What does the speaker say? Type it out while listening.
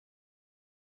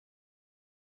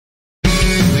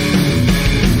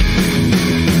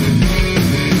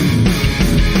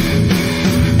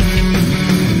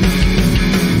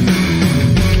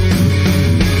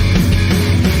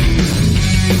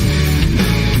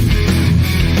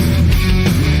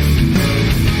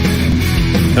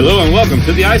Hello and welcome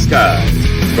to the Ice Guys,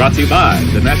 brought to you by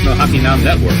the National Hockey Now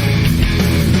Network.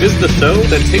 This is the show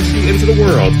that takes you into the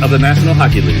world of the National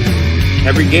Hockey League.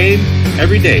 Every game,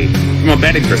 every day, from a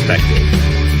betting perspective.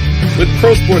 With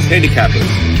pro sports handicappers,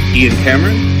 Ian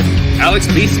Cameron, Alex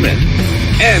B. Smith,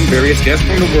 and various guests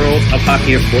from the world of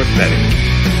hockey and sports betting.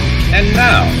 And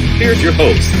now, here's your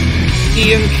host,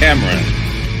 Ian Cameron.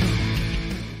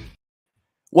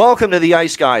 Welcome to the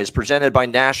Ice Guys, presented by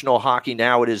National Hockey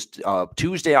Now. It is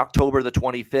Tuesday, October the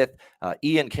 25th.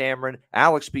 Ian Cameron,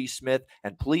 Alex B. Smith,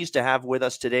 and pleased to have with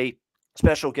us today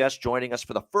special guest joining us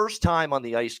for the first time on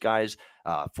the Ice Guys,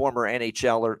 former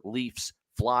NHLer, Leafs,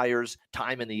 Flyers,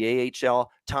 time in the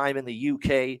AHL, time in the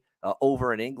UK,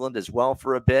 over in England as well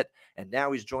for a bit. And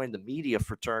now he's joined the media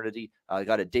fraternity.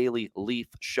 Got a daily Leaf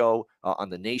show on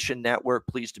the Nation Network.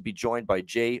 Pleased to be joined by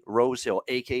Jay Rosehill,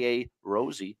 a.k.a.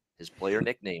 Rosie, his player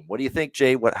nickname. What do you think,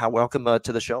 Jay? Welcome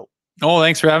to the show. Oh,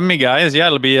 thanks for having me, guys. Yeah,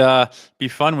 it'll be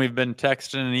fun. We've been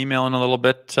texting and emailing a little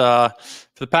bit for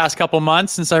the past couple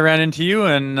months since I ran into you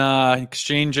and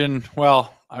exchanging.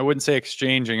 Well, I wouldn't say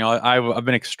exchanging. I've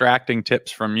been extracting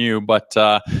tips from you, but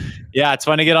yeah, it's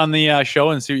fun to get on the show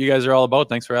and see what you guys are all about.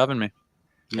 Thanks for having me.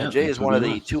 Yeah, Jay is one of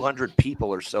the 200 people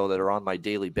or so that are on my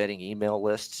daily betting email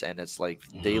lists, and it's like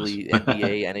daily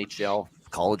NBA, NHL,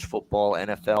 college football,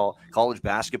 NFL, college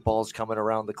basketball is coming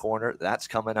around the corner. That's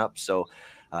coming up, so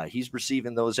he's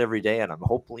receiving those every day, and I'm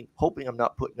hoping I'm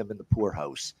not putting him in the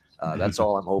poorhouse. That's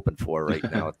all I'm hoping for right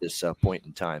now at this point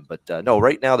in time. But no,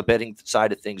 right now the betting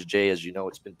side of things, Jay, as you know,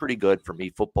 it's been pretty good for me.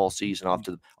 Football season off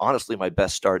to honestly my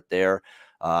best start there,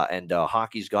 and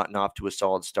hockey's gotten off to a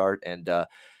solid start, and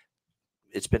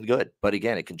it's been good, but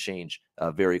again, it can change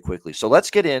very quickly. So let's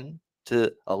get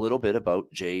into a little bit about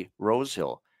Jay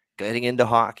Rosehill. Getting into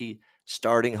hockey,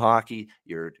 starting hockey,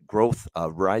 your growth,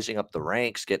 rising up the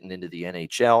ranks, getting into the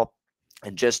NHL,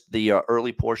 and just the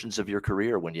early portions of your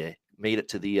career when you made it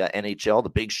to the NHL, the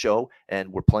big show,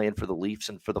 and were playing for the Leafs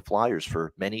and for the Flyers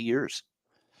for many years.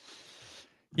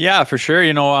 Yeah, for sure.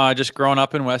 You know, just growing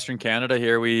up in Western Canada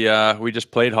here, we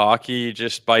just played hockey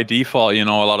just by default, you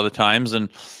know, a lot of the times. And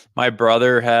my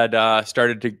brother had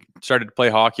started to play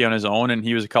hockey on his own, and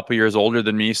he was a couple years older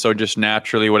than me. So just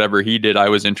naturally, whatever he did, I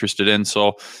was interested in.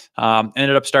 So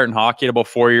ended up starting hockey at about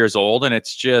 4 years old. And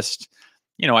it's just,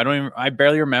 you know, I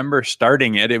barely remember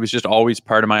starting it. It was just always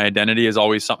part of my identity, is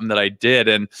always something that I did.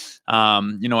 And,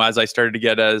 you know, as I started to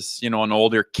get as, you know, an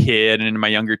older kid and in my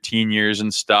younger teen years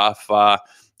and stuff,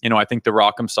 you know, I think the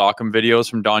Rock'em Sock'em videos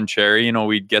from Don Cherry, you know,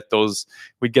 we'd get those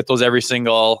every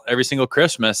single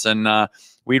Christmas, and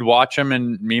we'd watch them,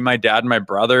 and me, my dad, and my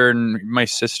brother, and my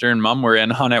sister and mom were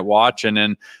in on it watching,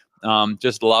 and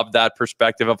just loved that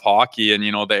perspective of hockey, and,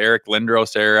 you know, the Eric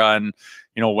Lindros era, and,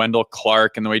 you know, Wendell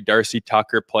Clark and the way Darcy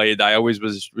Tucker played. I always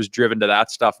was driven to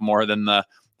that stuff more than the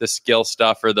skill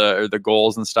stuff or the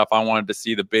goals and stuff. I wanted to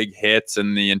see the big hits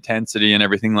and the intensity and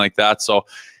everything like that. So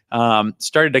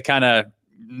started to kind of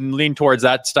lean towards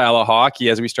that style of hockey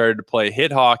as we started to play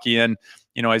hit hockey. And,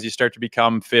 you know, as you start to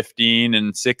become 15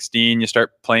 and 16, you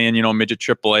start playing, you know, midget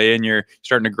AAA, and you're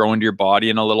starting to grow into your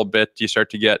body, and a little bit you start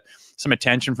to get some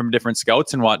attention from different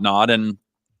scouts and whatnot. And,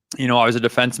 you know, I was a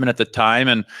defenseman at the time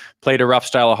and played a rough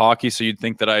style of hockey, so you'd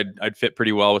think that I'd fit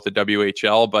pretty well with the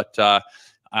WHL, but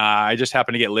I just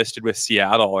happened to get listed with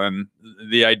Seattle, and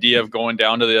the idea of going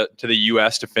down to the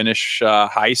US to finish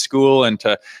high school and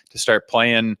to start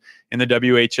playing in the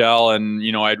WHL, and,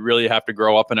 you know, I'd really have to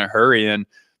grow up in a hurry. And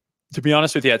to be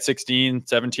honest with you, at 16,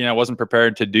 17, I wasn't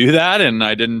prepared to do that, and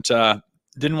I didn't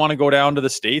want to go down to the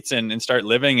States and start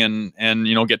living and,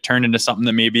 you know, get turned into something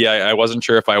that maybe I wasn't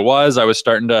sure if I was. I was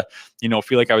starting to, you know,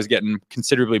 feel like I was getting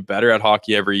considerably better at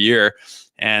hockey every year.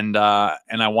 And I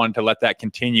wanted to let that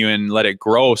continue and let it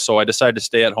grow. So I decided to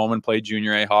stay at home and play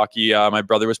junior A hockey. My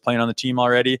brother was playing on the team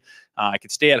already. I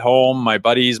could stay at home, my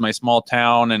buddies, my small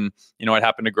town, and, you know, I'd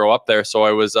happened to grow up there. So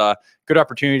it was a good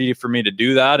opportunity for me to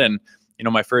do that. And, you know,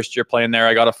 my first year playing there,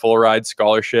 I got a full ride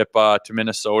scholarship to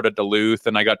Minnesota, Duluth,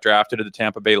 and I got drafted to the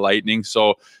Tampa Bay Lightning.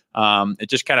 So it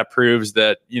just kind of proves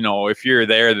that, you know, if you're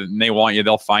there and they want you,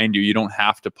 they'll find you. You don't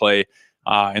have to play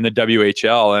in the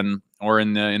WHL or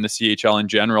in the CHL in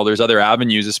general. There's other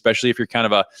avenues, especially if you're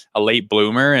kind of a late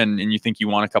bloomer and you think you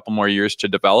want a couple more years to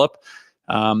develop.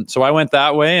 So I went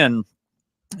that way, and,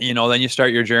 you know, then you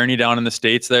start your journey down in the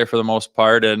States there for the most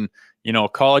part. And, you know,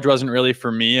 college wasn't really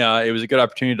for me. It was a good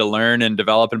opportunity to learn and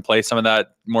develop and play some of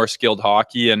that more skilled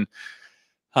hockey, and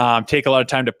take a lot of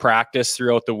time to practice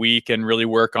throughout the week and really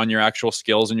work on your actual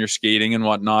skills and your skating and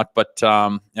whatnot. But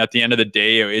at the end of the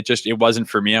day, it wasn't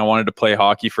for me. I wanted to play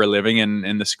hockey for a living,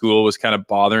 and the school was kind of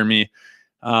bothering me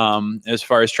as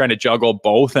far as trying to juggle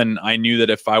both. And I knew that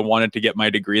if I wanted to get my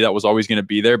degree, that was always going to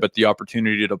be there, but the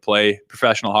opportunity to play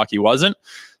professional hockey wasn't.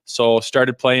 So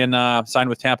started playing, signed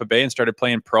with Tampa Bay and started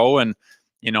playing pro. And,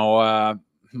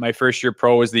 my first year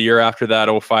pro was the year after that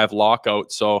 05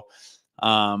 lockout. So,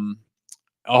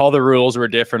 all the rules were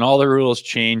different. All the rules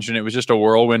changed, and it was just a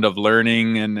whirlwind of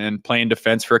learning and playing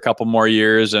defense for a couple more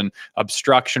years. And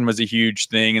obstruction was a huge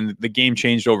thing, and the game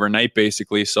changed overnight,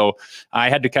 basically. So I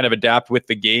had to kind of adapt with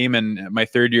the game. And my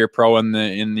third year pro in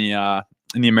the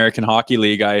American Hockey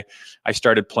League, I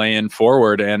started playing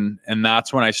forward, and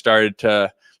that's when I started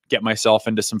to get myself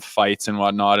into some fights and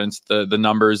whatnot. And the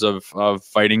numbers of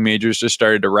fighting majors just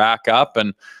started to rack up,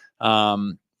 and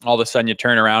all of a sudden you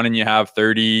turn around and you have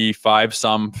 35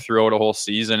 some throughout a whole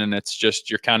season. And it's just,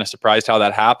 you're kind of surprised how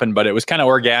that happened, but it was kind of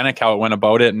organic how it went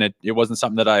about it. And it wasn't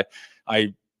something that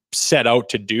I set out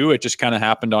to do. It just kind of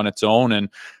happened on its own. And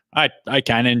I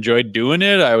kind of enjoyed doing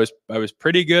it. I was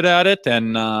pretty good at it.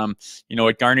 And,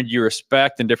 it garnered you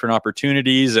respect and different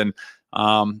opportunities. And,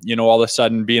 all of a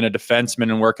sudden being a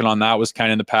defenseman and working on that was kind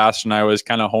of in the past. And I was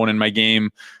kind of honing my game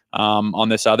on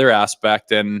this other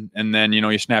aspect, and then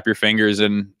you snap your fingers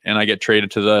and I get traded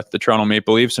to the Toronto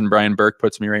Maple Leafs, and Brian Burke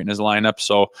puts me right in his lineup.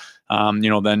 So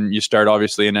then you start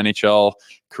obviously an NHL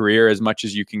career as much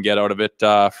as you can get out of it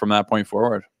from that point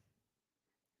forward.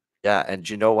 Yeah, and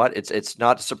you know what? It's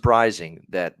not surprising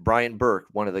that Brian Burke,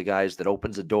 one of the guys that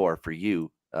opens a door for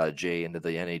you, Jay, into the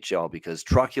NHL, because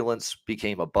truculence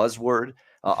became a buzzword.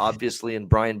 Obviously, in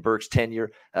Brian Burke's tenure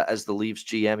as the Leafs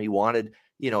GM, he wanted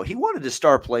his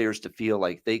star players to feel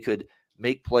like they could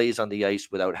make plays on the ice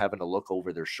without having to look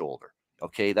over their shoulder.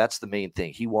 Okay, that's the main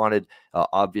thing. He wanted,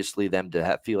 obviously, them to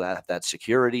have that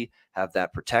security, have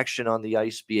that protection on the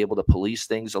ice, be able to police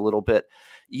things a little bit.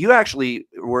 You actually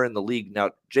were in the league.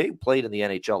 Now, Jay played in the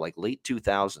NHL like late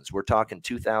 2000s. We're talking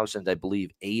 2000, I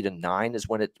believe, 8 and 9 is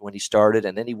when he started.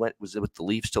 And then he was with the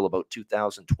Leafs till about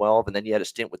 2012. And then he had a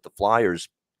stint with the Flyers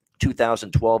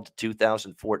 2012 to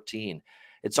 2014.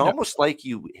 It's almost like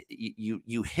you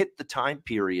hit the time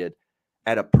period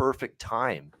at a perfect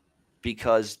time,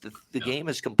 because the game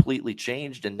has completely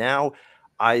changed. And now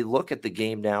I look at the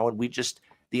game now, and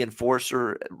the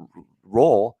enforcer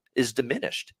role is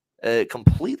diminished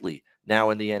completely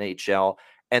now in the NHL.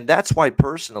 And that's why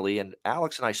personally, and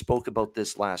Alex and I spoke about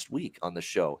this last week on the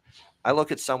show, I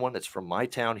look at someone that's from my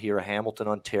town here, Hamilton,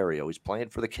 Ontario. He's playing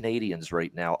for the Canadians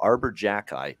right now, Arbor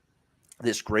Jacki,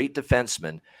 this great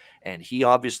defenseman, and he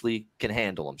obviously can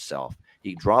handle himself.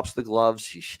 He drops the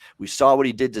gloves. We saw what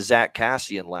he did to Zach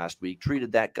Kassian last week,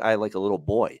 treated that guy like a little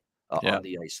boy on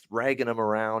the ice, dragging him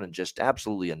around and just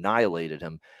absolutely annihilated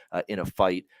him in a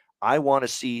fight. I want to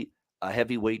see a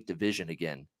heavyweight division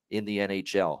again in the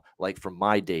NHL, like from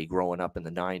my day growing up in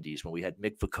the 90s when we had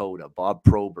Mick Vukota, Bob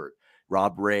Probert,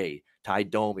 Rob Ray, Ty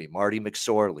Domi, Marty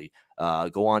McSorley,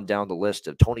 go on down the list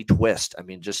of Tony Twist. I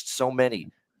mean, just so many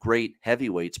great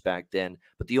heavyweights back then.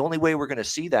 But the only way we're going to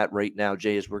see that right now,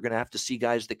 Jay, is we're going to have to see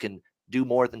guys that can do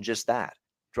more than just that.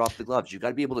 Drop the gloves. You got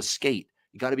to be able to skate.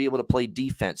 You got to be able to play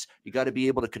defense. You got to be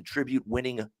able to contribute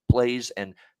winning plays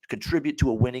and contribute to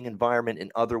a winning environment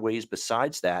in other ways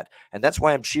besides that. And that's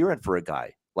why I'm cheering for a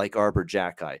guy like Arbor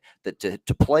Jacki, that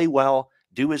to play well,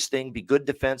 do his thing, be good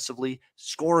defensively,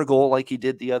 score a goal like he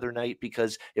did the other night.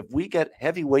 Because if we get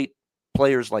heavyweight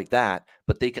players like that,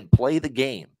 but they can play the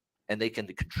game, and they can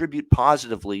contribute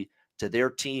positively to their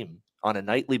team on a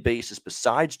nightly basis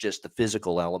besides just the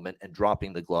physical element and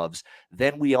dropping the gloves,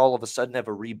 then we all of a sudden have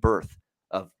a rebirth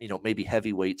of, maybe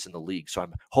heavyweights in the league. So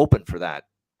I'm hoping for that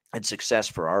and success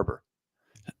for Arbor.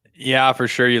 Yeah, for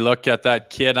sure. You look at that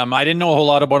kid. I didn't know a whole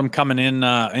lot about him coming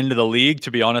into the league,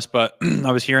 to be honest, but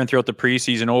I was hearing throughout the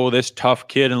preseason, this tough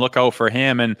kid, and look out for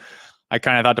him. And I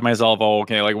kind of thought to myself,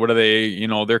 okay, like, what are they,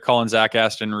 they're calling Zach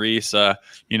Aston Reese, a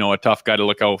tough guy to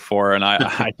look out for. And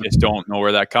I just don't know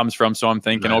where that comes from. So I'm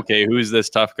thinking, okay, who's this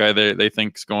tough guy they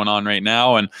think's going on right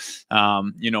now? And,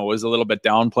 was a little bit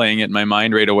downplaying it in my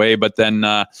mind right away. But then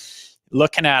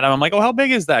looking at him, I'm like, how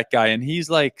big is that guy? And he's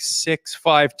like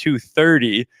 6'5",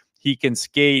 230. He can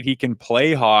skate. He can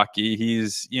play hockey.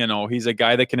 He's a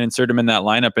guy that can insert him in that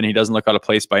lineup, and he doesn't look out of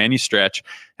place by any stretch.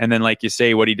 And then, like you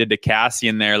say, what he did to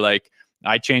Kassian there, like,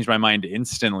 I changed my mind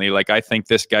instantly. Like, I think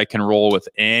this guy can roll with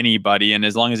anybody. And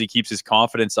as long as he keeps his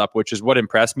confidence up, which is what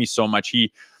impressed me so much,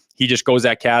 he just goes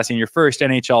at Kassian. Your first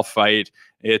NHL fight,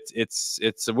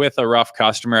 it's with a rough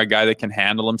customer, a guy that can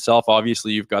handle himself.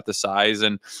 Obviously, you've got the size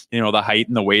and, the height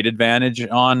and the weight advantage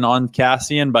on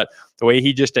Kassian, but the way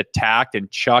he just attacked and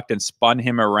chucked and spun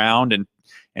him around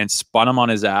and spun him on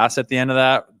his ass at the end of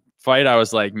that fight, I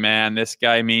was like, man, this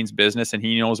guy means business and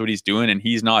he knows what he's doing and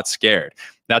he's not scared.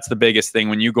 That's the biggest thing.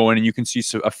 When you go in and you can see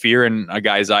a fear in a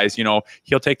guy's eyes,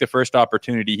 he'll take the first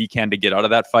opportunity he can to get out of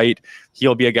that fight.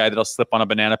 He'll be a guy that'll slip on a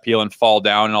banana peel and fall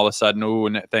down, and all of a sudden,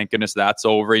 and thank goodness that's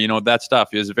over. That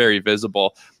stuff is very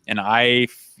visible. And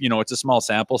it's a small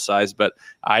sample size, but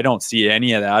I don't see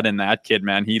any of that in that kid,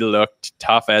 man. He looked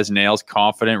tough as nails,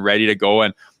 confident, ready to go.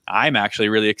 And I'm actually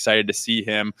really excited to see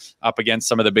him up against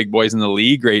some of the big boys in the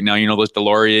league right now, those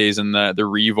Deloriers and the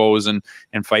Revos, and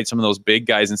fight some of those big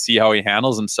guys and see how he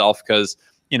handles himself. Because,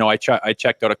 I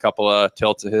checked out a couple of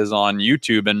tilts of his on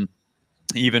YouTube, and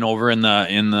even over in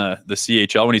the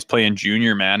CHL when he's playing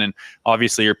junior, man. And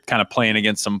obviously you're kind of playing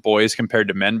against some boys compared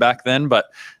to men back then, but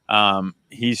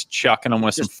he's chucking them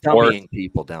with just some force,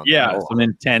 people down there. Some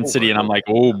intensity. And I'm like,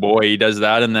 oh boy, he does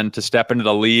that. And then to step into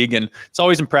the league, and it's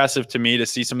always impressive to me to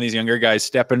see some of these younger guys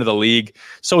step into the league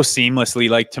so seamlessly.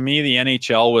 Like, to me, the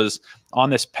NHL was on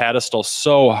this pedestal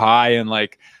so high. And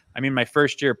my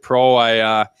first year pro,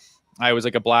 I was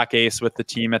like a black ace with the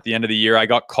team at the end of the year. I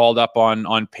got called up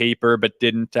on paper, but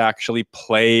didn't actually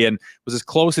play, and was as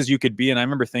close as you could be. And I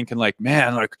remember thinking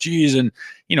geez. And,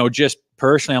 just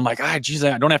personally, I'm like, geez,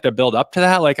 I don't have to build up to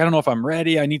that. I don't know if I'm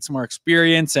ready. I need some more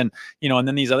experience. And, and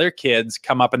then these other kids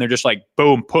come up and they're just like,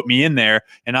 boom, put me in there.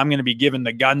 And I'm going to be giving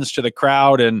the guns to the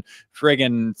crowd and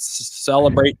friggin'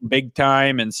 celebrating big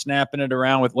time and snapping it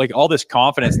around with all this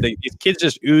confidence. These kids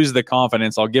just ooze the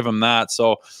confidence. I'll give them that.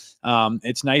 So,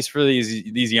 it's nice for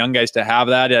these young guys to have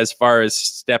that as far as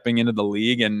stepping into the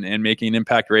league and making an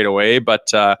impact right away.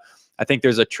 But I think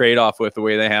there's a trade-off with the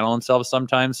way they handle themselves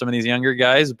sometimes, some of these younger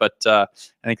guys. But I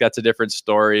think that's a different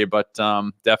story. But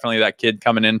definitely that kid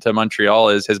coming into Montreal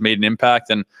has made an impact.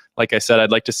 And like I said,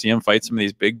 I'd like to see him fight some of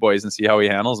these big boys and see how he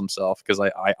handles himself, because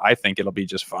I think it'll be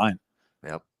just fine.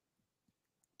 Yep.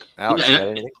 Alex,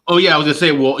 I was gonna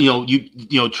say, well,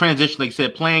 you transition, like I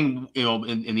said, playing,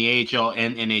 in the AHL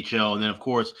and NHL, and then of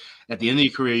course at the end of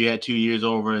your career you had 2 years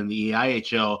over in the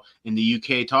IHL in the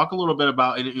UK. Talk a little bit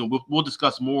about, and we'll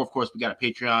discuss more. Of course, we got a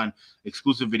Patreon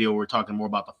exclusive video where we're talking more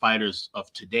about the fighters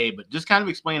of today, but just kind of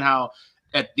explain how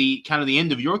at the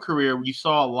end of your career you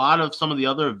saw a lot of some of the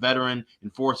other veteran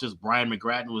enforcers. Brian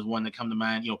McGrattan was one that come to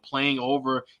mind, playing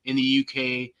over in the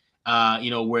UK.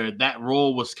 Where that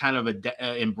role was kind of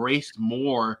embraced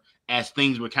more as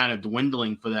things were kind of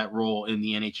dwindling for that role in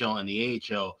the NHL and the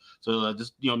AHL. So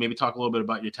just, maybe talk a little bit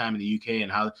about your time in the UK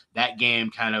and how that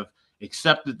game kind of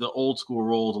accepted the old school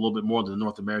roles a little bit more than the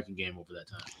North American game over that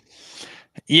time.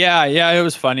 Yeah, it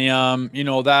was funny.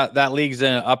 That league's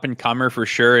an up and comer for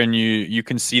sure, and you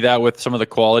can see that with some of the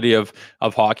quality of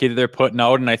hockey that they're putting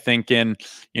out. And I think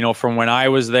from when I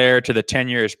was there to the 10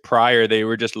 years prior, they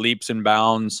were just leaps and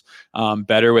bounds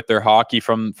better with their hockey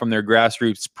from their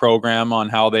grassroots program on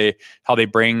how they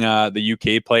bring the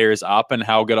UK players up and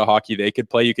how good a hockey they could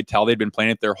play. You could tell they'd been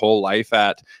playing it their whole life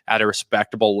at a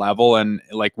respectable level, and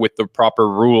with the proper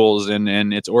rules,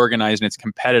 and it's organized and it's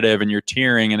competitive, and you're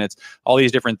tiering, and it's all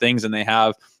these different things. And they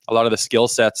have a lot of the skill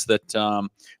sets that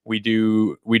we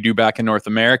do back in North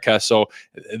America. So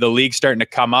the league's starting to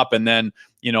come up. And then,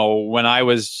 when I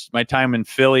was my time in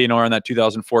Philly, around that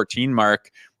 2014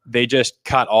 mark, they just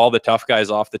cut all the tough guys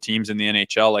off the teams in the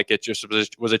NHL. It just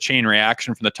was a chain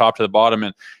reaction from the top to the bottom.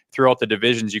 And throughout the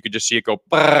divisions, you could just see it go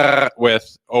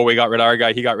with, we got rid of our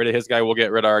guy. He got rid of his guy. We'll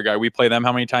get rid of our guy. We play them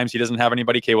how many times? He doesn't have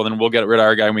anybody. Okay, well, then we'll get rid of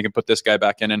our guy and we can put this guy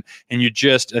back in. And I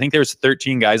think there was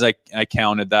 13 guys I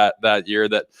counted that year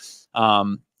that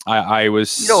I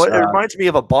was. It reminds me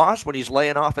of a boss when he's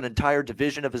laying off an entire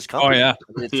division of his company. Oh, yeah.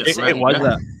 It was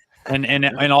that.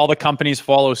 And all the companies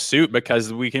follow suit,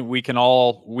 because we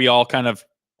all kind of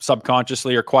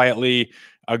subconsciously or quietly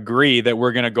agree that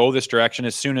we're going to go this direction.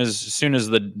 As soon as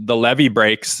the levee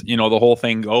breaks, the whole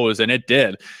thing goes, and it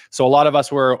did. So a lot of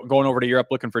us were going over to Europe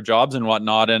looking for jobs and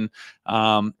whatnot. And,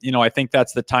 I think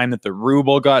that's the time that the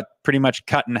ruble got pretty much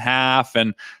cut in half,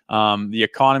 and the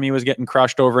economy was getting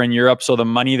crushed over in Europe. So the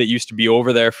money that used to be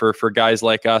over there for guys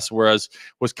like us was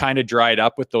kind of dried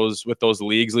up with those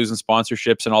leagues losing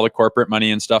sponsorships and all the corporate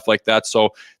money and stuff like that. So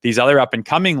these other up and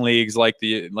coming leagues like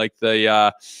the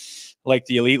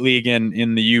Elite League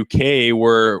in the UK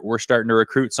were starting to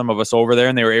recruit some of us over there,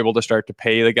 and they were able to start to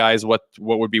pay the guys what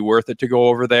would be worth it to go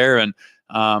over there. And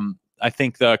I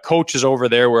think the coaches over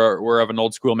there were of an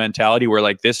old school mentality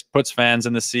where this puts fans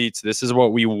in the seats. This is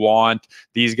what we want.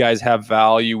 These guys have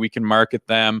value. We can market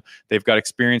them. They've got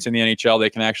experience in the NHL.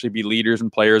 They can actually be leaders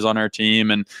and players on our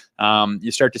team. And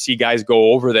you start to see guys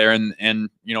go over there, and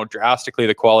drastically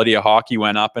the quality of hockey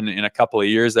went up in a couple of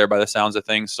years there by the sounds of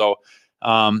things. So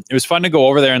it was fun to go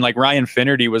over there. And like Ryan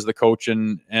Finnerty was the coach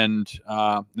and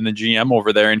the GM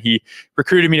over there, and he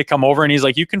recruited me to come over, and he's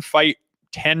like, you can fight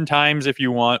 10 times if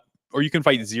you want, or you can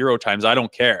fight 0 times. I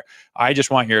don't care. I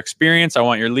just want your experience. I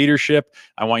want your leadership.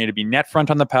 I want you to be net front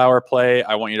on the power play.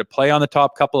 I want you to play on the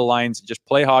top couple of lines, just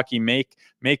play hockey, make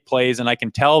plays. And I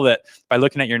can tell that by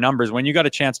looking at your numbers, when you got a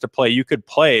chance to play, you could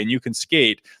play and you can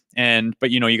skate. But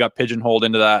you got pigeonholed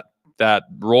into that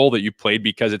role that you played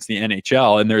because it's the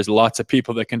NHL, and there's lots of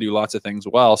people that can do lots of things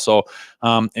well. So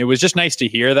it was just nice to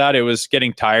hear that. It was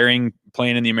getting tiring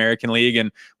playing in the American League,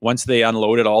 and once they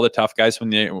unloaded all the tough guys from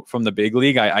the big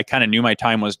league, I kind of knew my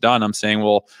time was done. I'm saying,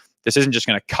 well, this isn't just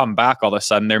going to come back all of a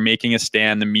sudden. They're making a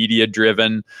stand, the media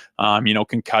driven,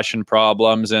 concussion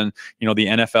problems, and, the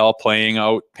NFL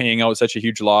paying out such a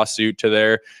huge lawsuit to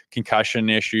their concussion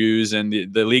issues. And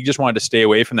the league just wanted to stay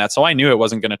away from that. So I knew it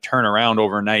wasn't going to turn around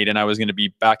overnight and I was going to be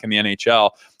back in the NHL.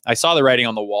 I saw the writing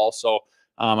on the wall. So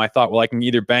I thought, well, I can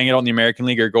either bang it out in the American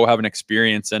League or go have an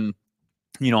experience. And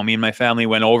me and my family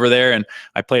went over there, and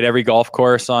I played every golf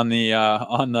course on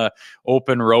the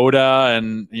open rota,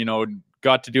 and,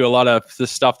 got to do a lot of the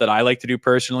stuff that I like to do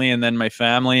personally. And then my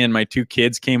family and my 2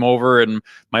 kids came over, and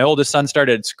my oldest son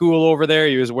started school over there.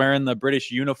 He was wearing the British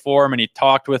uniform and he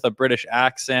talked with a British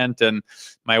accent, and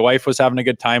my wife was having a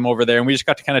good time over there, and we just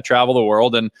got to kind of travel the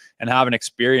world and have an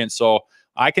experience. So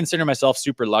I consider myself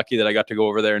super lucky that I got to go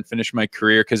over there and finish my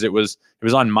career, because it was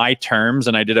on my terms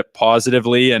and I did it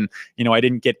positively. And, I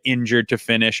didn't get injured to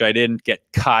finish. I didn't get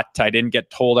cut. I didn't get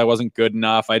told I wasn't good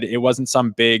enough. It wasn't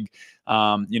some big,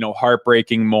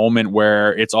 heartbreaking moment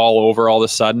where it's all over all of a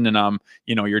sudden and,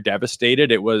 you're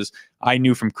devastated. It was, I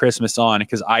knew from Christmas on,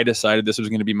 because I decided this was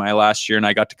going to be my last year, and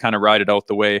I got to kind of ride it out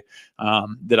the way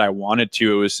that I wanted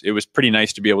to. It was pretty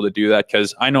nice to be able to do that,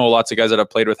 because I know lots of guys that I've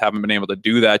played with haven't been able to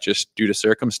do that just due to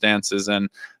circumstances. And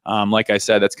like I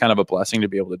said, that's kind of a blessing to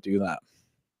be able to do that.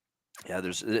 Yeah,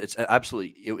 it's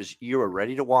absolutely, you were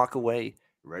ready to walk away,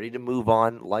 ready to move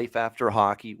on, life after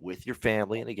hockey with your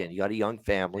family. And again, you got a young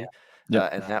family.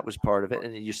 And that was part of it.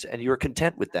 And you were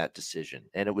content with that decision,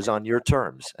 and it was on your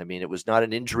terms. I mean, it was not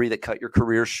an injury that cut your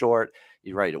career short.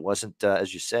 You're right. It wasn't,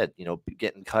 as you said,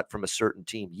 getting cut from a certain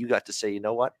team. You got to say, you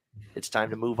know what, it's time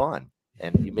to move on.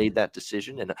 And you made that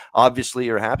decision, and obviously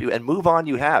you're happy, and move on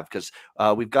you have, because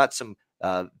we've got some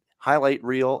highlight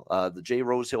reel, the Jay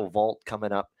Rosehill vault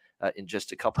coming up in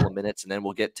just a couple of minutes, and then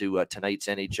we'll get to tonight's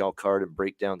NHL card and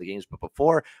break down the games. But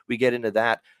before we get into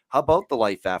that, how about the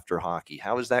life after hockey?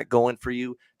 How is that going for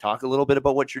you? Talk a little bit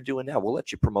about what you're doing now. We'll let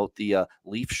you promote the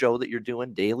Leaf show that you're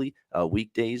doing daily,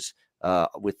 weekdays,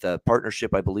 with a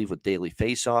partnership, I believe, with Daily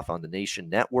Face-Off on the Nation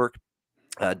Network.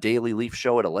 Daily Leaf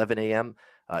show at 11 a.m.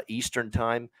 Eastern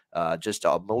time, just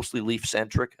mostly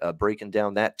Leaf-centric, breaking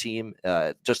down that team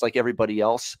just like everybody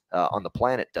else on the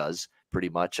planet does. Pretty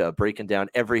much breaking down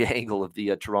every angle of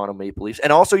the Toronto Maple Leafs,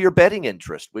 and also your betting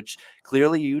interest, which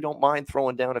clearly you don't mind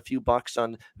throwing down a few bucks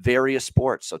on various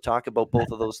sports. So talk about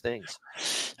both of those things.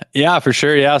 Yeah, for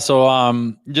sure. Yeah.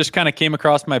 So just kind of came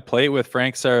across my plate with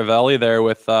Frank Saravelli there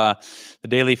with the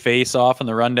Daily Face-Off and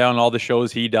the rundown, all the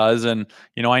shows he does. And,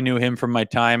 I knew him from my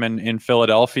time in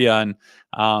Philadelphia, and,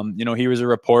 he was a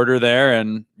reporter there,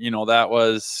 and, that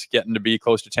was getting to be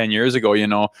close to 10 years ago,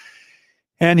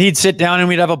 And he'd sit down and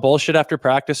we'd have a bullshit after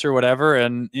practice or whatever.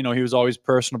 And, he was always a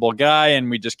personable guy, and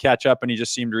we'd just catch up, and he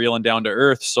just seemed real and down to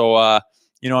earth. So, a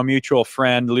mutual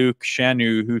friend, Luke Shen,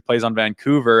 who plays on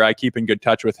Vancouver, I keep in good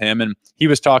touch with him. And he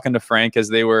was talking to Frank as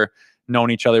they were known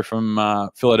each other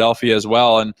from Philadelphia as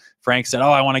well. And Frank said,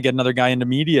 I want to get another guy into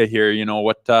media here. Do you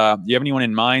have anyone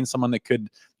in mind, someone that could,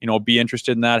 be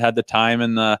interested in that, had the time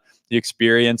and the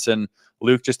experience? And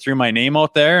Luke just threw my name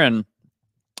out there and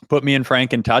put me and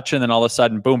Frank in touch, and then all of a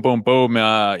sudden, boom, boom, boom.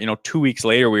 2 weeks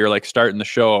later, we were like starting the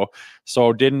show.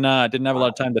 So didn't have a lot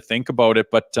of time to think about it,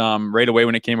 but right away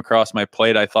when it came across my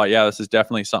plate, I thought, yeah, this is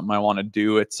definitely something I want to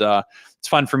do. It's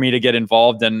fun for me to get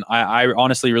involved, and I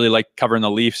honestly really like covering the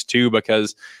Leafs too,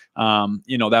 because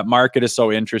that market is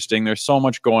so interesting. There's so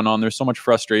much going on. There's so much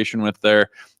frustration with their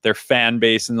fan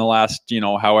base in the last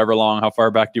however long, how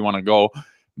far back do you want to go?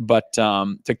 But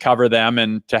to cover them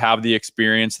and to have the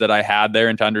experience that I had there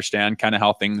and to understand kind of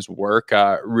how things work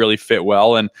really fit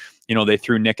well. And, they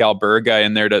threw Nick Alberga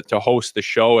in there to host the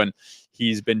show, and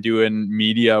he's been doing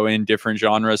media in different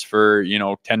genres for,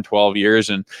 10, 12 years.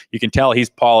 And you can tell he's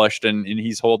polished and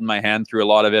he's holding my hand through a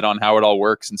lot of it on how it all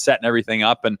works and setting everything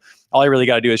up. And all I really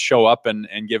got to do is show up and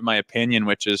give my opinion,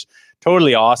 which is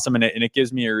totally awesome. And it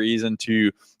gives me a reason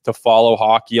to follow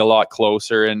hockey a lot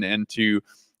closer and to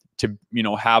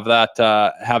have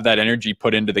that energy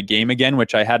put into the game again,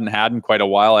 which I hadn't had in quite a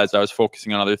while as I was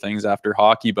focusing on other things after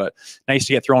hockey. But nice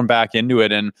to get thrown back into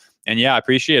it, and yeah, I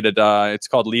appreciate it. It's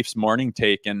called Leafs Morning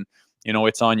Take, and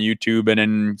it's on YouTube and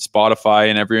in Spotify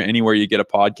and anywhere you get a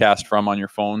podcast from on your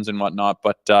phones and whatnot.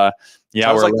 But yeah,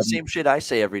 sounds like the same shit I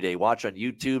say every day. Watch on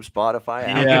YouTube, Spotify,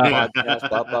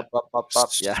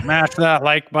 podcast, yeah. Smash that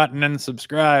like button and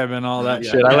subscribe and all that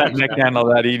shit. I let Nick handle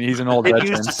that. He's an old veteran.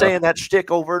 Used to saying that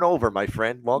shtick over and over, my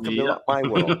friend. Welcome to my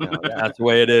world now. Yeah. That's the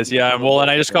way it is. Yeah, well,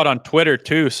 and I just got on Twitter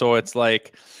too, so it's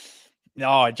like,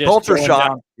 just culture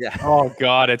shock. Yeah. Oh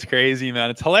God, it's crazy, man.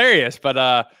 It's hilarious, but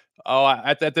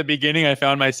at the beginning, I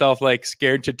found myself like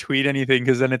scared to tweet anything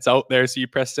because then it's out there. So you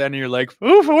press send and you're like,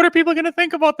 oof, what are people going to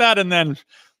think about that? And then,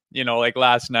 like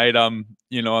last night, I'm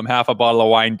half a bottle of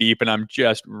wine deep and I'm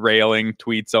just railing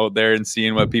tweets out there and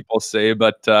seeing what people say.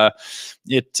 But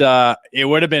it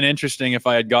would have been interesting if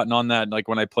I had gotten on that, like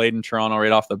when I played in Toronto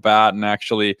right off the bat and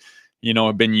actually,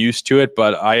 been used to it.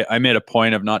 But I made a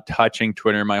point of not touching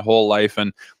Twitter my whole life.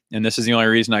 And this is the only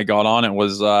reason I got on it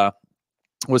was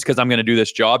because I'm going to do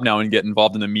this job now and get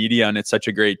involved in the media, and it's such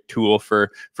a great tool for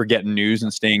getting news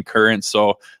and staying current.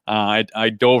 So I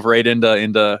dove right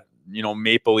into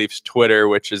Maple Leafs Twitter,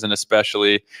 which is an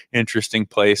especially interesting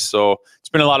place. So it's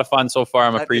been a lot of fun so far.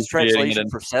 I'm appreciating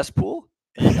it. For cesspool.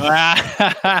 Well,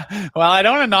 I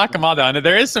don't want to knock them all down.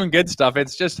 There is some good stuff.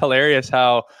 It's just hilarious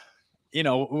how,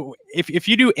 if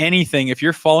you do anything, if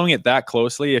you're following it that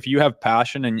closely, if you have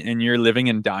passion and you're living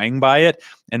and dying by it,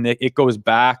 and it goes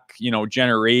back,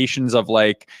 generations of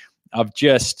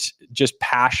just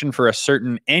passion for a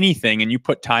certain anything, and you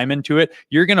put time into it,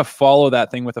 you're going to follow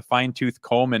that thing with a fine tooth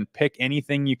comb and pick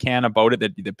anything you can about it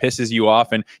that pisses you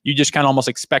off. And you just kind of almost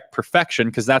expect perfection,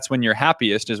 because that's when you're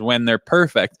happiest, is when they're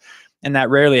perfect. And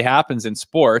that rarely happens in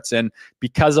sports. And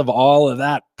because of all of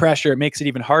that pressure, it makes it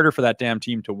even harder for that damn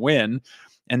team to win.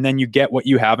 And then you get what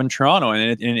you have in Toronto,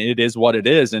 and it is what it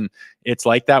is. And it's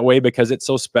like that way because it's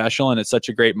so special and it's such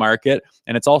a great market.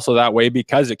 And it's also that way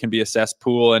because it can be a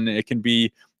cesspool and it can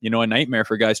be, a nightmare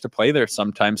for guys to play there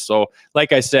sometimes. So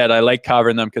like I said, I like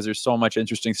covering them because there's so much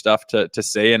interesting stuff to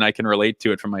say, and I can relate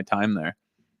to it from my time there.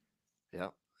 Yeah,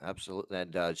 absolutely.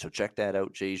 And so check that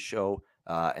out, Jay's show.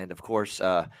 And of course,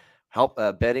 help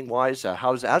betting wise,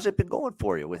 how's it been going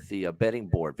for you with the betting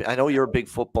board? I know you're a big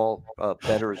football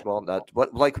bettor as well.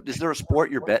 Is there a sport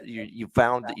you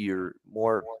found that you're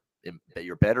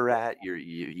better at?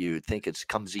 You think it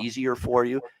comes easier for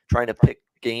you trying to pick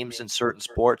games in certain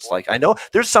sports? Like I know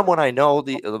there's someone I know,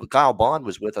 the Kyle Bond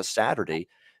was with us Saturday.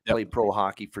 Yep. Played pro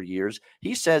hockey for years.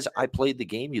 He says, I played the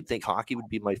game. You'd think hockey would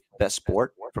be my best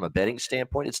sport from a betting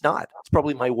standpoint. It's not. It's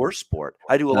probably my worst sport.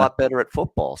 I do a lot better at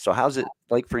football. So how's it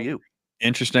like for you?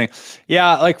 Interesting.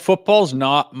 Yeah, like football's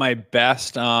not my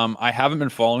best. I haven't been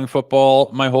following football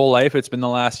my whole life. It's been the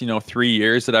last, 3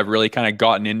 years that I've really kind of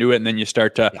gotten into it. And then you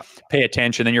start to pay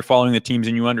attention, and you're following the teams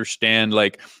and you understand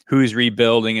like who's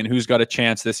rebuilding and who's got a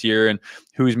chance this year and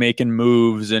who's making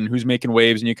moves and who's making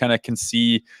waves. And you kind of can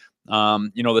see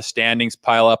the standings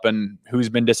pile up and who's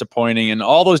been disappointing and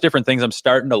all those different things. I'm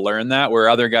starting to learn that, where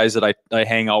other guys that I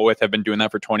hang out with have been doing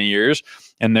that for 20 years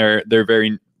and they're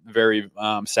very, very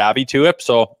savvy to it.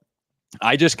 So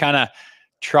I just kind of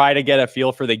try to get a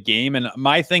feel for the game. And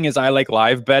my thing is I like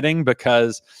live betting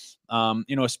because,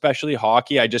 especially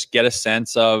hockey, I just get a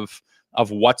sense of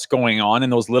what's going on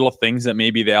and those little things that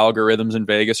maybe the algorithms in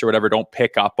Vegas or whatever don't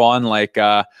pick up on, like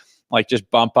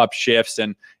just bump up shifts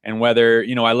and whether,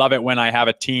 I love it when I have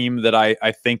a team that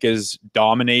I think is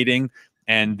dominating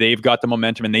and they've got the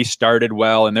momentum and they started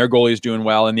well and their goalie is doing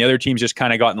well and the other team's just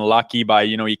kind of gotten lucky by,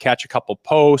 you catch a couple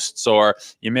posts or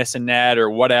you miss a net or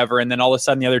whatever. And then all of a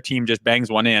sudden the other team just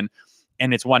bangs one in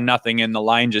and it's 1-0 and the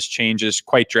line just changes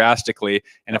quite drastically.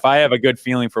 And if I have a good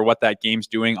feeling for what that game's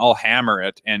doing, I'll hammer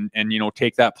it and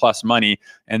take that plus money.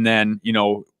 And then,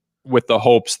 with the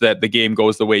hopes that the game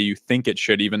goes the way you think it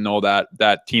should, even though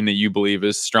that team that you believe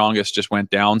is strongest just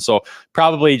went down. So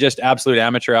probably just absolute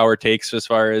amateur hour takes as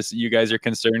far as you guys are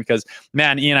concerned. Because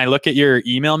man, Ian, I look at your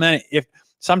email, man. If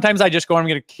sometimes I just go, I'm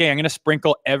going to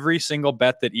sprinkle every single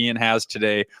bet that Ian has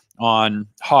today on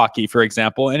hockey, for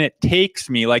example. And it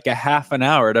takes me like a half an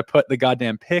hour to put the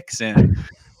goddamn picks in.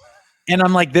 And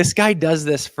I'm like, this guy does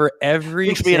this for every. It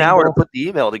takes me an hour to put the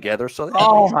email together. So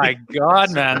oh my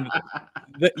God, man.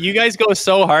 You guys go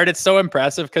so hard. It's so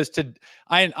impressive because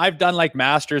I've done like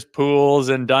masters pools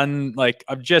and done like,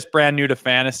 I'm just brand new to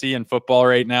fantasy and football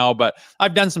right now, but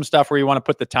I've done some stuff where you want to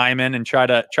put the time in and try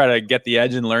to get the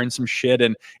edge and learn some shit.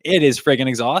 And it is friggin'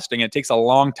 exhausting. It takes a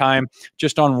long time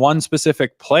just on one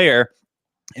specific player.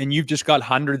 and you've just got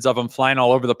hundreds of them flying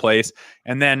all over the place.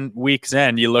 And then week's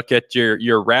end, you look at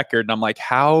your record, and I'm like,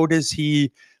 how does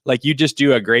he, like, you just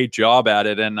do a great job at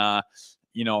it. And,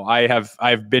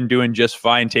 I've been doing just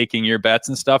fine taking your bets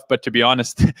and stuff. But to be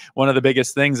honest, one of the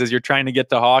biggest things is you're trying to get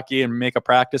to hockey and make a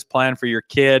practice plan for your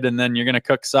kid. And then you're going to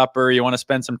cook supper. You want to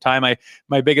spend some time.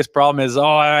 My biggest problem is,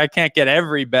 I can't get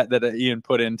every bet that Ian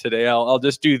put in today. I'll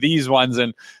just do these ones.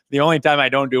 And the only time I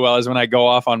don't do well is when I go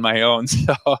off on my own.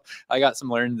 So I got some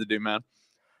learning to do, man.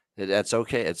 That's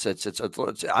okay.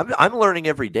 I'm learning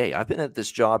every day. I've been at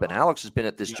this job, and Alex has been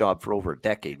at this job for over a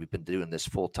decade. We've been doing this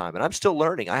full time, and I'm still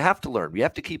learning. I have to learn. We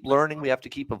have to keep learning. We have to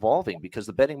keep evolving because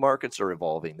the betting markets are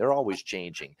evolving. They're always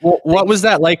changing. Well, what was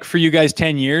that like for you guys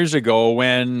 10 years ago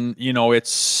when, it's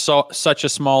such a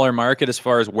smaller market as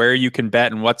far as where you can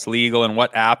bet and what's legal and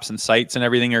what apps and sites and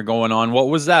everything are going on? What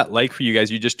was that like for you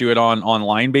guys? You just do it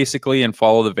online basically and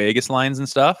follow the Vegas lines and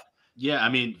stuff? Yeah, I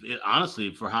mean,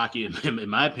 honestly, for hockey, in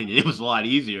my opinion, it was a lot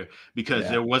easier because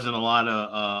there wasn't a lot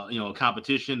of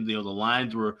competition. The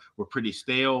lines were pretty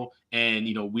stale, and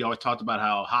we always talked about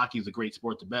how hockey is a great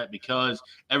sport to bet because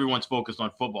everyone's focused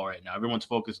on football right now. Everyone's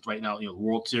focused right now. The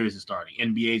World Series is starting,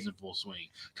 NBA's in full swing,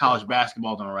 college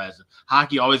basketball's on the horizon.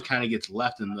 Hockey always kind of gets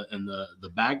left in the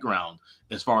background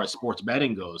as far as sports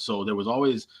betting goes. So there was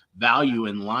always value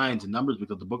in lines and numbers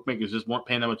because the bookmakers just weren't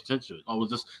paying that much attention to it.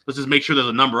 Let's just make sure there's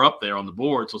a number up there on the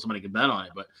board so somebody can bet on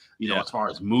it. But as far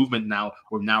as movement now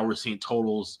we're seeing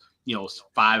totals,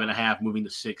 5.5 moving to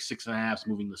 6, 6.5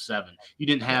 moving to 7. You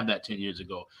didn't have that 10 years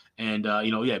ago. And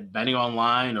betting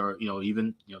online or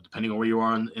even depending on where you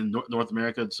are in North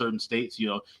America, in certain states,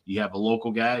 you have a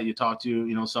local guy that you talk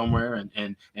to somewhere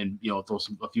and throw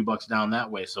a few bucks down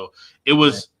that way. So it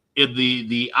was.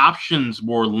 The options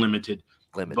were limited,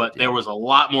 but there was a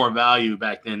lot more value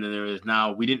back then than there is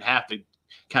now. We didn't have to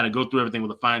kind of go through everything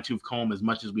with a fine-tooth comb as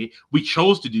much as we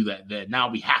chose to do that then. Now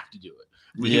we have to do it.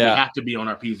 We have to be on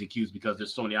our P's and Q's because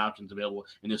there's so many options available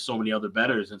and there's so many other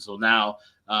bettors. And so now,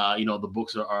 the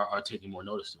books are taking more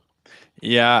notice to it.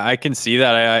 Yeah, I can see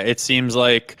that. It seems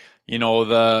like,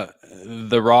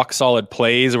 the rock solid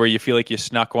plays where you feel like you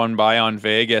snuck one by on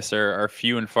Vegas are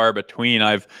few and far between.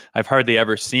 I've hardly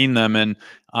ever seen them. And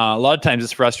a lot of times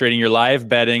it's frustrating. You're live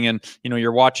betting and,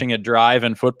 you're watching a drive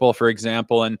in football, for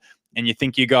example, and you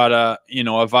think you got a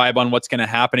vibe on what's going to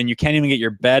happen and you can't even get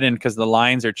your bet in because the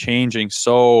lines are changing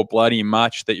so bloody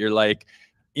much that you're like,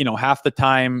 half the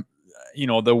time,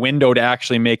 the window to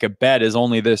actually make a bet is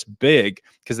only this big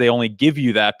because they only give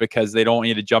you that because they don't want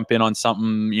you to jump in on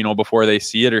something, before they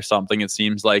see it or something, it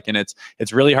seems like. And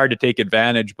it's really hard to take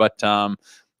advantage, but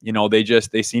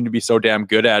they seem to be so damn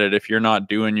good at it. If you're not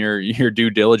doing your due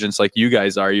diligence like you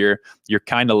guys are, you're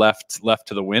kind of left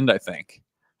to the wind, I think.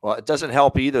 Well, it doesn't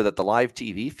help either that the live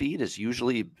TV feed is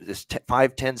usually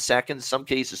 5-10 seconds, some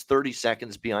cases 30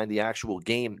 seconds behind the actual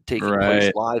game taking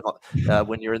place live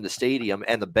when you're in the stadium.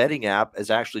 And the betting app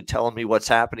is actually telling me what's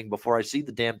happening before I see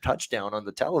the damn touchdown on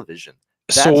the television.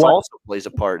 That also plays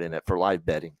a part in it for live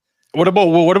betting. What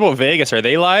about Vegas? Are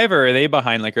they live or are they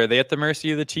behind? Like, are they at the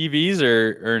mercy of the TVs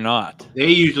or not? They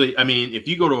usually, if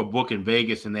you go to a book in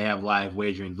Vegas and they have live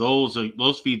wagering, those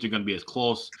feeds are going to be as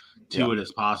close to it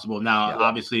as possible. Now,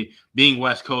 obviously, being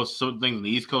West Coast, certain things on the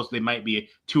East Coast, they might be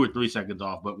 2 or 3 seconds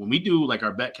off. But when we do like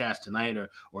our betcast tonight or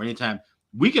anytime,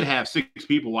 we could have 6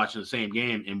 people watching the same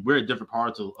game, and we're at different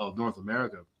parts of North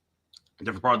America,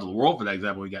 different parts of the world. For that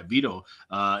example, we got Vito.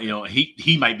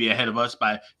 He might be ahead of us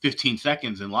by 15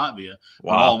 seconds in Latvia.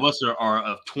 Wow. All of us are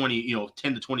of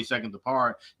 10 to 20 seconds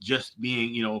apart, just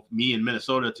being me in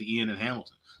Minnesota to Ian in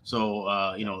Hamilton. So,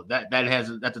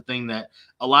 that's a thing that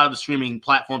a lot of the streaming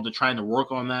platforms are trying to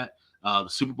work on that. The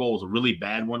Super Bowl was a really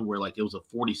bad one where it was a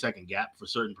 40-second gap for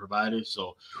certain providers.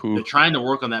 So they're trying to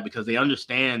work on that because they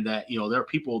understand that, there are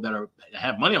people that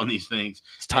have money on these things.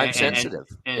 It's time sensitive.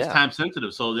 And it's time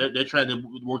sensitive. So they're trying to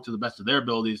work to the best of their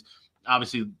abilities.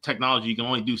 Obviously, technology, you can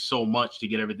only do so much to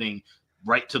get everything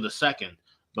right to the second.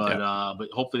 But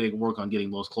hopefully they can work on getting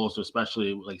those closer,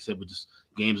 especially, like I said, with just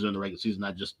games during the regular season,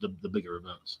 not just the bigger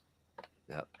events.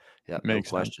 Yeah, no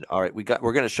question. All right, we're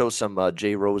going to show some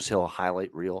Jay Rosehill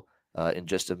highlight reel in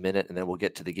just a minute, and then we'll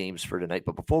get to the games for tonight.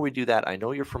 But before we do that, I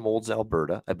know you're from Olds,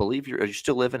 Alberta. I believe are you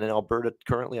still living in Alberta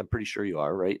currently? I'm pretty sure you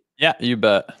are, right? Yeah, you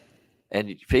bet. And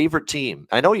your favorite team?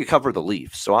 I know you cover the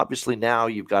Leafs, so obviously now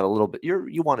you've got a little bit.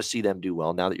 You want to see them do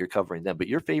well now that you're covering them. But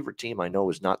your favorite team, I know,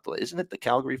 isn't it the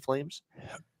Calgary Flames?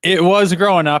 It was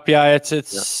growing up, yeah.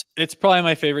 It's probably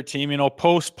my favorite team.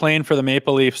 Post playing for the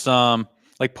Maple Leafs,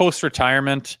 like post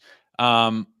retirement,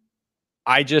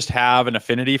 I just have an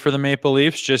affinity for the Maple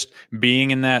Leafs, just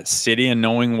being in that city and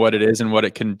knowing what it is and what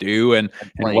it can do and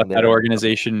what that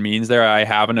organization means there. I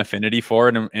have an affinity for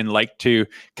it and like to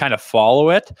kind of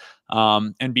follow it.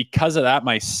 And because of that,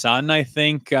 my son, I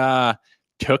think,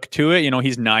 took to it.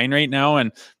 He's 9 right now.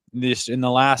 And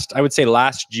I would say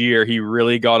last year, he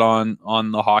really got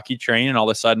on the hockey train and all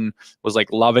of a sudden was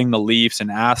like loving the Leafs and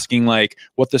asking like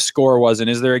what the score was and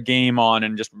is there a game on,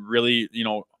 and just really,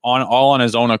 on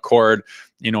his own accord,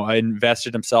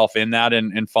 invested himself in that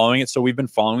and following it. So we've been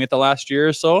following it the last year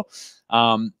or so.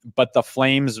 But the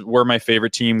Flames were my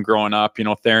favorite team growing up.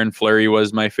 Theoren Fleury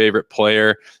was my favorite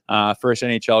player. First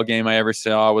NHL game I ever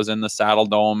saw was in the Saddle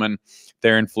Dome, and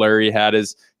Theoren Fleury had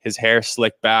his hair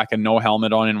slicked back and no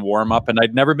helmet on in warm up. And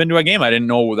I'd never been to a game. I didn't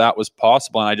know that was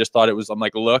possible. And I just thought I'm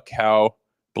like, look how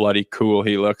bloody cool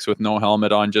he looks with no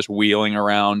helmet on, just wheeling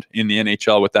around in the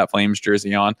NHL with that Flames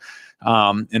jersey on.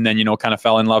 And then, kind of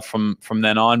fell in love from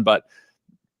then on. But,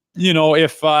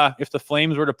 if the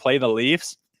Flames were to play the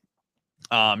Leafs,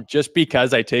 just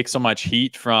because I take so much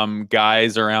heat from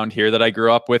guys around here that I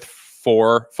grew up with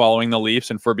for following the Leafs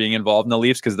and for being involved in the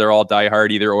Leafs, because they're all diehard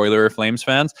either Oiler or Flames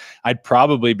fans, I'd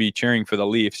probably be cheering for the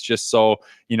Leafs just so,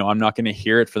 I'm not going to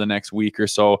hear it for the next week or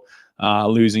so,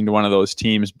 losing to one of those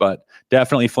teams. But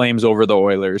definitely Flames over the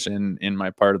Oilers in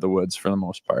my part of the woods for the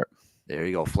most part. There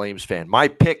you go, Flames fan. My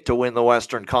pick to win the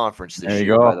Western Conference this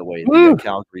year, by the way, the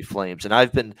Calgary Flames. And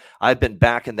I've been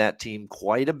backing that team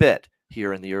quite a bit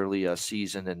here in the early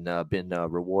season and been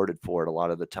rewarded for it a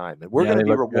lot of the time. And we're going to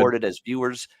be rewarded as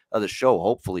viewers of the show,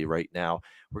 hopefully right now.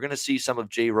 We're going to see some of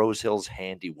Jay Rosehill's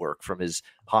handiwork from his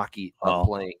hockey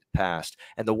playing past.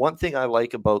 And the one thing I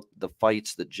like about the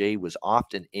fights that Jay was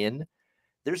often in,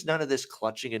 there's none of this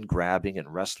clutching and grabbing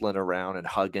and wrestling around and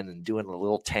hugging and doing a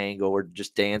little tango or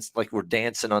just dance like we're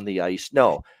dancing on the ice.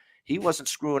 No, he wasn't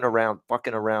screwing around,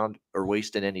 fucking around, or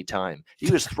wasting any time.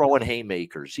 He was throwing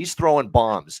haymakers. He's throwing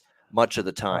bombs much of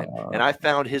the time. And I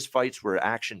found his fights were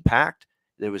action-packed.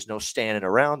 There was no standing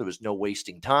around. There was no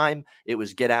wasting time. It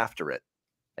was get after it.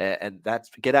 And that's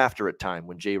get after it time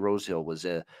when Jay Rosehill was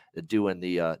doing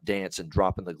the dance and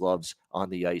dropping the gloves on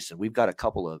the ice. And we've got a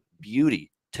couple of beauty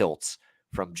tilts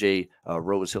from Jay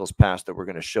Rosehill's past that we're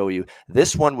going to show you.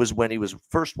 This one was when he was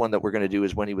first one that we're going to do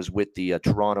is when he was with the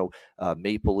Toronto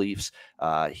Maple Leafs.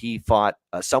 He fought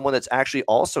someone that's actually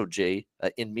also, Jay,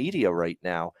 in media right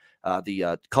now,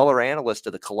 the color analyst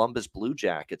of the Columbus Blue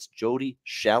Jackets, Jody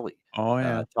Shelley. Oh,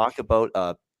 yeah. Talk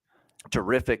about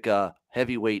terrific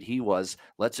heavyweight he was.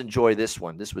 Let's enjoy this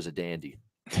one. This was a dandy.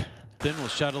 Then we'll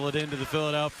shuttle it into the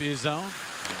Philadelphia zone.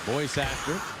 Voice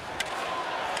after.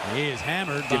 He is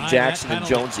hammered. Jim Jackson and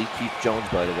Jonesy. Keith Jones,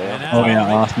 by the way. Oh,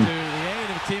 yeah, awesome.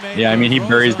 Yeah, I mean, he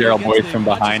buries Daryl Boyd from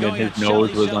behind, and his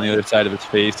nose was on the other side of his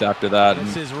face after that. And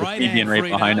with he being right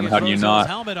behind him, how do you not?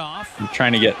 You're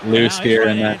trying to get loose here.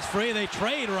 And that. They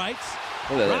trade rights.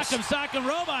 Look at this. Rock'em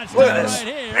robots right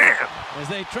here. As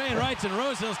they trade rights, and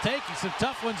Rosehill's taking some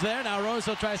tough ones there. Now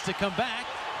Rosehill tries to come back.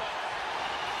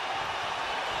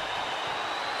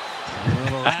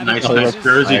 nice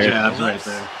jersey jabs right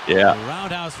there. Yeah.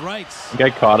 Roundhouse rights. The guy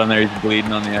caught him there. He's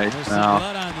bleeding on the ice There's now. some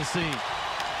blood on the scene.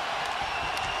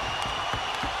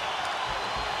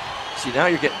 See, now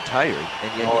you're getting tired,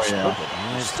 and yet you're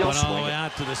still swinging. All the way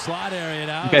out to the slot area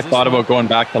now. I think I thought about going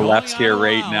back to lefts here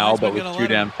right now, but was too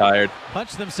damn tired.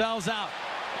 Punch themselves out.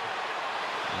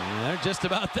 And they're just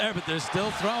about there, but they're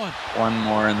still throwing. One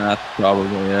more, and that's probably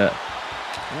it.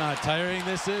 You know how tiring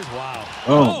this is? Wow.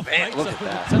 Oh, man, look at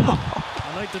that.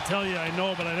 I'd like to tell you I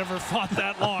know, but I never fought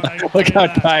that long. Look how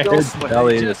tired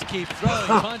Belly is. Just keep throwing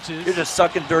punches. You're just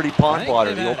sucking dirty pond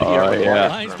water.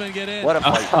 What a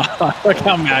fight. Look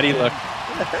how mad he looked.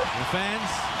 The fans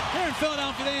here in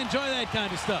Philadelphia, they enjoy that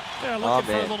kind of stuff. They're looking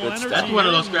for a little energy. That's one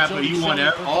of those scraps where you want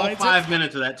all 5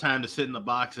 minutes of that time to sit in the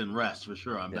box and rest for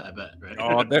sure. I bet. Right?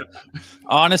 Oh,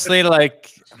 honestly,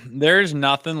 like there's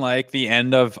nothing like the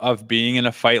end of being in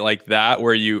a fight like that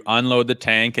where you unload the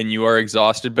tank and you are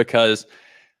exhausted, because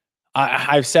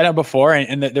I've said it before,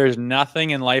 and that there's nothing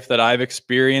in life that I've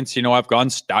experienced. I've gone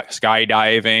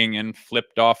skydiving and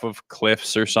flipped off of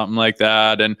cliffs or something like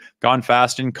that, and gone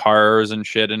fast in cars and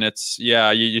shit. And it's,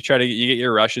 you try to, you get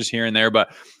your rushes here and there,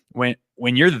 but when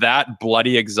you're that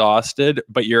bloody exhausted,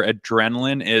 but your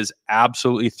adrenaline is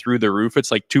absolutely through the roof, it's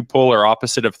like two polar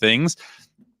opposite of things.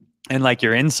 And like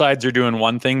your insides are doing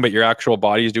one thing, but your actual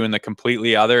body is doing the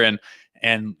completely other.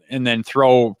 And then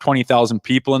throw 20,000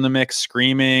 people in the mix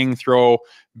screaming,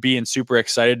 being super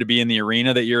excited to be in the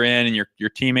arena that you're in, and your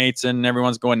teammates and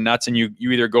everyone's going nuts. And you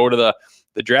either go to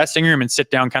the dressing room and sit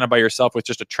down kind of by yourself with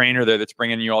just a trainer there that's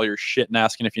bringing you all your shit and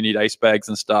asking if you need ice bags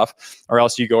and stuff, or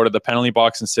else you go to the penalty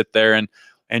box and sit there and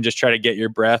just try to get your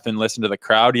breath and listen to the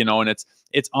crowd, you know. And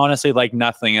it's honestly like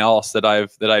nothing else that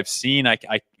I've seen. I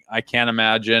can't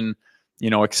imagine, you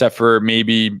know, except for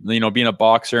maybe, you know, being a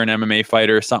boxer, an MMA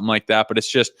fighter or something like that. But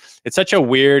it's such a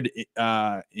weird,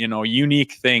 you know,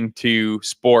 unique thing to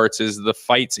sports is the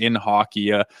fights in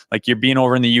hockey. Like you're being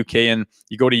over in the UK and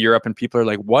you go to Europe and people are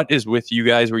like, what is with you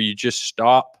guys where you just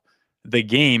stop the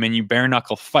game and you bare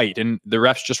knuckle fight and the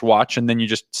refs just watch and then you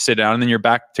just sit down and then you're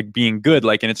back to being good.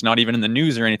 Like, and it's not even in the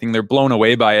news or anything. They're blown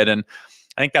away by it. And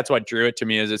I think that's what drew it to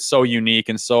me, is it's so unique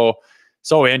and so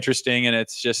interesting, and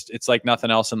it's like nothing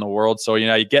else in the world. So, you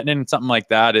know, getting in something like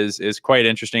that is quite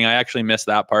interesting. I actually miss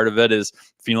that part of it, is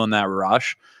feeling that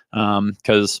rush,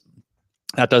 because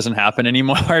that doesn't happen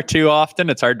anymore too often.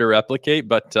 It's hard to replicate,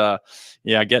 but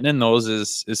yeah, getting in those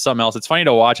is something else. It's funny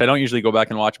to watch. I don't usually go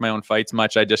back and watch my own fights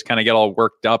much. I just kind of get all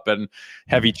worked up and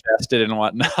heavy chested and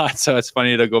whatnot. So it's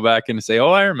funny to go back and say,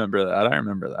 oh, I remember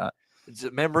that. It's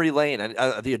a memory lane, and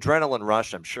the adrenaline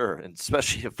rush, I'm sure, and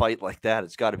especially a fight like that,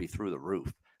 it's got to be through the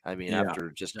roof. I mean,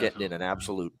 after just getting in an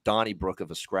absolute Donnybrook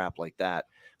of a scrap like that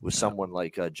with someone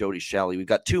like Jody Shelley. We've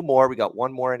got two more. We got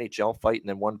one more NHL fight and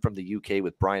then one from the UK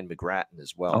with Brian McGrattan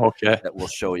as well. Okay. That we'll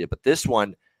show you. But this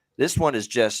one is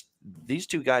just, these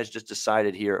two guys just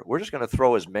decided here, we're just going to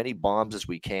throw as many bombs as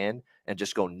we can and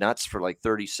just go nuts for like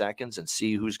 30 seconds and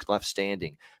see who's left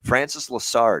standing. Francis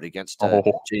Lessard against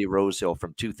Jay Rosehill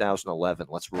from 2011.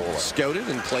 Let's roll it. Scouted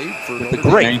and played for the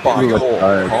great Bob Cole.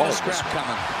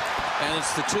 And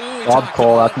it's the two. Bob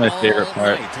Cole, that's my favorite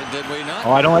part. Did we not?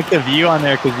 Oh, I don't like the view on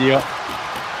there because you. Let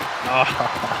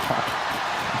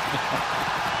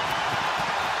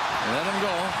him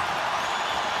go.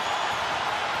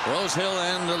 Rosehill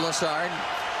and Lessard.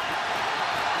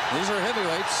 These are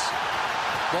heavyweights.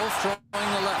 Both throwing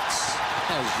the lefts,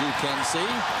 as you can see.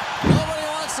 Nobody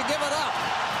wants to give it up.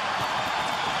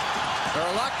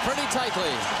 They're locked pretty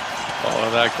tightly.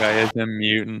 Oh, that guy is a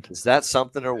mutant. Is that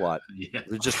something or what? Yeah.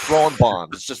 They're just throwing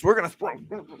bombs. It's just, we're going to throw.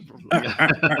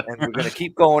 And we're going to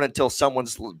keep going until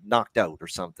someone's knocked out or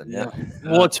something. Yeah.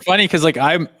 Well, it's funny because, like,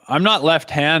 I'm not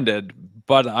left-handed,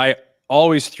 but I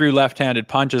always threw left-handed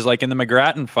punches. Like in the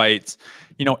McGrattan fights,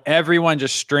 you know, everyone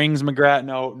just strings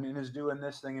McGrattan out and is doing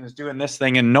this thing and is doing this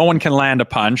thing, and no one can land a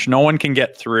punch. No one can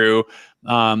get through.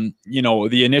 You know,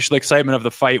 the initial excitement of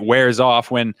the fight wears off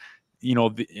when, you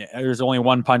know, there's only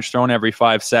one punch thrown every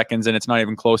 5 seconds and it's not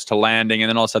even close to landing. And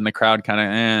then all of a sudden the crowd kind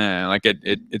of, like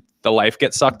the life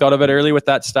gets sucked out of it early with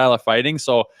that style of fighting.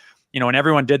 So, you know, and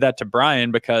everyone did that to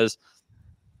Brian because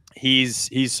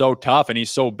he's so tough and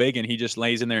he's so big and he just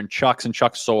lays in there and chucks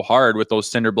so hard with those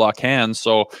cinder block hands.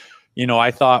 So, you know, I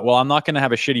thought, well, I'm not going to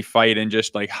have a shitty fight and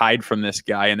just like hide from this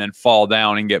guy and then fall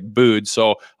down and get booed.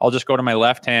 So I'll just go to my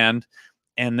left hand.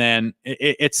 And then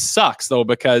it sucks though,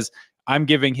 because I'm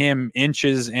giving him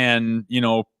inches and, you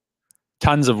know,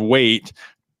 tons of weight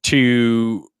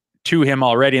to him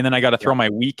already. And then I got to throw my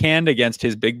weak hand against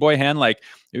his big boy hand. Like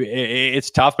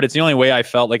it's tough, but it's the only way I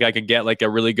felt like I could get like a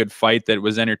really good fight that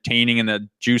was entertaining and that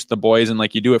juiced the boys. And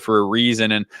like, you do it for a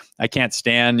reason. And I can't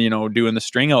stand, you know, doing the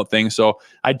string out thing. So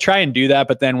I'd try and do that.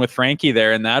 But then with Frankie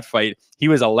there in that fight, he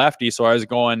was a lefty. So I was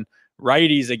going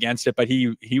righties against it, but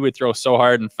he would throw so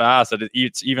hard and fast that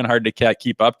it's even hard to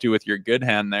keep up to with your good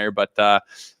hand there. But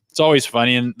it's always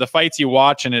funny. And the fights you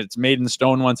watch, and it's made in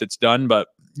stone once it's done, but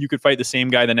you could fight the same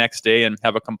guy the next day and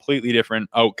have a completely different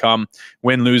outcome,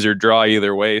 win, lose, or draw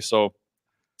either way. So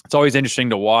it's always interesting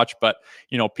to watch. But,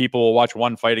 you know, people will watch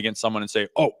one fight against someone and say,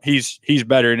 oh, he's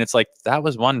better. And it's like, that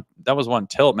was one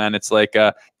tilt, man. It's like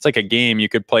a game. You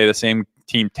could play the same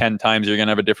team 10 times. You're going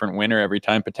to have a different winner every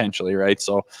time potentially. Right.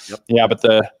 So yeah, but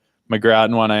the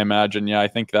McGrattan one, I imagine. Yeah. I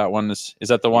think that one is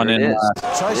that the one in,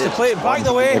 tries to play it back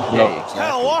the way.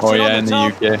 Oh yeah. In the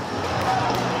UK.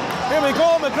 Here we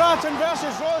go, McGrattan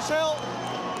versus Rosehill.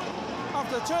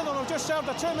 After the two of them have just served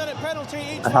a 2-minute penalty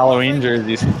each. Halloween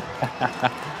jerseys.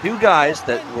 Two guys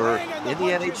that were in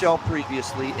the NHL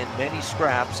previously in many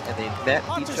scraps, and they met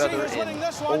each other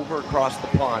over across the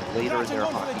pond later in their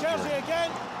hockey career.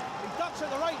 Again. He ducks at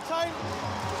the right time.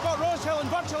 He's got Rosehill in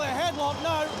virtually a headlock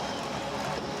now.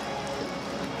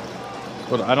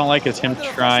 What I don't like is him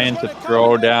trying to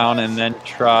throw down and then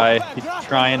he's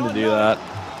trying to do that.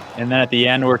 And then at the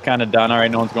end, we're kind of done. All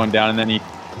right, no one's going down. And then he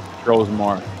throws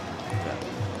more.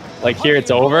 Like here,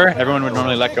 it's over. Everyone would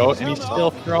normally let go. And he's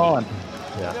still throwing.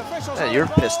 Yeah, you're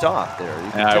pissed off there.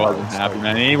 Yeah, I wasn't happy,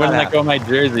 man. He wouldn't let go of my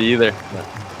jersey either.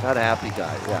 Not a happy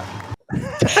guy,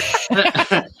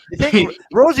 yeah. You think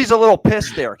Rosie's a little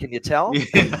pissed there, can you tell?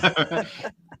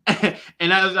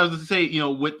 And I was going to say,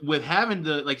 with having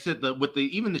the, like I said,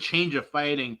 even the change of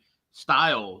fighting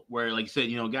style, where, like you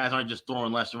said, guys aren't just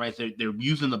throwing left and right. They're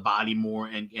using the body more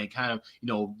and kind of,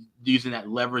 using that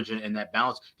leverage and that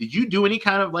balance. Did you do any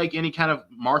kind of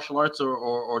martial arts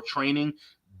or training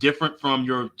different from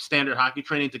your standard hockey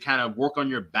training to kind of work on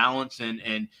your balance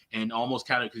and almost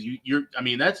kind of, because you're, I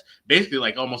mean, that's basically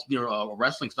like almost near a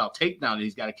wrestling style takedown that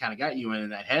he's got to kind of got you in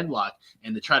that headlock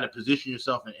and to try to position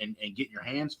yourself and get your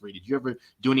hands free. Did you ever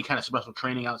do any kind of special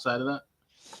training outside of that?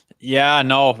 Yeah,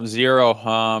 no, zero.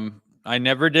 I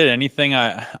never did anything.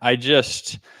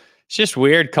 It's just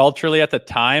weird culturally at the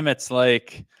time. It's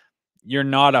like, you're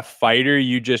not a fighter.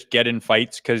 You just get in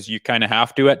fights because you kind of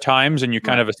have to at times, and you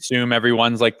kind of assume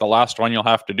everyone's like the last one you'll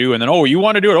have to do. And then, oh, you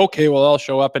want to do it? Okay, well, I'll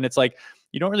show up. And it's like,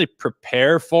 you don't really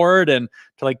prepare for it. And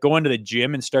to like go into the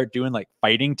gym and start doing like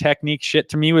fighting technique shit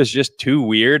to me was just too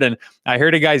weird. And I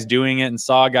heard of guys doing it and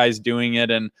saw guys doing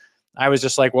it. And I was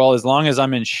just like, well, as long as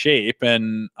I'm in shape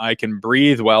and I can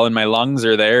breathe well and my lungs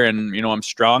are there and, I'm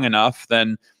strong enough,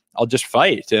 then I'll just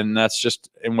fight. And that's just,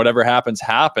 and whatever happens,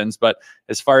 happens. But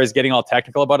as far as getting all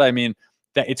technical about it, I mean,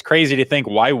 that it's crazy to think,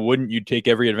 why wouldn't you take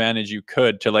every advantage you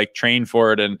could to like train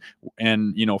for it and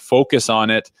focus on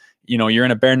it? You're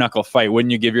in a bare knuckle fight.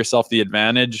 Wouldn't you give yourself the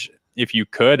advantage if you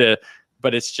could?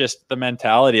 But it's just the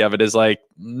mentality of it is like,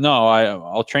 no,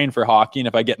 I'll train for hockey. And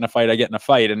if I get in a fight, I get in a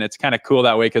fight. And it's kind of cool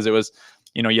that way. Cause it was,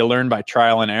 you learn by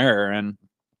trial and error, and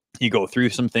you go through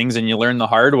some things and you learn the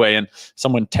hard way, and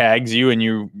someone tags you and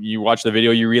you watch the video,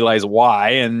 you realize why,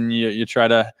 and you try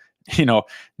to,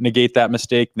 negate that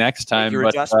mistake next time. Your but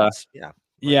adjustments.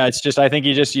 yeah, it's just, I think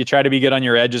you try to be good on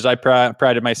your edges. I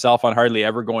prided myself on hardly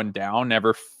ever going down,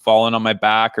 never falling on my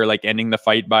back or like ending the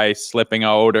fight by slipping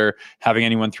out or having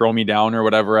anyone throw me down or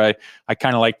whatever. I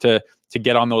kind of like to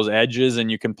get on those edges,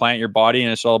 and you can plant your body,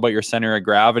 and it's all about your center of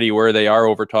gravity, where they are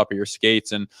over top of your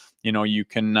skates. And, you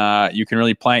can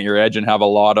really plant your edge and have a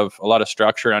lot of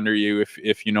structure under you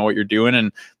if you know what you're doing.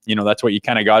 And, that's what you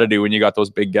kind of got to do when you got those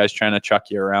big guys trying to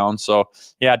chuck you around. So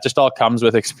yeah, it just all comes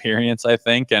with experience, I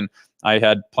think. And I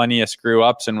had plenty of screw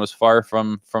ups and was far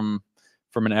from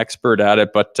an expert at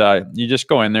it, but you just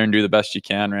go in there and do the best you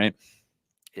can, right?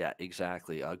 Yeah,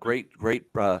 exactly.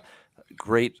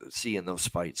 Great seeing those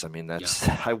fights. I mean,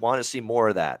 I want to see more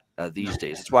of that these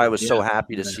days. That's why I was so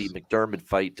happy to see McDermott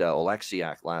fight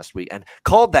Oleksiak last week, and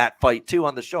called that fight too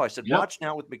on the show. I said, watch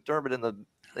now with McDermott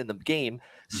in the game,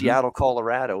 Seattle,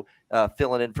 Colorado,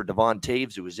 filling in for Devon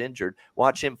Taves, who was injured.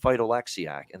 Watch him fight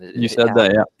Oleksiak. And you said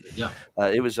that, yeah.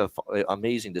 It was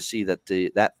amazing to see that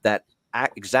that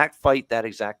exact fight, that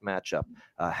exact matchup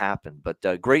happened.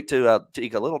 But great to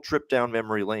take a little trip down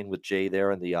memory lane with Jay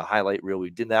there in the highlight reel. We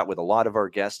did that with a lot of our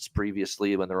guests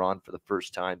previously when they're on for the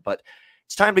first time. But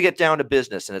it's time to get down to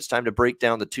business, and it's time to break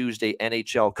down the Tuesday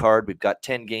NHL card. We've got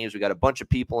 10 games. We've got a bunch of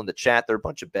people in the chat. They're a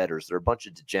bunch of bettors. They're a bunch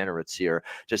of degenerates here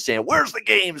just saying, where's the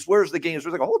games? Where's the games?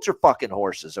 We're like, hold your fucking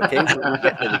horses, okay? We're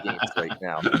getting to the games right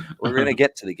now. We're going to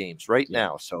get to the games right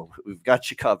now. So we've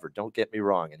got you covered. Don't get me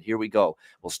wrong. And here we go.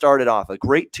 We'll start it off. A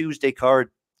great Tuesday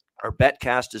card. Our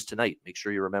betcast is tonight. Make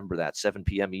sure you remember that, 7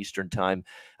 p.m. Eastern time.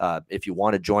 If you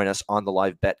want to join us on the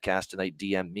live betcast tonight,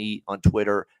 DM me on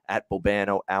Twitter at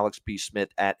Bobano, Alex B. Smith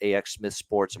at AX Smith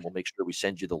Sports, and we'll make sure we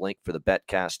send you the link for the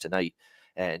betcast tonight,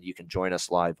 and you can join us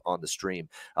live on the stream.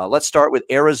 Let's start with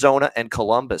Arizona and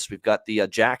Columbus. We've got the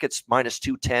Jackets minus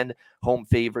 210 home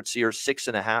favorites here,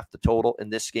 6.5 the total in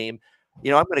this game.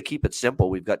 I'm going to keep it simple.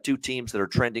 We've got two teams that are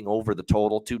trending over the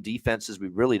total, two defenses we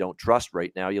really don't trust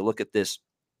right now. You look at this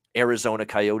Arizona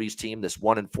Coyotes team, this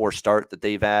 1-4 start that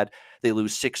they've had. They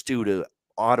lose 6-2 to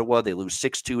Ottawa. They lose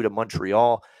 6-2 to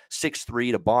Montreal,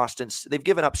 6-3 to Boston. They've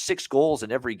given up 6 goals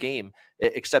in every game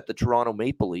except the Toronto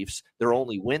Maple Leafs, their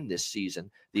only win this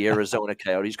season, the Arizona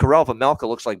Coyotes. Karel Vejmelka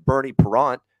looks like Bernie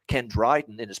Parent, Ken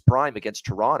Dryden in his prime against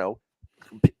Toronto.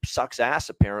 Sucks ass,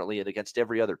 apparently, and against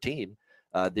every other team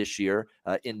this year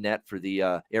in net for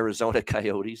the Arizona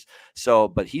Coyotes.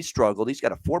 But he struggled. He's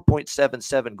got a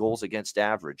 4.77 goals against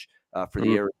average for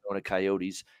the Arizona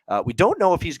Coyotes. We don't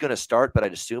know if he's going to start, but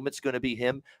I'd assume it's going to be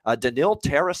him. Danil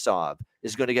Tarasov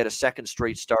is going to get a second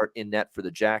straight start in net for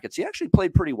the Jackets. He actually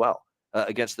played pretty well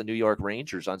against the New York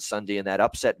Rangers on Sunday in that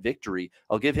upset victory.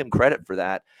 I'll give him credit for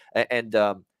that. And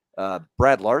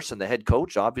Brad Larson, the head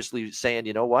coach, obviously saying,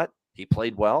 you know what? He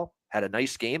played well, had a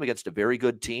nice game against a very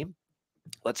good team.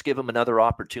 Let's give him another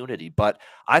opportunity. But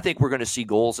I think we're going to see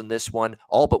goals in this one.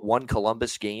 All but one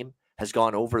Columbus game has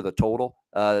gone over the total.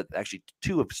 Actually,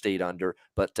 2 have stayed under,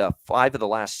 but 5 of the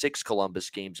last 6 Columbus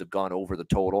games have gone over the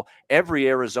total. Every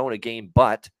Arizona game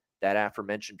but that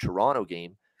aforementioned Toronto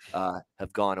game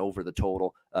have gone over the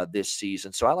total this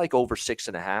season. So I like over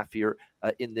 6.5 here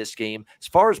in this game. As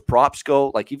far as props go,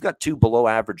 like, you've got two below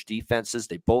average defenses.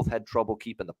 They both had trouble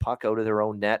keeping the puck out of their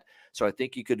own net. So I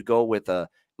think you could go with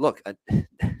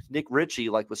Nick Ritchie,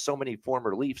 like with so many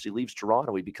former Leafs, he leaves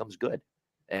Toronto, he becomes good.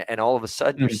 And all of a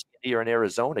sudden, you're seeing here in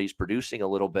Arizona, he's producing a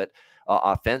little bit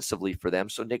offensively for them.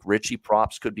 So Nick Ritchie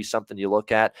props could be something you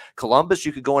look at. Columbus,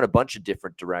 you could go in a bunch of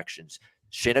different directions.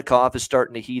 Shinnikov is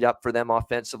starting to heat up for them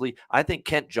offensively. I think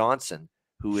Kent Johnson,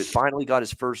 who has finally got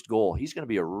his first goal, he's going to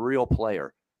be a real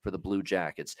player for the Blue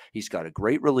Jackets. He's got a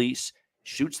great release,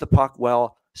 shoots the puck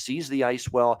well, sees the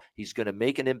ice well. He's going to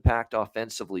make an impact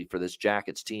offensively for this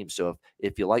Jackets team. So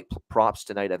if you like props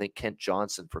tonight, I think Kent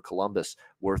Johnson for Columbus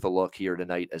worth a look here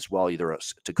tonight as well, either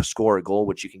to score a goal,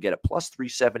 which you can get at plus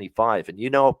 375.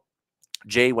 And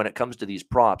Jay, when it comes to these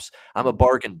props, I'm a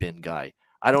bargain bin guy.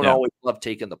 I don't always love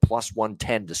taking the plus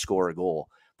 110 to score a goal,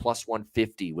 plus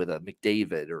 150 with a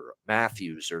McDavid or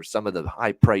Matthews or some of the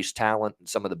high-priced talent and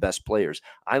some of the best players.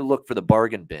 I look for the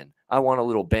bargain bin. I want a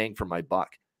little bang for my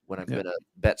buck when I'm going to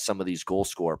bet some of these goal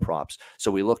scorer props. So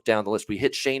we look down the list. We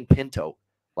hit Shane Pinto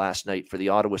last night for the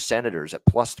Ottawa Senators at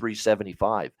plus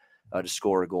 375 to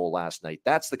score a goal last night.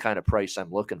 That's the kind of price I'm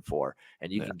looking for.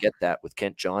 And you can get that with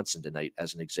Kent Johnson tonight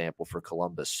as an example for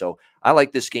Columbus. So I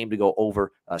like this game to go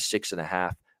over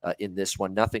 6.5 in this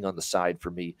one. Nothing on the side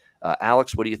for me.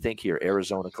 Alex, what do you think here?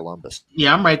 Arizona, Columbus.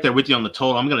 Yeah, I'm right there with you on the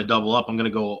total. I'm going to double up. I'm going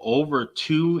to go over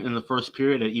 2 in the first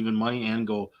period at even money and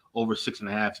go over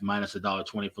 6.5 minus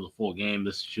 $1.20 for the full game.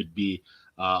 This should be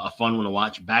a fun one to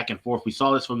watch back and forth. We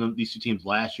saw this from these two teams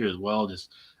last year as well.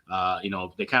 Just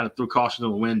they kind of threw caution to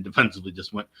the wind defensively,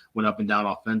 just went up and down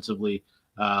offensively,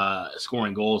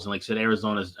 scoring goals. And like I said,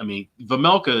 Arizona's,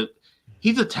 Vejmelka,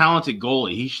 he's a talented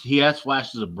goalie. He has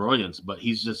flashes of brilliance, but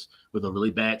he's just with a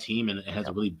really bad team and has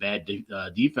a really bad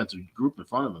defensive group in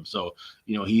front of him. So,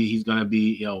 he's going to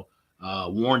be,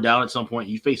 worn down at some point.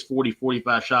 You face 40,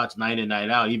 45 shots night in, night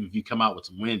out. Even if you come out with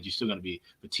some wins, you're still going to be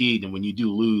fatigued. And when you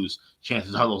do lose,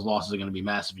 chances are those losses are going to be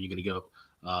massive. And you're going to give up,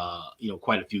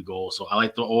 quite a few goals. So I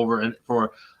like the over. And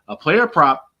for a player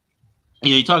prop,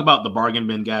 you talk about the bargain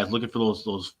bin guys looking for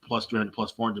those plus 300,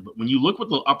 plus 400. But when you look with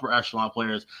the upper echelon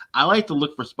players, I like to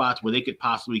look for spots where they could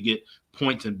possibly get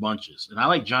points in bunches. And I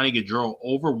like Johnny Gaudreau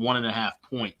over 1.5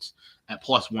 points at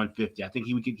plus 150. I think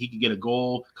he could get a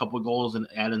goal, a couple of goals, and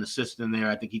add an assist in there.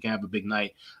 I think he can have a big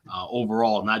night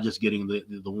overall, not just getting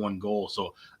the one goal.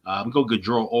 So I'm going to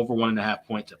go Gaudreau over 1.5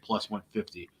 points at plus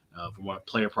 150 for one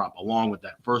player prop, along with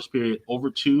that first period over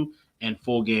 2 and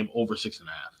full game over 6.5.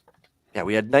 Yeah,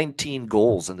 we had 19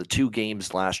 goals in the 2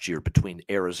 games last year between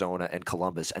Arizona and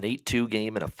Columbus, an 8-2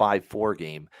 game and a 5-4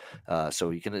 game. So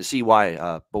you can see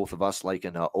why both of us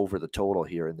liking over the total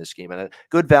here in this game. And a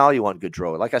good value on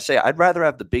Gaudreau. Like I say, I'd rather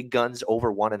have the big guns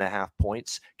over 1.5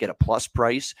 points, get a plus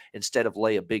price, instead of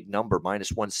lay a big number,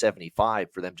 minus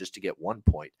 175, for them just to get 1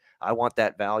 point. I want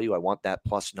that value. I want that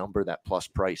plus number, that plus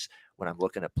price when I'm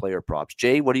looking at player props.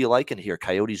 Jay, what are you liking here?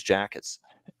 Coyotes, Jackets.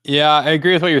 Yeah, I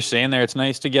agree with what you're saying there. It's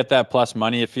nice to get that plus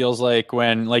money. It feels like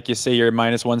when, like you say, you're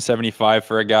minus 175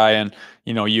 for a guy and,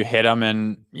 you hit them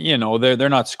and, they're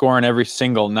not scoring every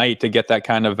single night to get that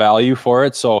kind of value for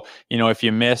it. So, if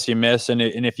you miss, you miss. And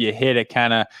if you hit it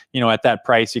kind of, at that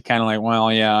price, you kind of like,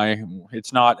 well, yeah,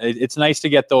 it's nice to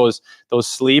get those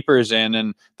sleepers in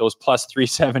and those plus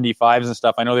 375s and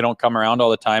stuff. I know they don't come around all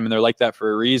the time and they're like that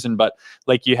for a reason, but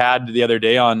like you had the other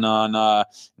day on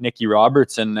Nicky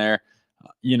Robertson there,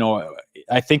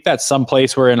 I think that's some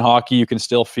place where in hockey you can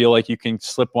still feel like you can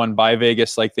slip one by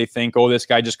Vegas. Like they think, oh, this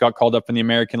guy just got called up in the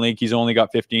American League. He's only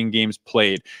got 15 games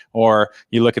played. Or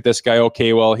you look at this guy,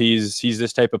 okay, well, he's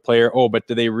this type of player. Oh, but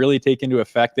do they really take into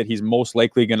effect that he's most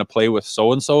likely going to play with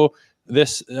so-and-so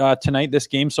this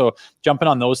game? So jumping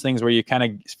on those things where you kind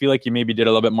of feel like you maybe did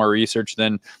a little bit more research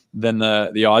than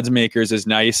the odds makers is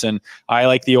nice. And I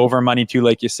like the over money too,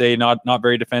 like you say, not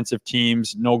very defensive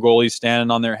teams, no goalies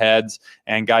standing on their heads,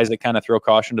 and guys that kind of throw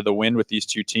caution to the wind with these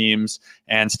two teams,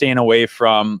 and staying away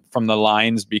from the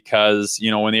lines, because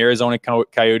when the Arizona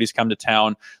Coyotes come to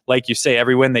town, like you say,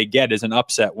 every win they get is an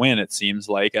upset win, it seems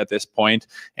like at this point,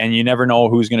 and you never know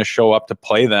who's going to show up to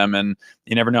play them, and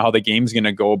you never know how the game's going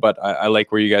to go. But I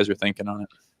like where you guys are thinking on it.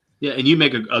 Yeah, and you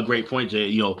make a great point,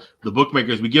 Jay. The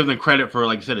bookmakers, we give them credit for,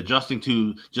 like I said, adjusting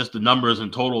to just the numbers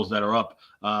and totals that are up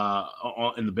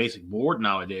in the basic board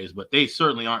nowadays, but they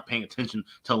certainly aren't paying attention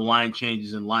to line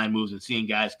changes and line moves and seeing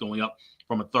guys going up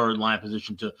from a third line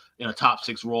position to in a top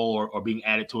 6 role or being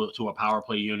added to a power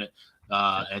play unit.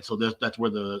 And so that's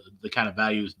where the kind of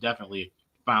value is definitely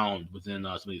found within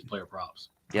some of these player props.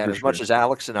 Yeah, as much as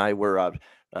Alex and I were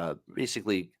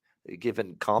basically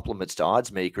giving compliments to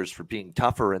odds makers for being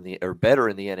tougher or better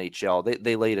in the NHL.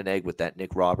 They laid an egg with that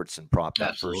Nick Robertson prop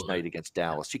that first night against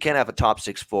Dallas. You can't have a top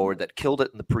 6 forward that killed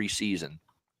it in the preseason,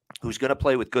 who's going to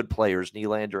play with good players,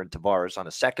 Nylander and Tavares, on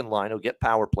a second line. He'll get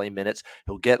power play minutes.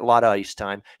 He'll get a lot of ice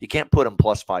time. You can't put him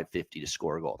plus 550 to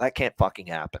score a goal. That can't fucking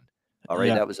happen. All right,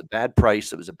 That was a bad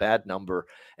price. It was a bad number.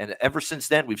 And ever since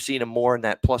then, we've seen him more in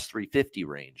that plus 350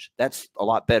 range. That's a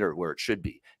lot better where it should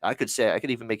be. I could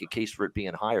even make a case for it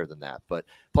being higher than that, but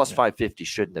plus 550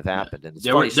 shouldn't have happened. And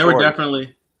there were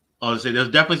definitely there's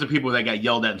definitely some people that got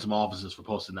yelled at in some offices for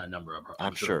posting that number up.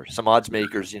 I'm sure some odds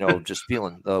makers, just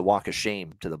feeling the walk of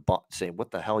shame to the saying,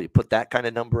 "What the hell? You put that kind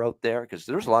of number out there?" Because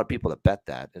there's a lot of people that bet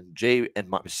that, and Jay and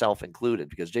myself included.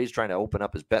 Because Jay's trying to open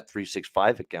up his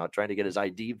Bet365 account, trying to get his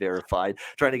ID verified,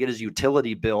 trying to get his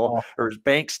utility bill or his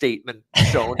bank statement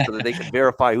shown so that they can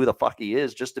verify who the fuck he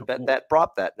is, just to bet that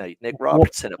prop that night. Nick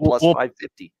Robertson at plus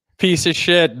 550. Piece of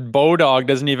shit Bodog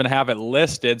doesn't even have it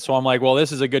listed, so I'm like, well,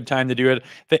 this is a good time to do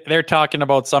it. They're talking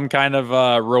about some kind of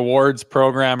rewards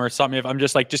program or something. If I'm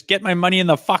just like, just get my money in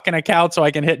the fucking account so I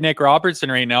can hit Nick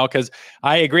Robertson right now, because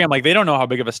I agree. I'm like, they don't know how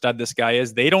big of a stud this guy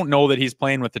is. They don't know that he's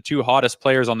playing with the 2 hottest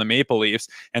players on the Maple Leafs,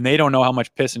 and they don't know how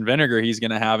much piss and vinegar he's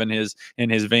going to have in his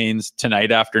veins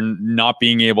tonight after not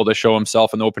being able to show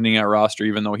himself in the opening night roster,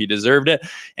 even though he deserved it.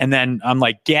 And then I'm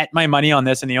like, get my money on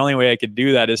this, and the only way I could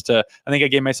do that is I think I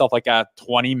gave myself like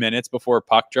 20 minutes before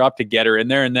puck drop to get her in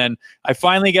there. And then I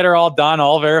finally get her all done,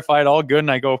 all verified, all good.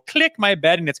 And I go click my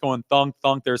bet and it's going thunk,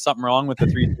 thunk. There's something wrong with the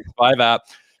 365 app.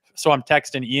 So I'm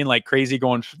texting Ian like crazy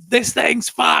going, this thing's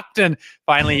fucked. And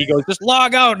finally he goes, just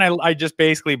log out. And I just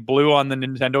basically blew on the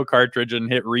Nintendo cartridge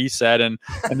and hit reset. And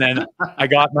then I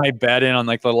got my bet in on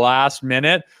like the last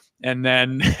minute. And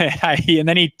then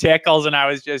he tickles and I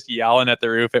was just yelling at the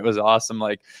roof. It was awesome.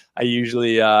 Like I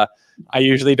usually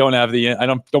don't have I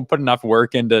don't put enough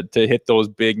work into to hit those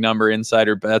big number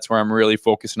insider bets where I'm really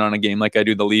focusing on a game like I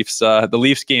do the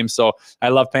Leafs game. So I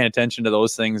love paying attention to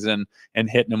those things and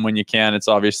hitting them when you can. It's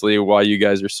obviously why you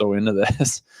guys are so into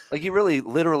this. Like you really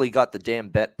literally got the damn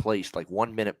bet placed like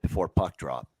 1 minute before puck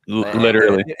drop.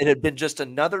 Literally. It had been just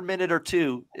another minute or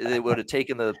two, it would have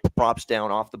taken the props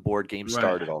down off the board. Game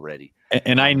started already.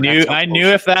 And I knew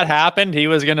if that happened, he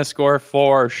was going to score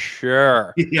for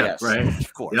sure. Yeah, yes, right.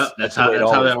 Of course. Yep, that's how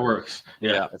that works.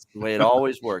 Yeah, that's the way it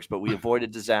always works. But we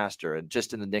avoided disaster, and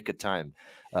just in the nick of time,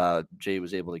 Jay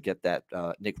was able to get that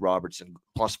Nick Robertson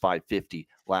plus 550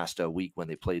 last week when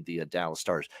they played the Dallas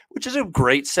Stars, which is a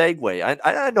great segue.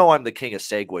 I know I'm the king of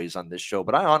segues on this show,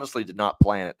 but I honestly did not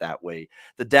plan it that way.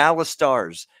 The Dallas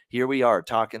Stars, here we are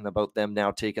talking about them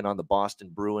now taking on the Boston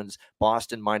Bruins.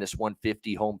 Boston minus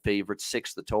 150, home favorites,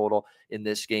 6 the total in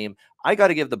this game. I got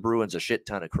to give the Bruins a shit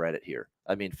ton of credit here.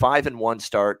 I mean, 5-1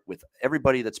 start with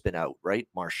everybody that's been out, right?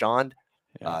 Marchand.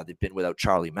 They've been without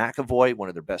Charlie McAvoy, one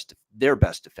of their best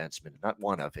defensemen. Not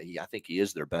one of, I think he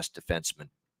is their best defenseman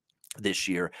this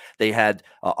year. They had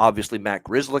obviously Matt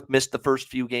Grzelcyk missed the first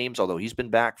few games, although he's been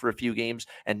back for a few games.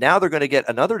 And now they're going to get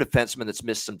another defenseman that's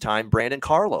missed some time, Brandon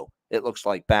Carlo. It looks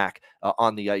like back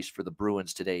on the ice for the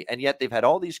Bruins today. And yet they've had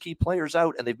all these key players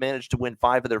out and they've managed to win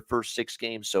 5 of their first 6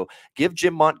 games. So give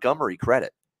Jim Montgomery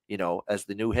credit, as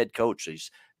the new head coach.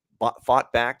 He's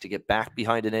fought back to get back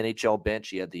behind an NHL bench.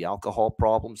 He had the alcohol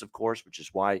problems, of course, which is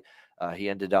why he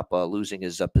ended up losing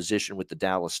his position with the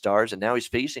Dallas Stars. And now he's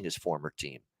facing his former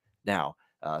team now.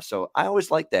 So I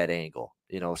always like that angle,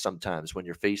 sometimes when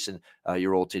you're facing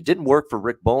your old team. It didn't work for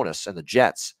Rick Bowness and the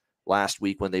Jets last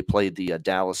week when they played the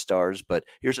Dallas Stars. But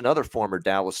here's another former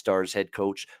Dallas Stars head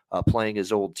coach playing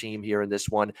his old team here in this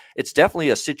one. It's definitely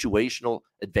a situational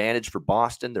advantage for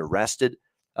Boston. They're rested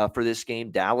for this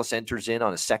game. Dallas enters in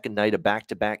on a second night of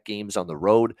back-to-back games on the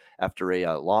road after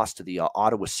a loss to the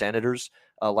Ottawa Senators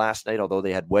last night. Although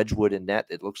they had Wedgwood in net,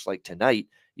 it looks like tonight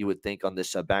you would think on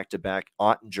this back-to-back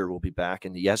Ottinger will be back,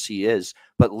 and yes, he is.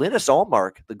 But Linus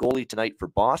Ullmark, the goalie tonight for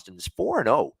Boston, is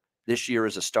 4-0 this year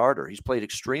as a starter. He's played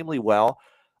extremely well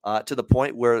to the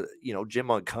point where, Jim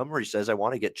Montgomery says, I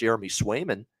want to get Jeremy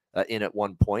Swayman in at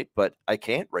one point, but I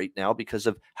can't right now because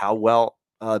of how well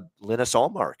Linus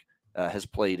Ullmark has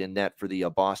played in net for the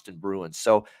Boston Bruins.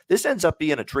 So this ends up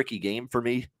being a tricky game for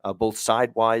me, both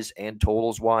side-wise and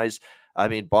totals-wise. I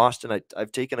mean, Boston,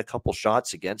 I've taken a couple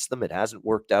shots against them. It hasn't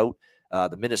worked out.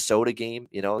 The Minnesota game,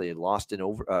 they lost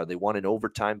they won in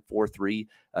overtime 4-3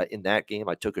 in that game.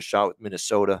 I took a shot with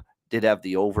Minnesota, did have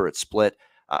the over at split.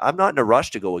 I'm not in a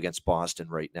rush to go against Boston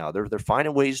right now. They're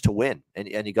finding ways to win, and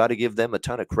you got to give them a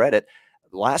ton of credit.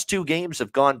 The last 2 games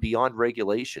have gone beyond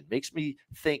regulation. Makes me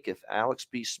think if Alex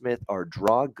B. Smith, our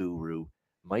draw guru,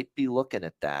 might be looking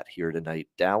at that here tonight.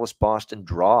 Dallas-Boston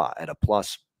draw at a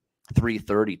plus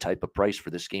 +330 type of price for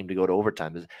this game to go to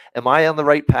overtime. Am I on the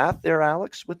right path there,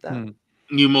 Alex, with that?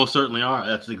 You most certainly are.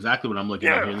 That's exactly what I'm looking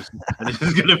at here. This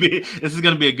is gonna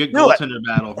be a good goaltender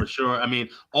battle for sure. I mean,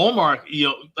 Ullmark,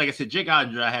 like I said, Jake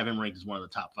Oettinger, I have him ranked as one of the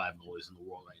top 5 goalies in the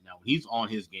world right now. When he's on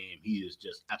his game, he is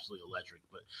just absolutely electric.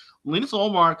 But Linus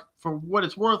Ullmark, for what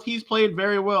it's worth, he's played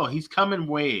very well. He's come in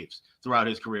waves throughout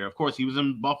his career. Of course, he was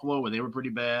in Buffalo when they were pretty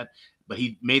bad, but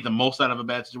he made the most out of a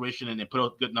bad situation and they put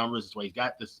out good numbers. That's why he's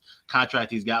got this contract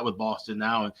he's got with Boston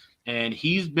now. And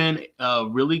he's been a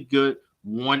really good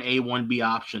 1A, 1B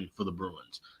option for the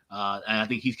Bruins. And I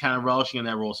think he's kind of relishing in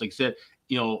that role. So like I said,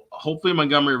 hopefully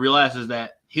Montgomery realizes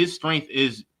that his strength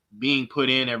is being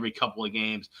put in every couple of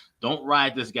games. Don't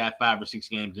ride this guy 5 or 6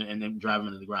 games and then drive him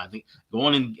into the ground. I think go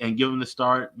on and give him the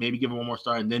start, maybe give him one more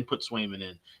start, and then put Swayman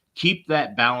in. Keep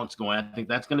that balance going. I think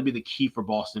that's going to be the key for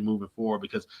Boston moving forward,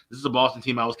 because this is a Boston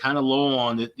team I was kind of low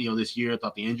on this year. I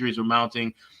thought the injuries were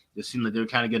mounting. It seemed like they were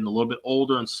kind of getting a little bit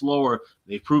older and slower.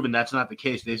 They've proven that's not the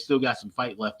case. They've still got some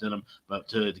fight left in them. But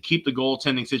to keep the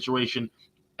goaltending situation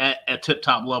at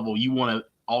tip-top level, you want to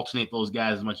alternate those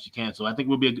guys as much as you can. So I think it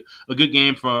will be a good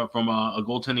game from a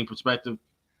goaltending perspective.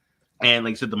 And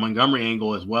like I said, the Montgomery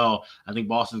angle as well. I think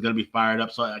Boston's going to be fired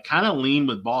up. So I kind of lean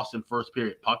with Boston first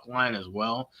period puck line as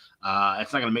well.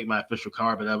 It's not going to make my official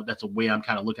card, but that's a way I'm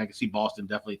kind of looking. I can see Boston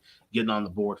definitely getting on the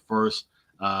board first.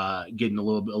 Getting a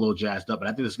little jazzed up. But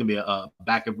I think this is going to be a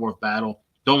back and forth battle.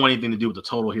 Don't want anything to do with the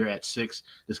total here at 6.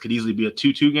 This could easily be a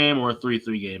 2-2 game or a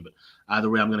 3-3 game. But either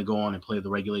way, I'm going to go on and play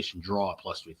the regulation draw at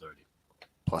 +330.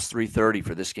 +330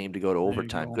 for this game to go to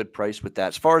overtime. Good price with that.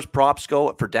 As far as props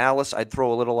go for Dallas, I'd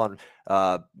throw a little on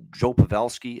Joe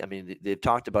Pavelski. I mean, they've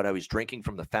talked about how he's drinking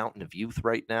from the fountain of youth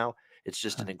right now. It's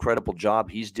just an incredible job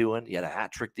he's doing. He had a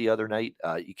hat trick the other night.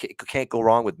 You can't go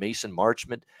wrong with Mason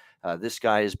Marchment. This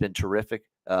guy has been terrific,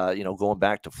 going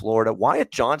back to Florida.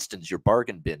 Wyatt Johnston's your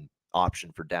bargain bin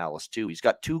option for Dallas, too. He's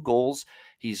got 2 goals.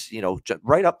 He's,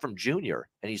 right up from junior,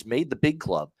 and he's made the big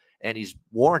club, and he's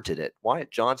warranted it.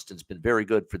 Wyatt Johnston's been very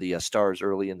good for the Stars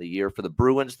early in the year. For the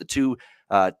Bruins, the 2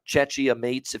 Chechia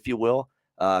mates, if you will,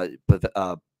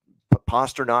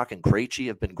 Pasternak and Krejci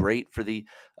have been great for the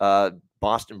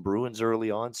Boston Bruins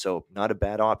early on, so not a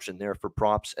bad option there for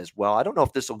props as well. I don't know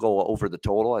if this will go over the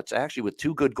total. It's actually with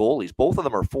 2 good goalies. Both of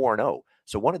them are 4-0,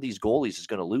 so one of these goalies is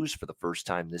going to lose for the first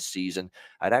time this season.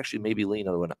 I'd actually maybe lean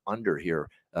on an under here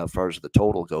as far as the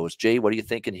total goes. Jay, what are you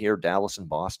thinking here, Dallas and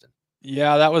Boston?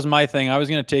 Yeah, that was my thing. I was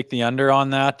going to take the under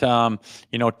on that.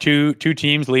 Two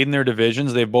teams leading their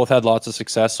divisions. They've both had lots of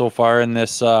success so far in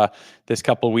this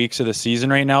couple of weeks of the season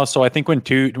right now. So I think when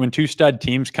two stud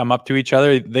teams come up to each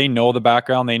other, they know the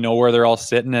background, they know where they're all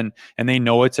sitting, and they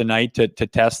know it's a night to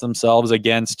test themselves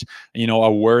against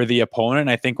a worthy opponent. And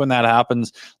I think when that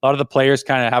happens, a lot of the players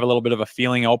kind of have a little bit of a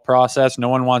feeling out process. No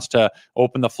one wants to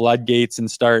open the floodgates and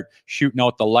start shooting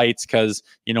out the lights because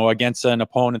against an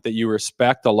opponent that you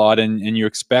respect a lot and you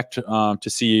expect to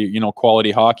see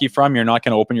quality hockey from, you're not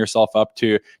going to open yourself up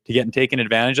to getting taken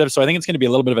advantage of. So I think it's going to be a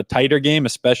little bit of a tighter game,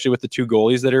 especially with the 2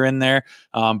 goalies that are in there.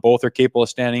 Both are capable of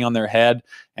standing on their head,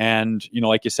 and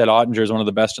like you said, Oettinger is one of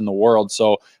the best in the world.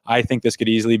 So I think this could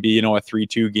easily be a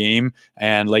 3-2 game,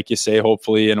 and like you say,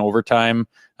 hopefully an overtime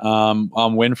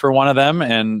win for one of them.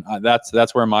 And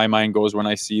that's where my mind goes when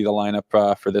I see the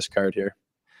lineup for this card here.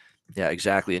 Yeah,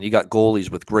 exactly. And you got goalies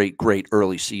with great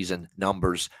early season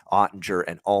numbers, Oettinger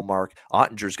and Ullmark.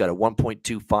 Ottinger's got a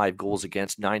 1.25 goals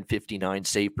against, .959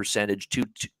 save percentage,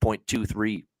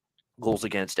 2.23 goals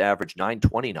against average,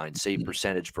 .929 save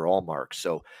percentage for Ullmark.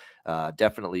 So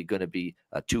definitely going to be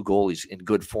 2 goalies in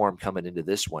good form coming into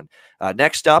this one.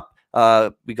 Next up,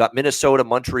 we got Minnesota,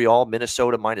 Montreal.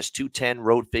 Minnesota -210,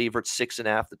 road favorites,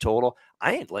 6.5 the total.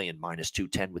 I ain't laying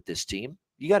 -210 with this team.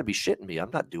 You got to be shitting me. I'm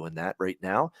not doing that right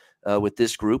now with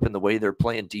this group and the way they're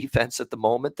playing defense at the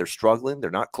moment. They're struggling.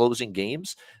 They're not closing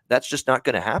games. That's just not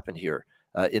going to happen here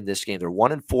in this game. They're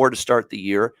 1-4 to start the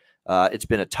year. It's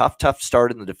been a tough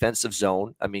start in the defensive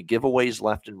zone. I mean, giveaways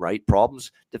left and right,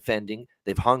 problems defending.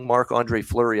 They've hung Marc-Andre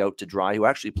Fleury out to dry, who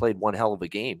actually played one hell of a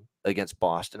game against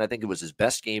Boston. I think it was his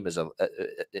best game as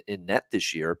in net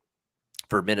this year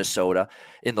for Minnesota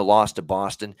in the loss to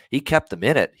Boston. He kept them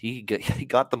in it. He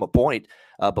got them a point,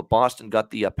 but Boston got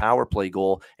the power play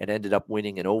goal and ended up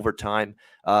winning in overtime.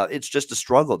 It's just a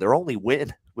struggle. Their only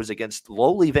win was against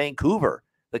lowly Vancouver,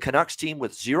 the Canucks team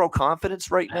with zero confidence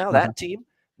right now. That team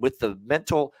with the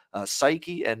mental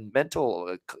psyche and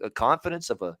mental confidence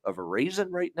of a raisin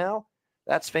right now,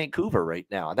 that's Vancouver right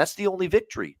now. And that's the only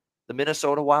victory the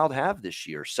Minnesota Wild have this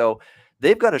year. So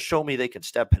they've got to show me they can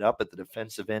step it up at the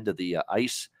defensive end of the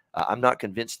ice. I'm not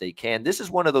convinced they can. This is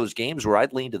one of those games where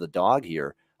I'd lean to the dog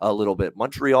here. a little bit.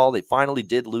 Montreal, they finally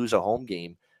did lose a home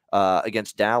game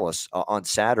against Dallas on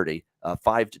Saturday,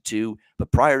 5-2.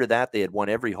 But prior to that, they had won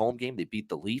every home game. They beat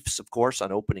the Leafs, of course,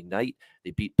 on opening night.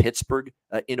 They beat Pittsburgh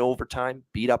in overtime,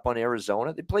 beat up on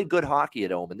Arizona. They played good hockey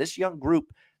at home. And this young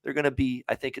group, they're going to be,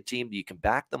 I think, a team that you can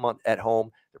back them at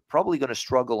home. They're probably going to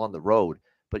struggle on the road.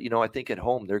 But, I think at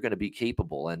home they're going to be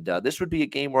capable. And this would be a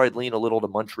game where I'd lean a little to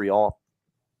Montreal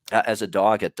as a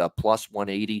dog at plus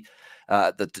 180.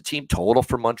 The team total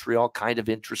for Montreal kind of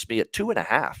interests me at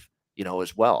 2.5,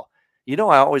 as well.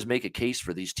 I always make a case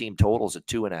for these team totals at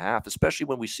 2.5, especially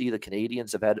when we see the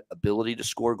Canadians have had ability to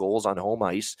score goals on home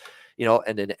ice,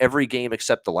 and in every game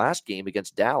except the last game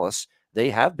against Dallas, they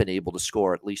have been able to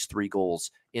score at least 3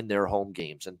 goals in their home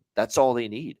games. And that's all they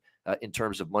need in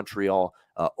terms of Montreal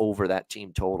over that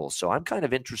team total. So I'm kind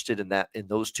of interested in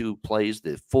those two plays.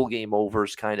 The full game over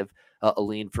is kind of a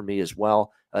lean for me as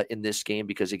well in this game,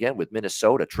 because again, with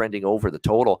Minnesota trending over the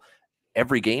total,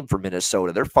 every game for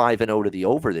Minnesota, they're 5-0 to the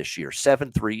over this year,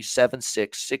 7-3,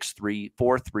 7-6, 6-3,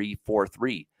 4-3,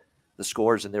 4-3. The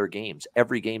scores in their games,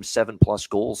 every game 7+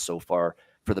 goals so far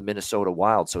for the Minnesota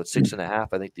Wild. So at 6.5,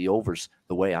 I think the over's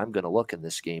the way I'm going to look in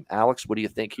this game. Alex, what do you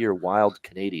think here? Wild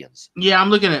Canadians. Yeah, I'm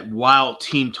looking at Wild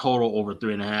team total over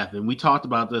 3.5. And we talked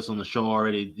about this on the show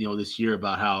already, this year,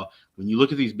 about how when you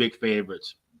look at these big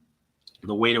favorites,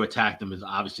 the way to attack them is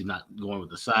obviously not going with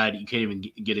the side. You can't even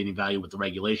get any value with the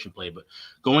regulation play, but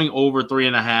going over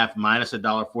 3.5 minus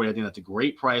 $1.40, I think that's a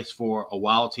great price for a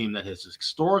Wild team that has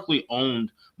historically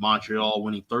owned Montreal,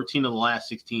 winning 13 of the last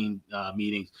 16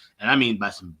 meetings. And I mean,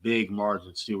 by some big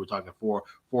margins too. We're talking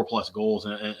 4+ goals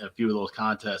in a few of those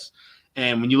contests.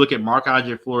 And when you look at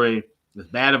Marc-Andre Fleury, as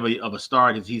bad of a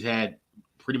start as he's had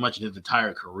pretty much in his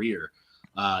entire career,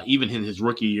 even in his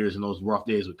rookie years and those rough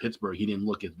days with Pittsburgh, he didn't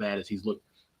look as bad as he's looked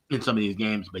in some of these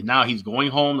games. But now he's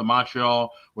going home to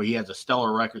Montreal, where he has a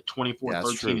stellar record,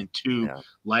 24-13-2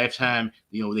 lifetime.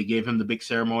 They gave him the big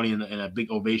ceremony and a big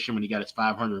ovation when he got his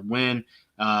 500 win.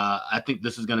 I think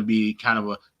this is going to be kind of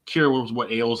a cure was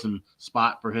what ails him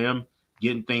spot for him,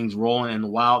 getting things rolling. And the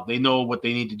Wild, they know what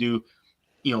they need to do.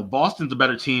 Boston's a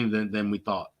better team than we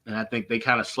thought. And I think they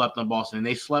kind of slept on Boston. And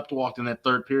they walked in that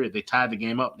third period. They tied the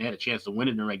game up. They had a chance to win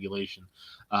it in regulation.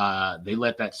 They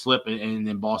let that slip, and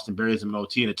then Boston buries them in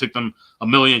OT. And it took them a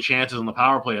million chances on the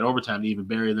power play at overtime to even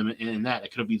bury them in that.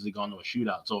 It could have easily gone to a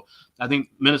shootout. So I think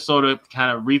Minnesota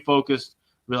kind of refocused,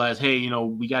 realized, hey,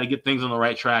 we got to get things on the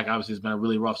right track. Obviously, it's been a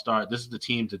really rough start. This is the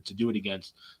team to do it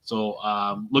against. So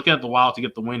looking at the Wild to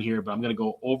get the win here, but I'm going to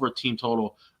go over team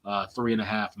total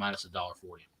 3.5 minus $1.40.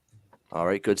 All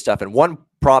right, good stuff. And one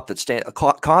prop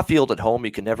that Caulfield at home,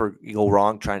 you can never go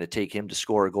wrong trying to take him to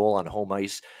score a goal on home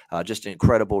ice. Just an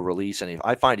incredible release. And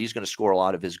I find he's going to score a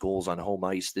lot of his goals on home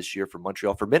ice this year for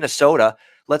Montreal. For Minnesota,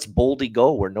 let's Boldy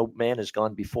go where no man has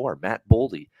gone before. Matt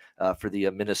Boldy for the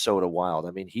Minnesota Wild.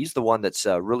 I mean, he's the one that's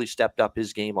really stepped up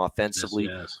his game offensively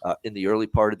in the early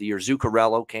part of the year.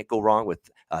 Zuccarello, can't go wrong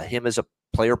with him as a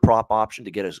player prop option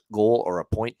to get a goal or a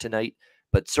point tonight.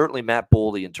 But certainly Matt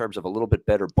Boldy, in terms of a little bit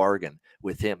better bargain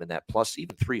with him, and that plus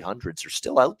even 300s are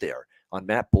still out there on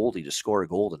Matt Boldy to score a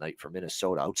goal tonight for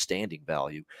Minnesota. Outstanding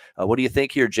value. What do you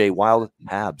think here, Jay? Wild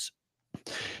Habs.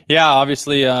 Yeah,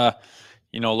 obviously, a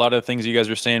lot of the things you guys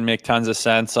are saying make tons of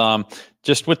sense.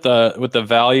 Just with the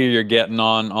value you're getting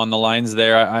on the lines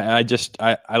there,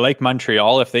 I like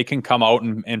Montreal. If they can come out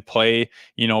and play,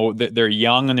 they're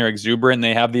young and they're exuberant. And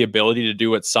they have the ability to do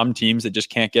what some teams that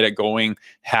just can't get it going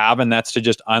have, and that's to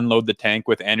just unload the tank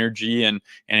with energy and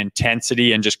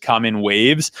intensity and just come in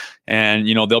waves. And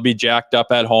they'll be jacked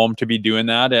up at home to be doing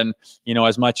that. And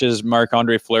as much as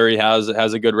Marc-Andre Fleury has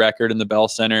a good record in the Bell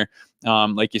Center,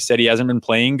 like you said, he hasn't been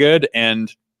playing good,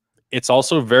 and it's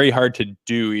also very hard to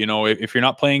do. If you're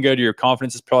not playing good, your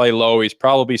confidence is probably low. He's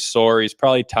probably sore. He's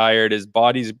probably tired. His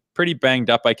body's pretty banged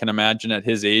up, I can imagine, at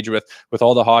his age with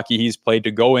all the hockey he's played,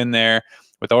 to go in there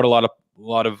without a lot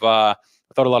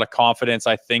of confidence.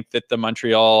 I think that the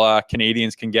Montreal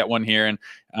Canadiens can get one here.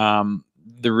 And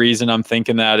the reason I'm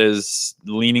thinking that is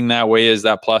leaning that way is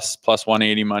that plus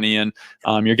 180 money, and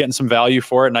you're getting some value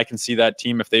for it. And I can see that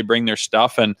team, if they bring their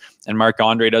stuff and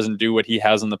Marc-Andre doesn't do what he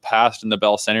has in the past in the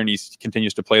Bell Center, and he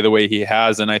continues to play the way he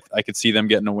has, and I could see them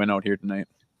getting a win out here tonight.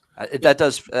 That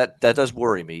does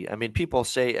worry me. I mean, people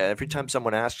say every time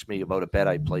someone asks me about a bet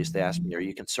I place, they ask me, "Are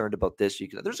you concerned about this?"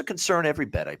 There's a concern every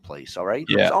bet I place. All right,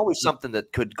 There's always something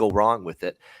that could go wrong with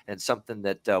it, and something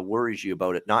that worries you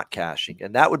about it not cashing.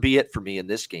 And that would be it for me in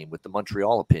this game with the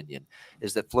Montreal opinion.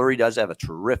 Is that Fleury does have a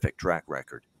terrific track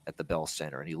record at the Bell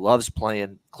Center, and he loves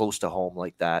playing close to home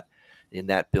like that. in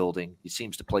that building. He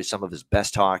seems to play some of his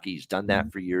best hockey. He's done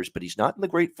that for years, but he's not in the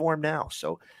great form now.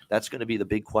 So that's going to be the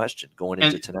big question going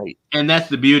into tonight. And that's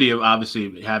the beauty of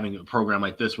obviously having a program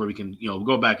like this where we can,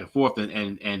 go back and forth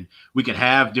and we can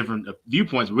have different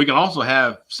viewpoints, but we can also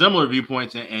have similar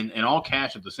viewpoints and all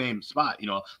cash at the same spot.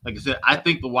 Like I said, I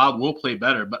think the Wild will play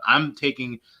better, but I'm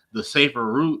taking the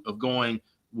safer route of going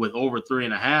with over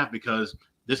 3.5 because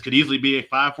this could easily be a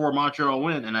 5-4 Montreal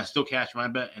win, and I still cash my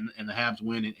bet and the Habs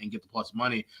win and get the plus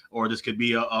money. Or this could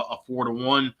be a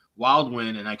 4-1 Wild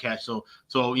win and I cash. So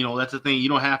that's the thing. You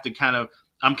don't have to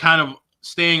I'm kind of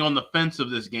staying on the fence of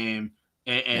this game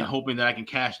and hoping that I can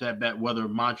cash that bet whether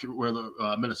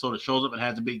Minnesota shows up and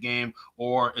has a big game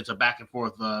or it's a back and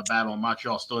forth battle and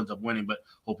Montreal still ends up winning, but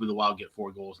hopefully the Wild get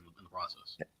 4 goals in the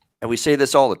process. And we say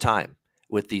this all the time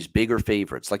with these bigger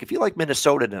favorites. Like if you like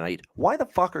Minnesota tonight, why the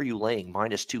fuck are you laying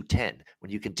minus 210 when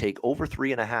you can take over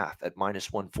 3.5 at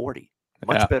minus 140?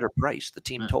 Much better price, the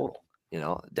team total.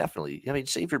 Definitely. I mean,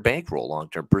 save your bankroll long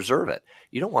term, preserve it.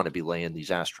 You don't want to be laying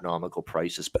these astronomical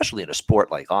prices, especially in a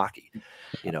sport like hockey,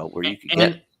 where you can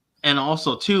get. And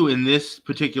also, too, in this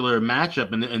particular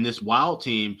matchup in this Wild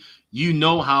team,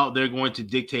 how they're going to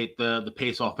dictate the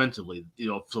pace offensively.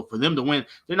 So for them to win,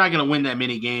 they're not going to win that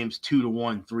many games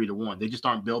 2-1, 3-1. They just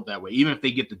aren't built that way. Even if they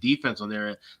get the defense on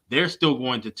there, they're still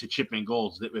going to chip in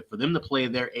goals. For them to play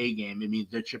their A game, it means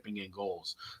they're chipping in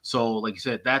goals. So, like you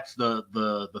said, that's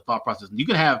the thought process. You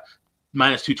can have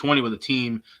minus 220 with a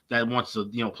team that wants to,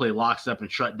 play lockstep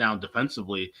and shut down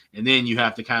defensively. And then you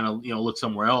have to kind of, look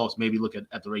somewhere else, maybe look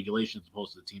at the regulations as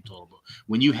opposed to the team total. But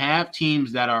when you have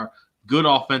teams that are good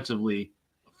offensively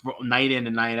night in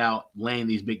and night out, laying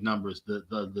these big numbers,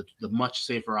 the much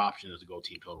safer option is to go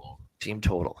team total. Team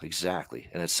total, exactly.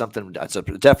 And it's something that's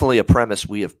definitely a premise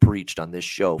we have preached on this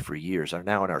show for years. Are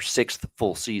now in our 6th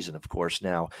full season, of course,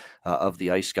 now of the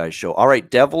Ice Guys show. All right,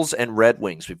 Devils and Red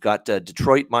Wings. We've got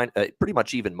Detroit pretty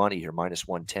much even money here, minus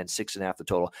 110, 6.5 the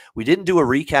total. We didn't do a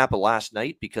recap of last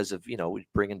night because of, we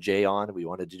bringing Jay on and we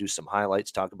wanted to do some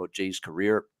highlights, talk about Jay's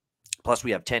career. Plus,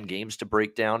 we have 10 games to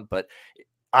break down, but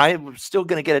I'm still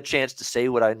going to get a chance to say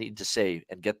what I need to say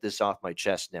and get this off my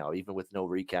chest now, even with no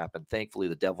recap. And thankfully,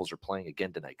 the Devils are playing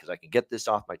again tonight because I can get this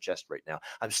off my chest right now.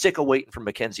 I'm sick of waiting for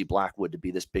Mackenzie Blackwood to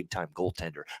be this big-time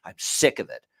goaltender. I'm sick of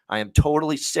it. I am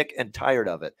totally sick and tired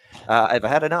of it. I've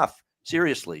had enough.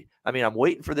 Seriously. I mean, I'm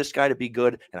waiting for this guy to be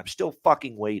good, and I'm still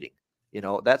fucking waiting.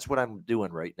 That's what I'm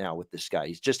doing right now with this guy.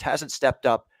 He just hasn't stepped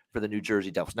up for the New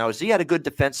Jersey Devils. Now, has he had a good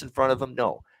defense in front of him?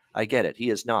 No, I get it. He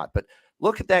is not. But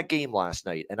look at that game last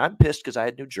night, and I'm pissed because I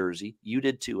had New Jersey. You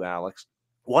did too, Alex.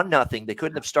 1-0. They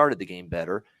couldn't have started the game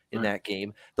better in that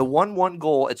game. The 1-1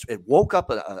 goal, it woke up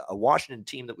a Washington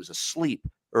team that was asleep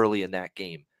early in that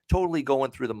game, totally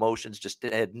going through the motions, just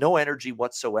had no energy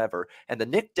whatsoever. And the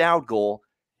Nick Dowd goal,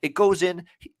 it goes in,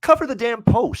 cover the damn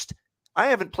post. I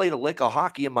haven't played a lick of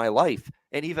hockey in my life,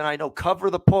 and even I know cover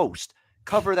the post,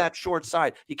 cover that short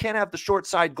side. You can't have the short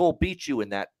side goal beat you in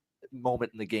that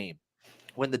moment in the game.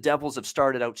 When the Devils have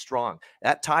started out strong.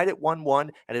 That tied at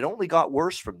 1-1, and it only got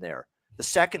worse from there. The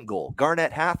second goal,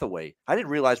 Garnett Hathaway. I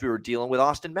didn't realize we were dealing with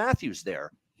Austin Matthews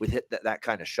there with that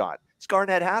kind of shot. It's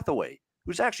Garnett Hathaway,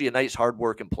 who's actually a nice,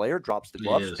 hard-working player, drops the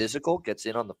gloves, physical, gets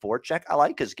in on the forecheck. I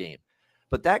like his game.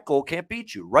 But that goal can't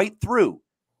beat you. Right through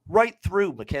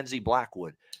Mackenzie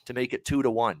Blackwood to make it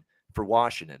 2-1 for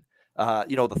Washington.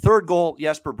 The third goal,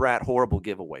 Jesper Bratt, horrible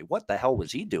giveaway. What the hell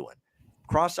was he doing?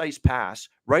 Cross-ice pass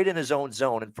right in his own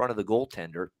zone in front of the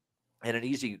goaltender, and an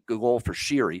easy goal for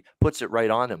Sheary. Puts it right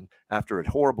on him after a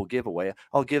horrible giveaway.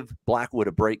 I'll give Blackwood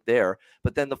a break there.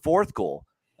 But then the fourth goal,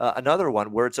 another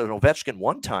one where it's an Ovechkin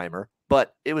one-timer,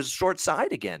 but it was short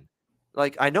side again.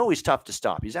 Like, I know he's tough to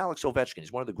stop. He's Alex Ovechkin.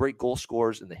 He's one of the great goal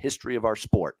scorers in the history of our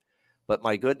sport. But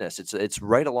my goodness, it's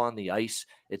right along the ice.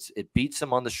 It beats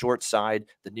him on the short side,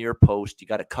 the near post. You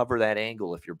got to cover that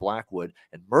angle if you're Blackwood.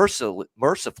 And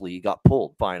mercifully, he got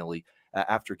pulled finally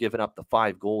after giving up the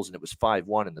 5 goals, and it was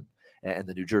 5-1, and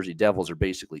the New Jersey Devils are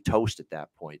basically toast at that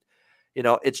point.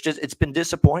 It's been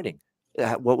disappointing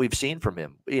what we've seen from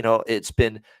him. It's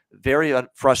been very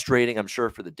frustrating, I'm sure,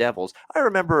 for the Devils. I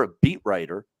remember a beat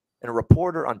writer and a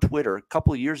reporter on Twitter a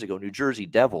couple of years ago, New Jersey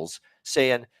Devils,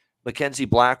 saying Mackenzie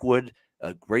Blackwood,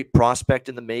 a great prospect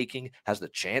in the making, has the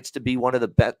chance to be one of the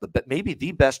best, maybe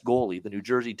the best goalie the New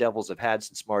Jersey Devils have had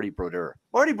since Marty Brodeur.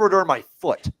 Marty Brodeur, my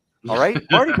foot. All right.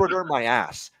 Marty Brodeur, my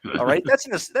ass. All right.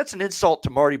 That's an insult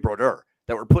to Marty Brodeur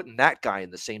that we're putting that guy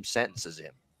in the same sentence as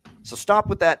him. So stop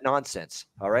with that nonsense.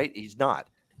 All right. He's not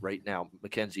right now,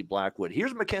 Mackenzie Blackwood.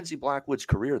 Here's Mackenzie Blackwood's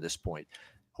career at this point.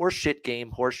 Horse shit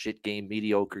game,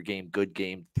 mediocre game, good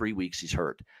game. 3 weeks he's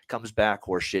hurt. Comes back,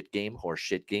 horse shit game,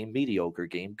 mediocre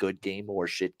game, good game, horse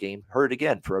shit game. Hurt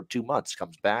again for 2 months.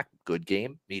 Comes back, good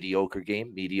game, mediocre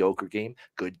game,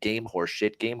 good game, horse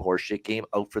shit game,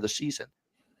 out for the season.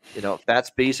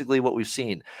 That's basically what we've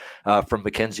seen from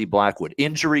Mackenzie Blackwood.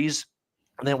 Injuries,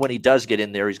 and then when he does get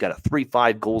in there, he's got a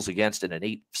 3.5 goals against and an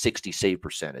 860 save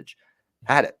percentage.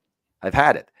 I've had it. I've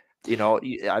had it.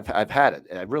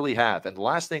 I really have. And the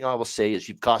last thing I will say is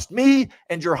you've cost me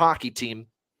and your hockey team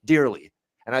dearly.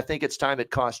 And I think it's time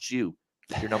it costs you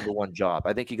your number one job.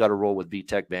 I think you got to roll with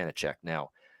Vitek Vanacek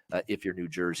now if you're New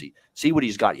Jersey. See what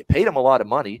he's got. You paid him a lot of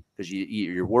money because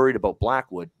you're worried about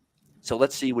Blackwood. So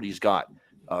let's see what he's got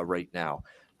right now.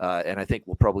 And I think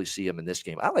we'll probably see him in this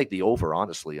game. I like the over,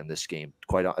 honestly, in this game.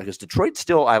 Because Detroit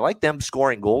still, I like them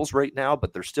scoring goals right now,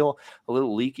 but they're still a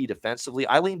little leaky defensively.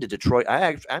 I lean to Detroit.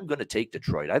 I'm going to take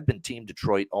Detroit. I've been team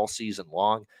Detroit all season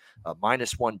long.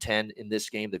 Minus 110 in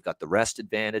this game. They've got the rest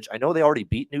advantage. I know they already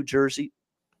beat New Jersey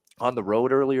on the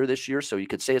road earlier this year, so you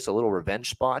could say it's a little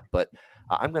revenge spot, but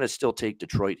I'm going to still take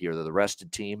Detroit here. They're the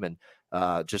rested team, and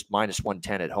just minus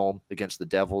 110 at home against the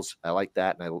Devils. I like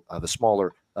that, and I have a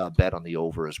smaller bet on the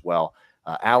over as well.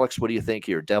 Alex, what do you think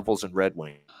here? Devils and Red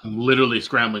Wings. I'm literally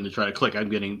scrambling to try to click. I'm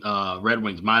getting Red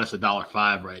Wings minus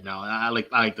 $1.05 right now. And I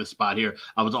like this spot here.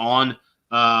 I was on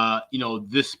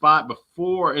this spot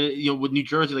before, with New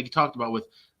Jersey, like you talked about with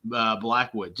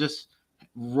Blackwood, just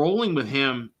rolling with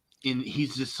him.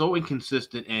 He's just so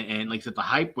inconsistent, and like I said, the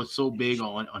hype was so big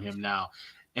on him now.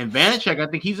 And Vanacek, I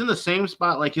think he's in the same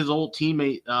spot like his old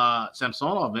teammate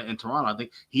Samsonov in Toronto. I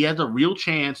think he has a real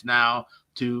chance now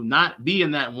to not be in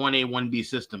that 1A, 1B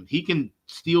system. He can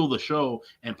steal the show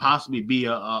and possibly be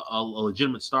a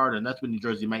legitimate starter, and that's what New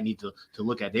Jersey might need to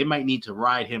look at. They might need to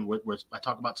ride him. Where I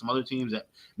talk about some other teams that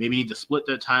maybe need to split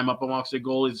their time up amongst their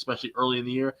goalies, especially early in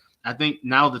the year. I think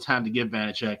now's the time to give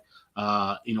Vanacek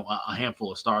a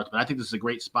handful of starts. But I think this is a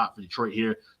great spot for Detroit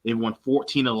here. They've won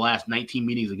 14 of the last 19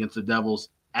 meetings against the Devils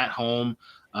at home.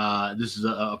 This is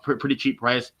a pretty cheap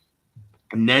price.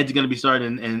 Ned's going to be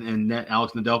starting, and net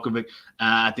Alex Nedeljkovic.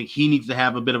 I think he needs to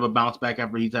have a bit of a bounce back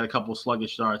after he's had a couple of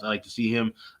sluggish starts. I like to see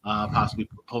him possibly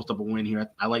post up a win here.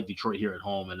 I like Detroit here at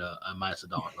home and a minus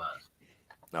 $1.05.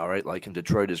 All right, like in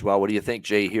Detroit as well. What do you think,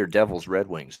 Jay, here, Devils, Red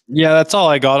Wings? Yeah, that's all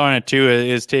I got on it, too,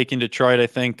 is taking Detroit. I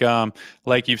think,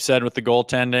 like you've said with the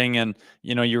goaltending, and,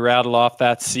 you rattle off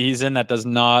that season, that does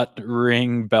not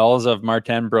ring bells of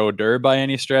Martin Brodeur by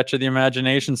any stretch of the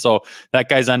imagination. So that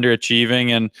guy's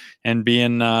underachieving and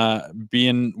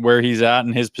being where he's at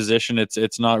in his position,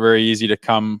 it's not very easy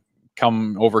to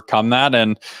overcome that.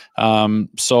 And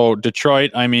so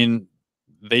Detroit, I mean,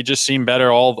 they just seem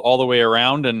better all the way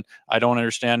around, and I don't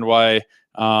understand why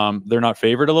they're not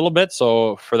favored a little bit.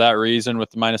 So for that reason, with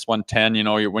the minus 110,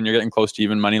 when you're getting close to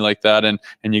even money like that, and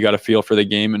you got to feel for the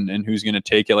game and who's going to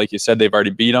take it. Like you said, they've already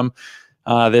beat them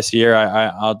this year.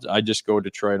 I just go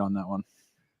Detroit on that one.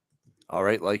 All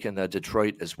right, like in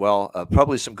Detroit as well.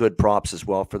 Probably some good props as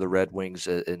well for the Red Wings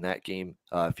in that game.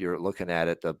 If you're looking at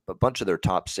it, a bunch of their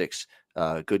top six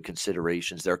good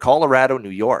considerations there. Colorado,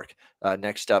 New York.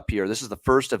 Next up here, this is the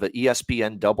first of an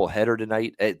ESPN doubleheader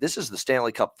tonight. This is the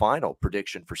Stanley Cup final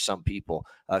prediction for some people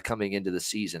coming into the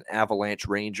season. Avalanche,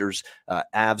 Rangers,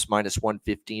 Avs minus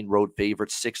 115, road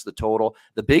favorites, 6 the total.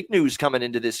 The big news coming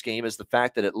into this game is the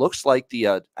fact that it looks like the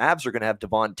Avs are going to have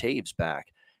Devon Toews back.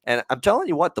 And I'm telling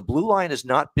you what, the blue line has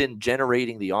not been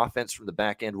generating the offense from the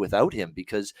back end without him,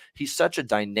 because he's such a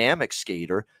dynamic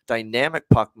skater, dynamic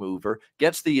puck mover,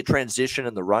 gets the transition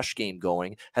and the rush game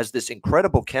going, has this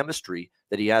incredible chemistry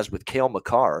that he has with Cale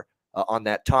Makar on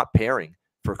that top pairing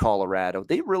for Colorado.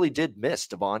 They really did miss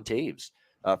Devon Toews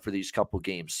for these couple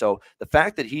games. So the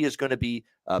fact that he is going to be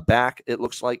back, it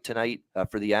looks like tonight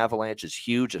for the Avalanche, is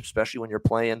huge, especially when you're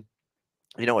playing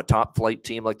a top flight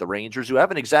team like the Rangers, who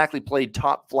haven't exactly played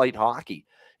top flight hockey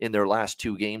in their last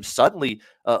 2 games. Suddenly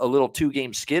a little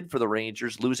 2-game skid for the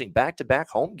Rangers, losing back-to-back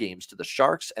home games to the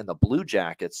Sharks and the Blue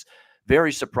Jackets.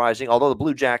 Very surprising, although the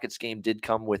Blue Jackets game did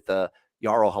come with Jaro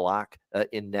Halak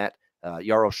in net.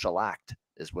 Jaro Shalakt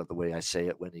is the way I say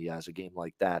it when he has a game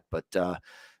like that. But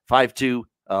 5-2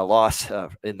 loss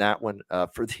in that one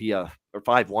for the or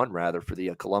 5-1 rather for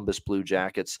the Columbus Blue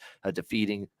Jackets,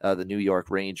 defeating the New York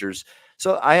Rangers.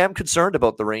 So I am concerned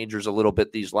about the Rangers a little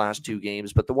bit these last 2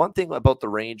 games. But the one thing about the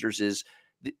Rangers is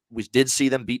we did see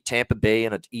them beat Tampa Bay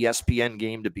in an ESPN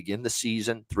game to begin the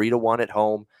season, 3-1 at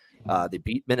home. They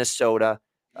beat Minnesota.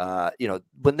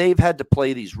 When they've had to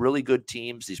play these really good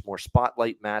teams, these more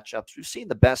spotlight matchups, we've seen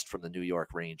the best from the New York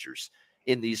Rangers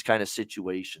in these kind of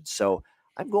situations. So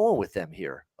I'm going with them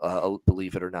here,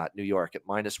 believe it or not, New York at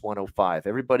 -105.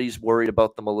 Everybody's worried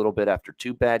about them a little bit after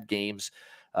 2 bad games.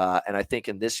 And I think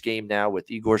in this game now with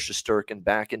Igor Shesterkin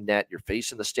back in net, you're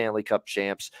facing the Stanley Cup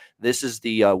champs. This is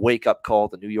the wake-up call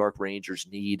the New York Rangers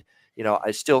need.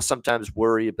 I still sometimes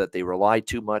worry that they rely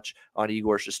too much on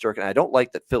Igor Shesterkin. I don't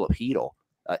like that Philip Hedl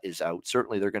is out.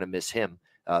 Certainly they're going to miss him,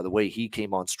 the way he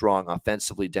came on strong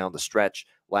offensively down the stretch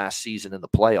last season in the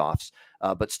playoffs.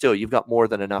 But still, you've got more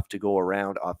than enough to go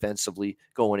around offensively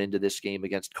going into this game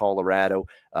against Colorado.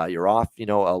 You're off, a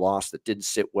loss that didn't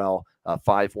sit well,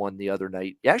 5-1 the other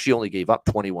night. You actually only gave up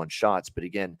 21 shots, but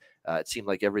again, it seemed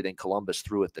like everything Columbus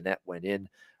threw at the net went in.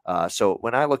 So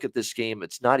when I look at this game,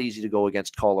 it's not easy to go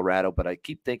against Colorado, but I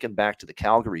keep thinking back to the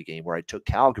Calgary game where I took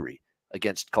Calgary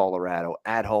against Colorado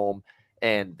at home,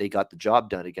 and they got the job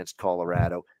done against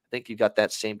Colorado. I think you got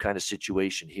that same kind of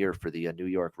situation here for the New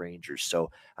York Rangers.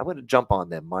 So I'm going to jump on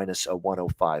them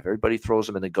 -105. Everybody throws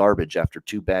them in the garbage after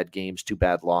 2 bad games, 2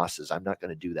 bad losses. I'm not going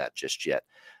to do that just yet.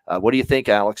 What do you think,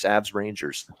 Alex? Avs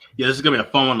Rangers. Yeah, this is going to be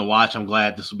a fun one to watch. I'm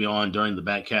glad this will be on during the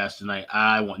backcast tonight.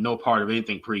 I want no part of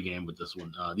anything pregame with this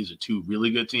one. These are 2 really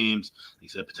good teams.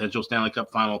 Like I said, potential Stanley Cup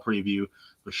final preview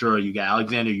for sure. You got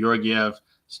Alexander Georgiev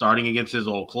starting against his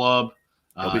old club.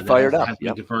 He'll be fired up.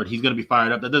 He's going to be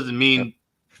fired up. That doesn't mean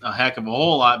a heck of a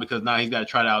whole lot, because now he's got to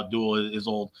try to outduel his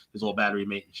old battery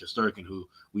mate Shesterkin, who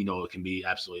we know can be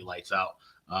absolutely lights out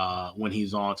when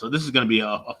he's on. So this is going to be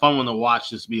a fun one to watch.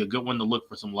 This will be a good one to look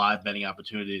for some live betting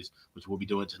opportunities, which we'll be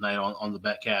doing tonight on the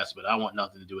betcast. But I want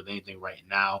nothing to do with anything right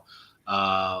now.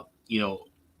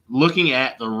 Looking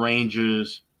at the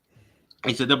Rangers,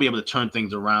 he said they'll be able to turn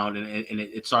things around, and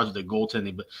it starts with their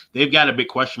goaltending. But they've got a big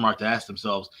question mark to ask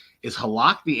themselves: is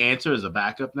Halak the answer as a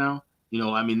backup now?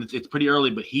 It's pretty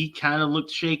early, but he kind of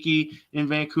looked shaky in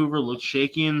Vancouver, looked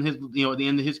shaky in his, at the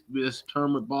end of his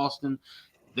term with Boston.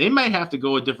 They might have to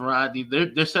go a different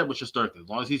route. They're set with Shesterkin. As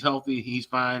long as he's healthy, he's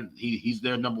fine. He's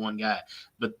their number one guy.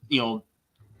 But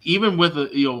even with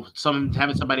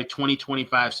having somebody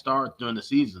 20-25 start during the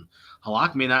season,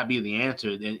 Halak may not be the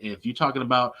answer. And if you're talking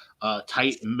about a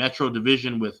tight Metro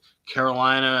division with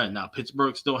Carolina and now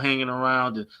Pittsburgh still hanging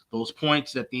around, and those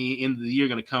points at the end of the year are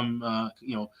going to come,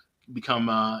 become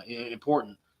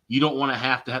important. You don't want to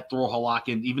have throw Halak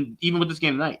in, even with this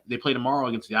game tonight. They play tomorrow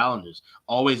against the Islanders.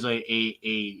 Always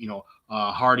a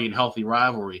hearty and healthy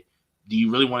rivalry. Do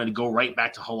you really want to go right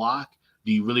back to Halak?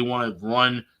 Do you really want to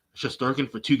run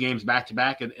Shesterkin for 2 games back to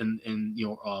back in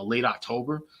late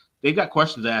October? They've got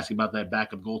questions to ask about that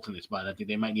backup goaltending spot. I think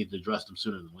they might need to address them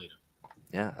sooner than later.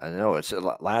 Yeah, I know. It's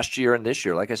last year and this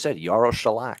year. Like I said, Yaro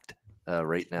shellacked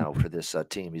right now for this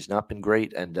team. He's not been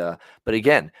great. And but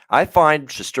again, I find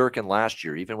Shesterkin last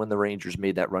year, even when the Rangers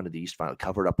made that run to the East Final,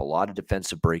 covered up a lot of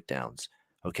defensive breakdowns.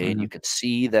 Okay, and you can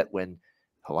see that when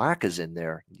Halak is in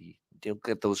there, you don't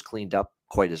get those cleaned up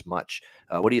quite as much.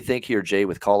 What do you think here, Jay,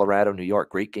 with Colorado, New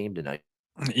York? Great game tonight.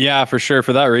 Yeah, for sure.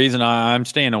 For that reason, I'm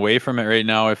staying away from it right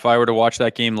now. If I were to watch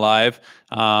that game live,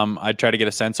 I'd try to get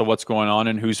a sense of what's going on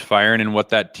and who's firing and what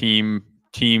that team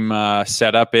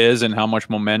setup is and how much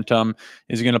momentum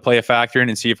is going to play a factor in,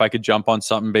 and see if I could jump on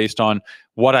something based on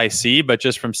what I see. But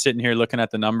just from sitting here looking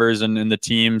at the numbers and the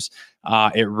teams,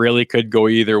 it really could go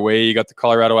either way. You got the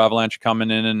Colorado Avalanche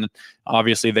coming in, and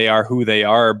obviously they are who they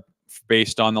are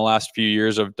based on the last few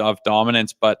years of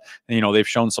dominance, but they've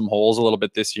shown some holes a little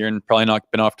bit this year and probably not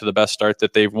been off to the best start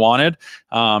that they've wanted.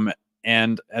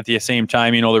 And at the same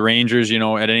time, the Rangers,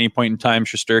 at any point in time,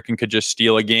 Shesterkin could just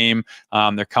steal a game.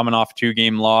 They're coming off a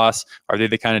 2-game loss. Are they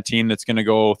the kind of team that's going to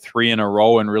go 3 in a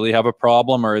row and really have a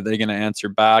problem, or are they going to answer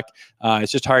back?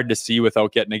 It's just hard to see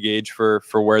without getting a gauge for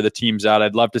where the team's at.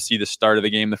 I'd love to see the start of the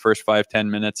game, the first 5-10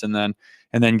 minutes, and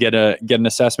then get an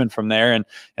assessment from there.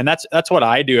 And that's what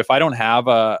I do. If I don't have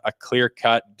a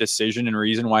clear-cut decision and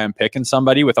reason why I'm picking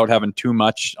somebody without having too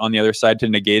much on the other side to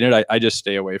negate it, I just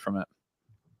stay away from it.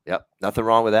 Yep, nothing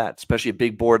wrong with that, especially a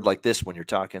big board like this when you're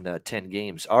talking 10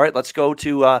 games. All right, let's go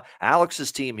to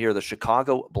Alex's team here, the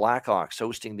Chicago Blackhawks,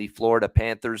 hosting the Florida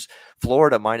Panthers.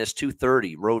 Florida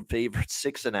 -230, road favorite,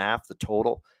 6.5 the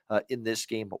total in this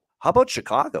game. How about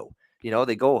Chicago?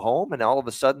 They go home, and all of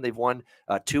a sudden they've won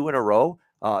 2 in a row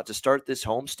to start this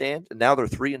homestand, and now they're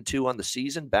 3-2 on the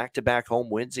season, back-to-back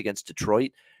home wins against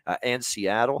Detroit and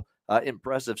Seattle.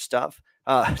 Impressive stuff.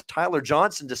 Tyler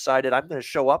Johnson decided, I'm going to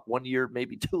show up 1 year,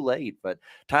 maybe too late, but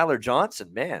Tyler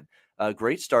Johnson, man, A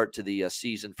great start to the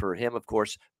season for him. Of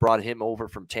course, brought him over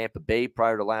from Tampa Bay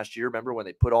prior to last year. Remember when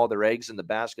they put all their eggs in the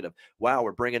basket of, wow,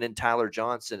 we're bringing in Tyler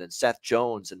Johnson and Seth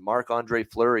Jones and Marc-Andre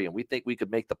Fleury, and we think we could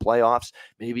make the playoffs,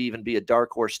 maybe even be a dark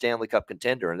horse Stanley Cup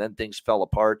contender. And then things fell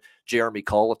apart. Jeremy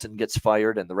Colleton gets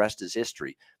fired, and the rest is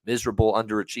history. Miserable,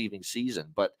 underachieving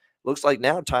season. But looks like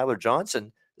now Tyler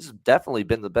Johnson, this has definitely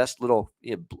been the best little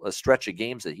stretch of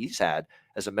games that he's had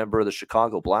as a member of the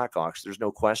Chicago Blackhawks. There's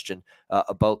no question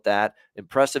about that.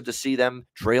 Impressive to see them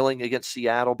trailing against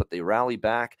Seattle, but they rally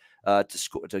back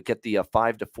to get the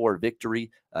 5-4 victory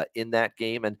in that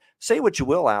game. And say what you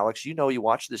will, Alex, you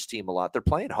watch this team a lot. They're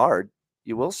playing hard.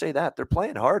 You will say that. They're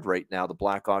playing hard right now, the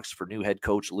Blackhawks, for new head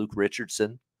coach Luke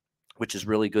Richardson, which is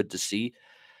really good to see.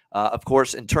 Of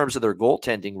course, in terms of their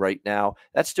goaltending right now,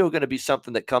 that's still going to be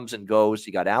something that comes and goes.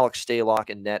 You got Alex Stalock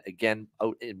in net again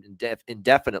out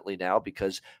indefinitely now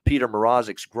because Peter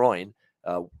Mrazek's groin,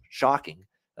 shocking,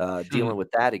 dealing with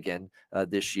that again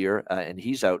this year, and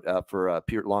he's out for a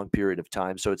long period of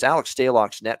time. So it's Alex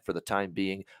Stalock's net for the time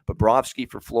being. Bobrovsky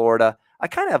for Florida. I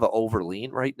kind of have an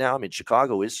overlean right now. I mean,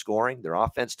 Chicago is scoring. Their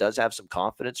offense does have some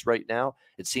confidence right now.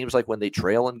 It seems like when they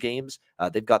trail in games,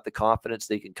 they've got the confidence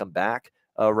they can come back.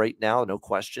 Right now, no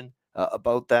question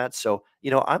about that. So,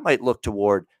 I might look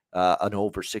toward an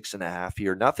over 6.5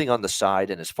 here. Nothing on the side.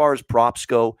 And as far as props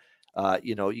go,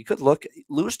 you could look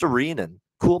Luostarinen,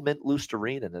 cool mint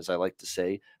Luostarinen, as I like to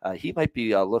say. He might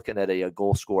be looking at a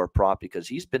goal scorer prop because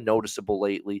he's been noticeable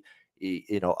lately.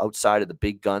 Outside of the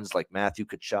big guns like Matthew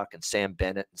Tkachuk and Sam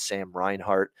Bennett and Sam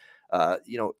Reinhart.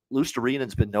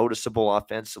 Luostarinen's been noticeable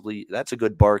offensively. That's a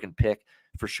good bargain pick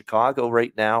for Chicago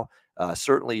right now.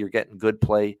 Certainly, you're getting good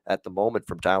play at the moment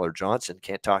from Tyler Johnson.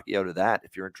 Can't talk you out of that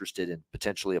if you're interested in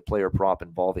potentially a player prop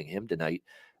involving him tonight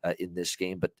in this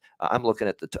game. But I'm looking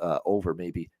at the over,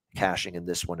 maybe cashing in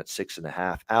this one at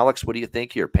 6.5. Alex, what do you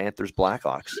think here? Panthers,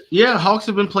 Blackhawks. Yeah, Hawks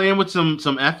have been playing with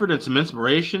some effort and some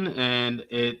inspiration, and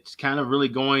it's kind of really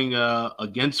going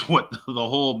against what the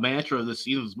whole mantra of this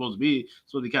season is supposed to be.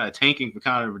 So they're kind of tanking for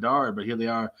Connor Bedard, but here they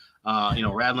are,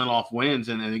 rattling off wins,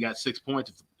 and they got 6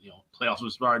 points. If playoffs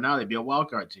would start now, they'd be a wild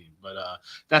card team. But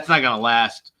that's not going to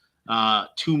last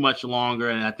too much longer.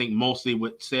 And I think mostly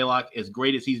with Stalock, as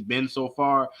great as he's been so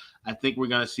far, I think we're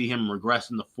going to see him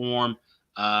regress in the form.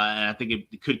 And I think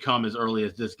it could come as early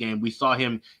as this game. We saw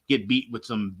him get beat with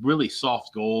some really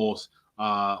soft goals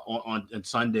on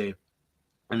Sunday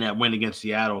in that win against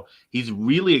Seattle. He's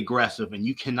really aggressive, and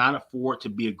you cannot afford to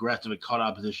be aggressive at caught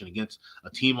opposition against a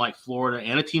team like Florida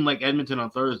and a team like Edmonton on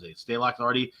Thursday. Stalock's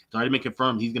already been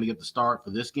confirmed he's going to get the start for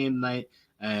this game tonight.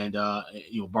 And,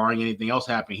 barring anything else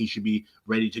happening, he should be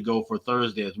ready to go for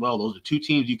Thursday as well. Those are two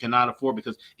teams you cannot afford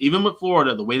because even with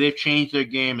Florida, the way they've changed their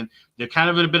game, and they're kind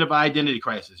of in a bit of an identity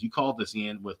crisis. You called this,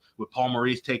 Ian, with Paul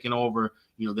Maurice taking over.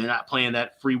 They're not playing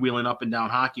that freewheeling up and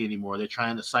down hockey anymore. They're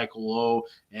trying to cycle low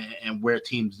and wear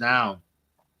teams down.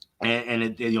 And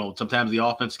it, sometimes the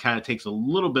offense kind of takes a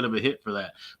little bit of a hit for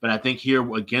that. But I think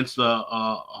here against the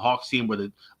Hawks team where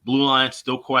the blue line's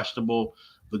still questionable,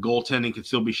 the goaltending can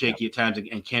still be shaky at times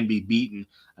and can be beaten.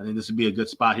 I think this would be a good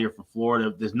spot here for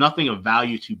Florida. There's nothing of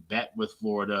value to bet with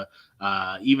Florida.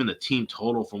 Even the team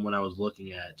total from what I was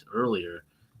looking at earlier,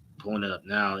 pulling it up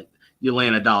now, you're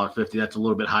laying $1.50. That's a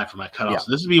little bit high for my cutoff. Yeah.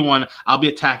 So this would be one I'll be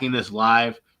attacking this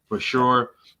live for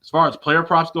sure. As far as player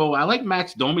props go, I like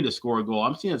Max Domi to score a goal.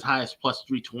 I'm seeing as high as plus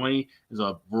 320 as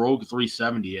a rogue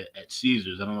 370 at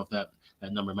Caesars. I don't know if that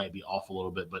number might be off a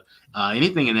little bit, but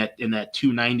anything in that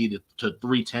 290 to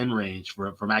 310 range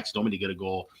for Max Domi to get a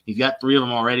goal. He's got 3 of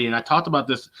them already. And I talked about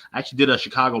this. I actually did a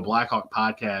Chicago Blackhawk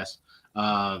podcast.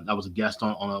 I was a guest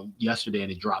on yesterday,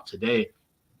 and it dropped today.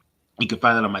 You can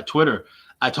find that on my Twitter.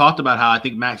 I talked about how I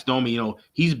think Max Domi,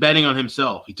 he's betting on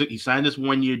himself. He signed this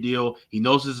 1-year deal. He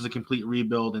knows this is a complete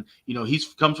rebuild. And,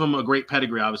 he's comes from a great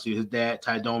pedigree, obviously. His dad,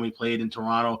 Ty Domi, played in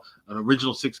Toronto, an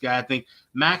original 6 guy. I think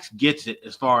Max gets it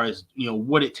as far as,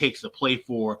 what it takes to play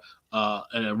for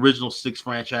an original 6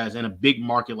 franchise in a big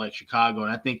market like Chicago.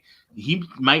 And I think he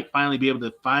might finally be able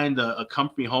to find a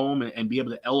comfy home and be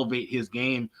able to elevate his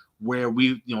game where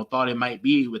we thought it might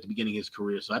be at the beginning of his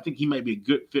career. So I think he might be a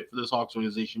good fit for this Hawks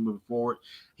organization moving forward.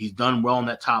 He's done well in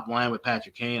that top line with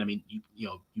Patrick Kane. I mean, you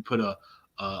put a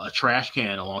trash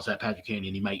can alongside Patrick Kane,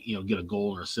 and he might get a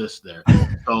goal or assist there.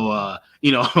 So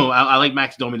I like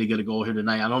Max Domi to get a goal here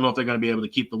tonight. I don't know if they're going to be able to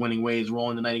keep the winning waves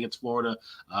rolling tonight against Florida.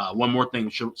 One more thing,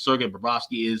 Sergei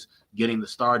Bobrovsky is getting the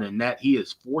start in net. He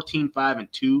is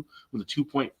 14-5-2 with a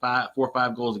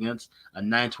 2.45 goals against, a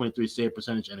 .923 save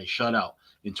percentage, and a shutout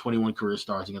in 21 career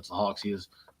starts against the Hawks. He has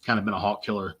kind of been a Hawk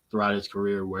killer throughout his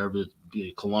career, wherever it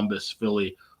be Columbus,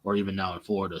 Philly, or even now in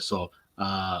Florida. So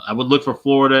I would look for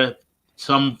Florida.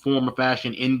 some form of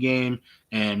fashion in game,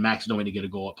 and Max Domi to get a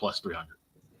goal at plus 300.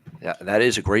 Yeah, that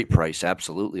is a great price,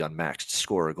 absolutely, on Max to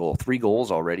score a goal. 3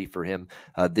 goals already for him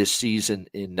this season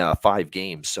in 5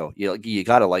 games. So you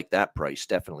got to like that price,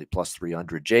 definitely plus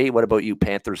 300. Jay, what about you,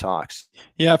 Panthers, Hawks?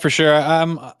 Yeah, for sure.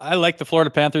 I like the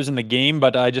Florida Panthers in the game,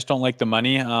 but I just don't like the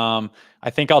money. I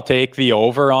think I'll take the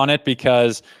over on it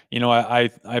because,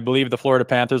 I believe the Florida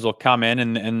Panthers will come in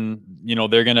and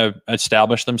they're going to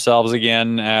establish themselves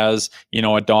again as,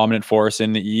 a dominant force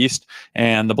in the East.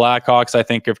 And the Blackhawks, I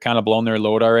think, have kind of blown their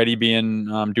load already, doing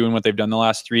what they've done the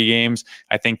last 3 games.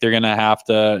 I think they're going to have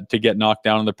to get knocked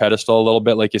down on the pedestal a little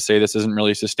bit. Like you say, this isn't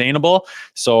really sustainable.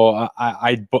 So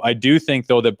I do think,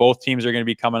 though, that both teams are going to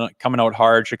be coming out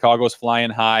hard. Chicago's flying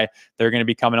high. They're going to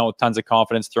be coming out with tons of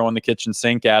confidence, throwing the kitchen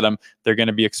sink at them. They're going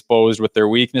to be exposed with their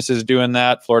weaknesses doing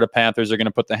that. Florida Panthers are going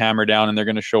to put the hammer down, and they're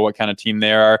going to show what kind of team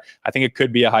they are. I think it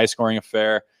could be a high-scoring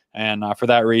affair, and for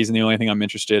that reason, the only thing I'm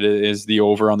interested in is the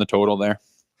over on the total there.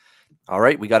 All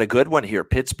right, we got a good one here.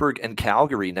 Pittsburgh and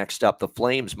Calgary next up. The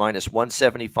Flames minus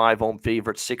 175 home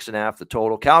favorite, 6.5 the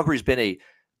total. Calgary's been a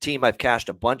team I've cashed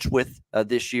a bunch with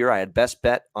this year. I had best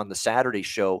bet on the Saturday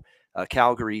show,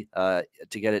 Calgary to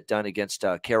get it done against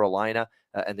Carolina,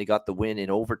 and they got the win in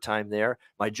overtime there.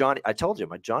 I told you,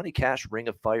 my Johnny Cash Ring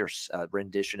of Fire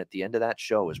rendition at the end of that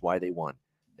show is why they won.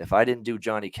 If I didn't do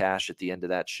Johnny Cash at the end of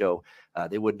that show,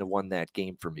 they wouldn't have won that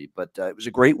game for me. But it was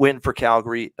a great win for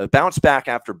Calgary. A bounce back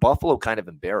after Buffalo kind of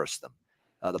embarrassed them.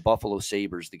 The Buffalo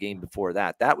Sabres, the game before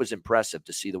that. That was impressive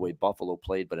to see the way Buffalo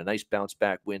played, but a nice bounce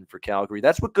back win for Calgary.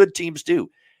 That's what good teams do.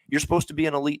 You're supposed to be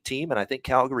an elite team, and I think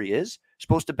Calgary is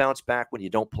supposed to bounce back when you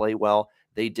don't play well.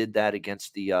 They did that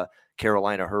against the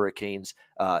Carolina Hurricanes.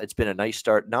 It's been a nice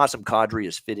start. Nazem Kadri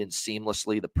has fit in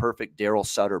seamlessly, the perfect Daryl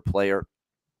Sutter player.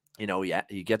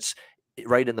 He gets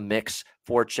right in the mix,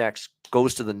 forechecks,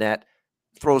 goes to the net,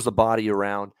 throws the body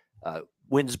around,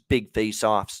 wins big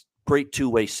faceoffs, great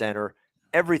two-way center.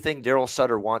 Everything Daryl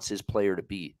Sutter wants his player to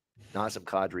be. Nazem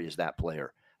Kadri is that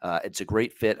player. It's a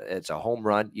great fit. It's a home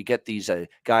run. You get these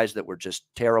guys that were just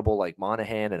terrible, like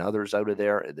Monahan and others out of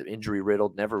there, the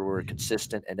injury-riddled, never were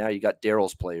consistent, and now you got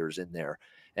Daryl's players in there.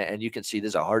 And you can see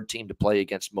there's a hard team to play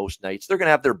against most nights. They're going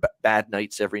to have their bad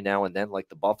nights every now and then, like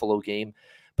the Buffalo game.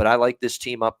 But I like this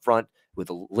team up front with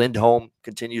Lindholm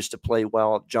continues to play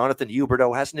well. Jonathan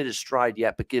Huberdeau hasn't hit his stride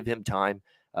yet, but give him time.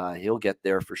 He'll get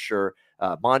there for sure.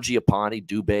 Mangiapane,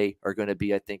 Dubé are going to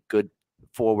be, I think, good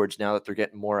forwards now that they're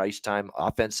getting more ice time,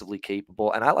 offensively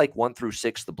capable. And I like 1 through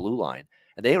 6, the blue line.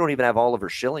 And they don't even have Oliver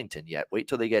Shillington yet. Wait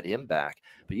till they get him back.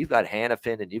 But you've got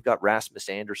Hannafin and you've got Rasmus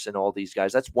Anderson, all these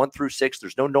guys. That's 1 through 6.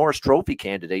 There's no Norris Trophy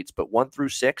candidates, but 1 through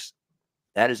 6,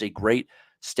 that is a great,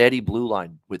 steady blue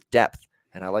line with depth.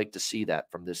 And I like to see that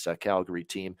from this Calgary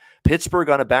team. Pittsburgh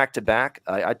on a back-to-back.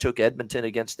 I took Edmonton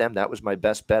against them. That was my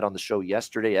best bet on the show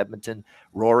yesterday. Edmonton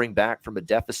roaring back from a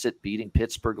deficit, beating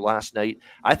Pittsburgh last night.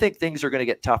 I think things are going to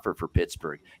get tougher for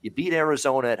Pittsburgh. You beat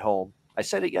Arizona at home. I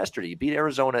said it yesterday. You beat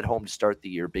Arizona at home to start the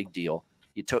year. Big deal.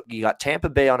 You got Tampa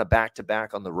Bay on a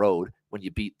back-to-back on the road when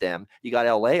you beat them. You got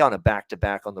LA on a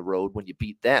back-to-back on the road when you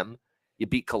beat them. You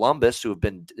beat Columbus, who have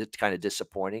been kind of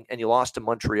disappointing, and you lost to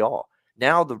Montreal.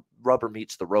 Now the rubber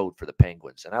meets the road for the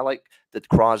Penguins. And I like that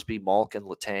Crosby, Malkin,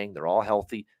 Letang, they're all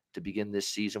healthy to begin this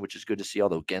season, which is good to see,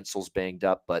 although Gensel's banged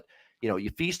up. But, you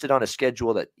feasted on a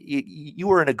schedule that you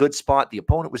were in a good spot. The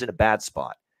opponent was in a bad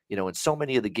spot, in so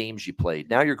many of the games you played.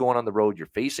 Now you're going on the road. You're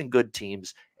facing good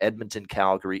teams, Edmonton,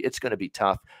 Calgary. It's going to be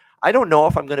tough. I don't know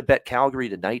if I'm going to bet Calgary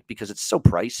tonight because it's so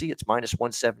pricey. It's minus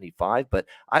 175, but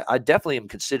I definitely am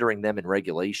considering them in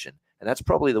regulation. And that's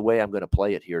probably the way I'm going to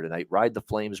play it here tonight. Ride the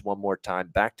Flames one more time,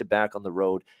 back-to-back on the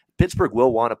road. Pittsburgh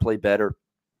will want to play better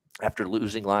after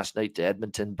losing last night to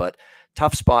Edmonton, but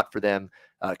tough spot for them.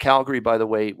 Calgary, by the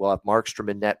way, will have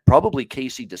Markstrom in net. Probably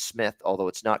Casey DeSmith, although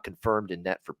it's not confirmed in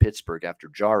net for Pittsburgh after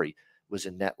Jari was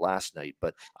in net last night.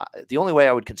 But the only way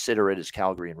I would consider it is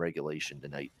Calgary in regulation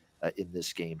tonight. In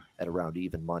this game at around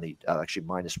even money, actually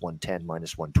minus 110,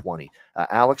 minus 120.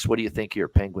 Alex, what do you think here?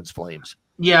 Penguins, Flames.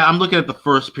 Yeah, I'm looking at the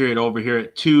first period over here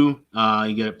at 2.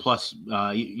 You get it plus.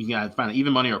 You can find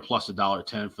even money or plus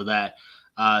 $1.10 for that.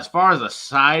 As far as a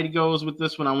side goes with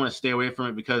this one, I want to stay away from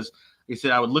it because, like I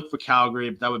said, I would look for Calgary,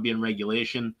 but that would be in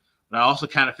regulation. But I also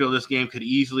kind of feel this game could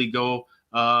easily go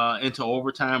into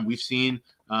overtime. We've seen,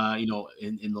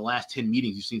 in the last 10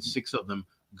 meetings, you've seen 6 of them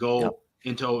go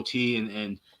into OT,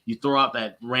 and you throw out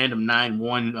that random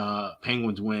 9-1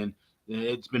 Penguins win.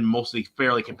 It's been mostly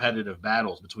fairly competitive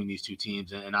battles between these two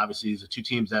teams, and obviously these are two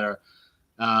teams that are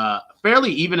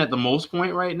fairly even at the most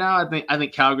point right now. I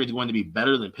think Calgary is going to be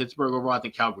better than Pittsburgh overall. I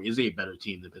think Calgary is a better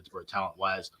team than Pittsburgh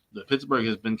talent-wise. The Pittsburgh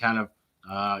has been kind of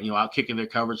out kicking their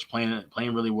coverage, playing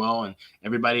really well. And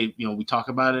everybody, we talk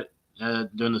about it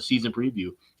during the season preview.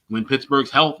 When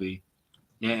Pittsburgh's healthy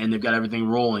and they've got everything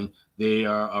rolling, they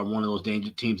are one of those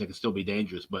teams that can still be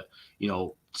dangerous. But,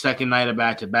 second night of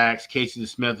back-to-backs, Casey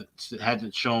Smith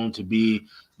hasn't shown to be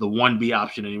the 1B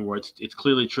option anymore. It's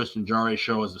clearly Tristan Jarre's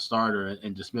show as a starter,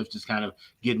 and DeSmith just kind of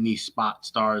getting these spot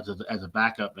starts as a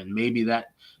backup, and maybe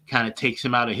that kind of takes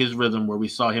him out of his rhythm where we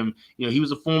saw him. He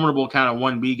was a formidable kind of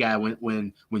 1B guy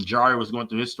when Jarre was going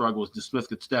through his struggles. DeSmith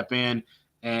could step in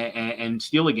and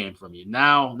steal a game from you.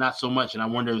 Now, not so much, and I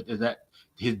wonder if that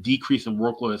his decrease in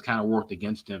workload has kind of worked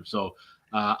against him. So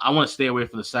I want to stay away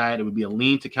from the side. It would be a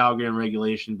lean to Calgary in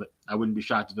regulation, but I wouldn't be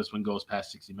shocked if this one goes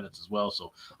past 60 minutes as well.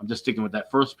 So I'm just sticking with that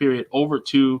first period over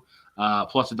 2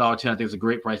 plus $1.10. I think it's a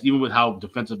great price, even with how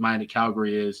defensive-minded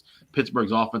Calgary is.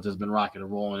 Pittsburgh's offense has been rocking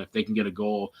and rolling. If they can get a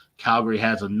goal, Calgary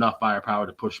has enough firepower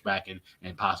to push back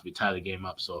and possibly tie the game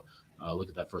up. So look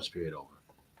at that first period over.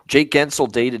 Jake Gensel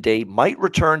day-to-day might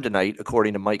return tonight,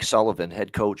 according to Mike Sullivan,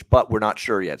 head coach, but we're not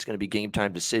sure yet. It's going to be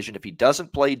game-time decision. If he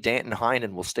doesn't play, Danton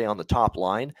Heinen will stay on the top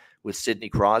line with Sidney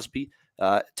Crosby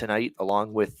tonight,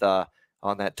 along with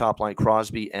on that top line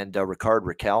Crosby and Ricard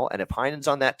Raquel. And if Heinen's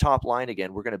on that top line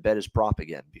again, we're going to bet his prop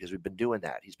again because we've been doing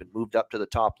that. He's been moved up to the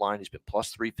top line. He's been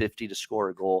plus 350 to score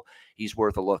a goal. He's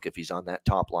worth a look if he's on that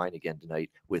top line again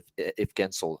tonight if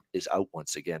Gensel is out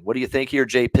once again. What do you think here,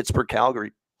 Jay? Pittsburgh,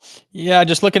 Calgary? Yeah,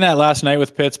 just looking at last night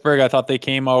with Pittsburgh, I thought they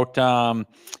came out,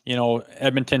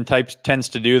 Edmonton tends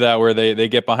to do that where they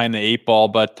get behind the 8 ball,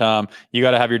 but you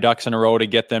got to have your ducks in a row to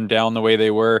get them down the way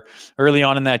they were early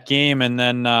on in that game. And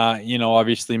then,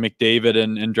 obviously McDavid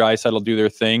and Draisaitl do their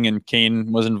thing, and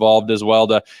Kane was involved as well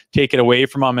to take it away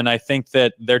from them. And I think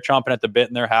that they're chomping at the bit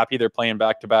and they're happy they're playing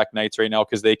back-to-back nights right now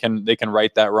because they can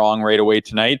right that wrong right away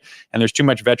tonight. And there's too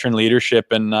much veteran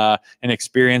leadership and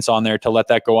experience on there to let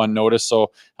that go unnoticed.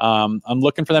 So, I'm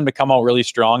looking for them to come out really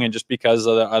strong, and just because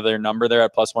of their number there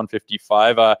at plus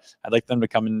 155, I'd like them to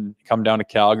come down to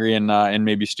Calgary and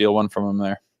maybe steal one from them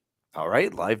there. All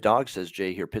right, live dog, says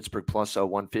Jay here. Pittsburgh plus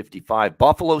 155.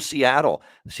 Buffalo, Seattle.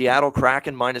 Seattle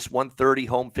Kraken minus 130,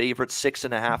 home favorite,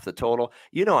 6.5 the total.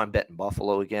 I'm betting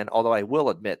Buffalo again, although I will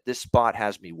admit this spot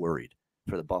has me worried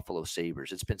for the Buffalo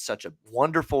Sabres. It's been such a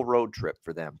wonderful road trip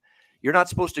for them. You're not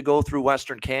supposed to go through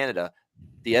Western Canada,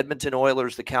 the Edmonton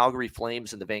Oilers, the Calgary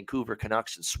Flames, and the Vancouver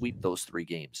Canucks, and sweep those 3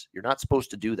 games. You're not supposed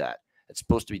to do that. It's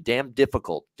supposed to be damn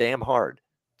difficult, damn hard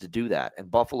to do that. And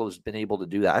Buffalo's been able to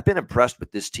do that. I've been impressed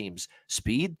with this team's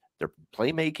speed, their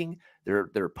playmaking,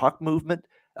 their puck movement,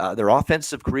 their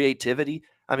offensive creativity.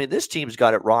 I mean, this team's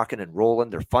got it rocking and rolling.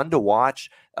 They're fun to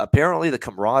watch. Apparently, the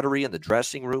camaraderie in the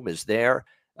dressing room is there.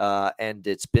 And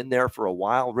it's been there for a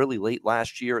while, really late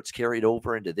last year. It's carried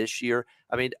over into this year.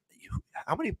 I mean,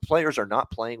 how many players are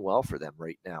not playing well for them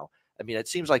right now? I mean, it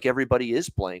seems like everybody is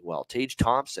playing well. Tage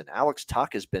Thompson, Alex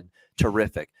Tuch has been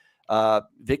terrific.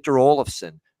 Victor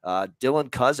Olofsson,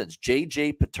 Dylan Cousins,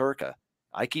 J.J. Peterka.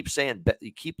 I keep saying,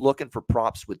 you keep looking for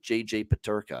props with J.J.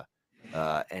 Peterka,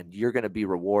 and you're going to be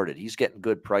rewarded. He's getting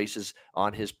good prices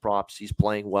on his props. He's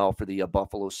playing well for the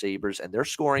Buffalo Sabres, and they're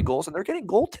scoring goals, and they're getting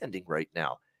goaltending right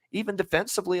now. Even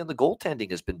defensively, and the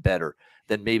goaltending has been better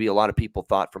than maybe a lot of people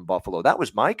thought from Buffalo. That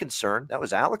was my concern. That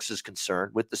was Alex's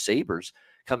concern with the Sabres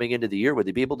coming into the year. Would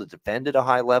they be able to defend at a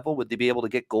high level? Would they be able to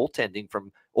get goaltending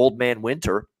from Old Man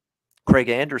Winter, Craig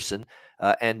Anderson,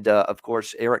 and of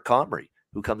course, Eric Comrie,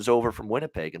 who comes over from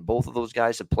Winnipeg? And both of those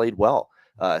guys have played well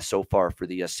so far for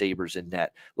the Sabres in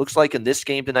net. Looks like in this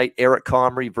game tonight, Eric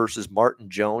Comrie versus Martin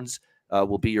Jones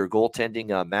will be your goaltending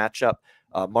matchup.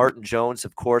 Martin Jones,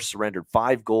 of course, surrendered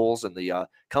 5 goals in the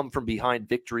come-from-behind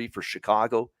victory for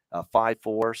Chicago,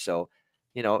 5-4. So,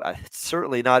 it's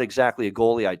certainly not exactly a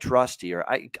goalie I trust here.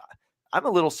 I'm a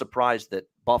little surprised that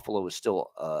Buffalo is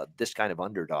still this kind of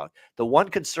underdog. The one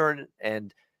concern,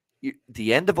 and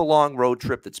the end of a long road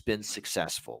trip that's been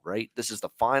successful, right? This is the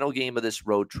final game of this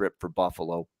road trip for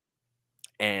Buffalo,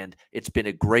 and it's been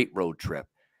a great road trip.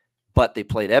 But they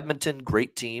played Edmonton,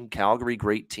 great team. Calgary,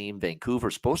 great team. Vancouver,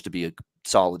 supposed to be a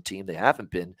solid team. They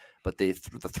haven't been, but the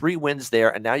 3 wins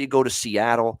there. And now you go to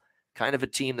Seattle, kind of a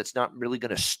team that's not really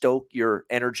going to stoke your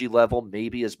energy level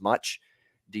maybe as much.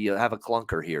 Do you have a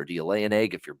clunker here? Do you lay an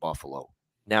egg if you're Buffalo?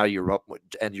 Now you're up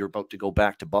and you're about to go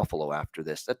back to Buffalo after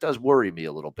this. That does worry me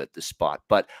a little bit, this spot.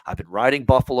 But I've been riding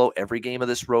Buffalo every game of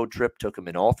this road trip. Took them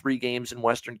in all 3 games in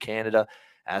Western Canada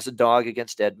as a dog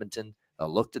against Edmonton.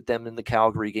 Looked at them in the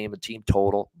Calgary game, a team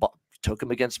total, took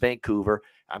them against Vancouver.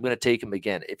 I'm going to take them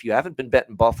again. If you haven't been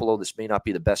betting Buffalo, this may not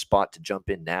be the best spot to jump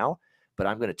in now, but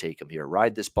I'm going to take them here.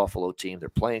 Ride this Buffalo team. They're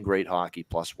playing great hockey,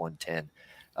 plus 110.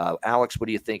 Alex, what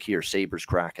do you think here? Sabres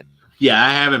cracking. Yeah,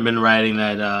 I haven't been riding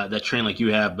that train like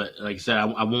you have, but like I said,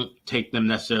 I won't take them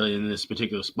necessarily in this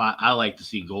particular spot. I like to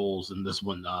see goals in this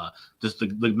one. Just the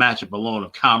matchup alone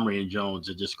of Comrie and Jones,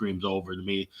 it just screams over to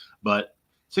me. But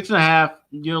 6.5,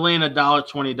 you're laying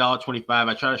 $1.20, $1.25.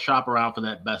 I try to shop around for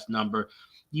that best number.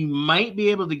 You might be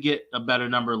able to get a better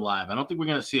number live. I don't think we're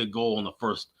going to see a goal in the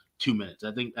first 2 minutes.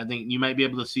 I think you might be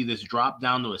able to see this drop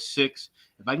down to a 6.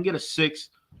 If I can get a 6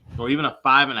 or even a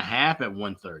 5.5 at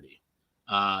 130.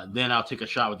 Then I'll take a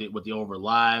shot with the over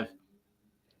live.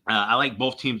 I like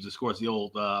both teams to score. It's the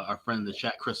old our friend in the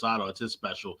chat, Chris Otto. It's his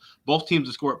special. Both teams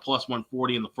to score at plus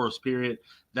 140 in the first period.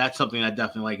 That's something I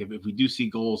definitely like. If we do see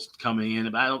goals coming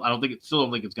in, but I don't think it's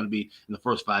going to be in the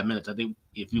first 5 minutes. I think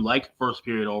if you like first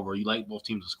period over, you like both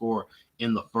teams to score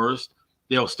in the first,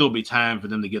 there'll still be time for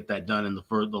them to get that done in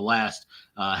the last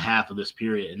half of this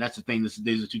period. And that's the thing.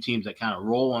 These are two teams that kind of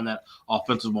roll on that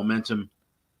offensive momentum,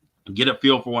 get a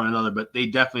feel for one another, but they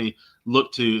definitely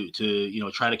look to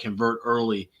try to convert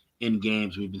early in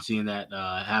games. We've been seeing that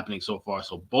happening so far.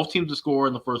 So both teams to score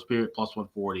in the first period plus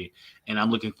 140, and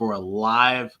I'm looking for a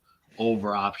live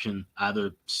over option,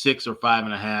 either 6 or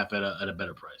 5.5 at a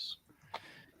better price.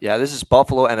 Yeah, this is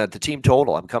Buffalo, and at the team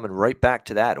total, I'm coming right back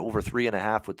to that, over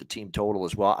 3.5 with the team total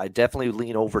as well. I definitely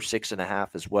lean over 6.5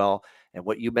 as well. And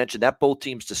what you mentioned, that both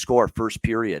teams to score first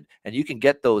period, and you can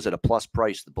get those at a plus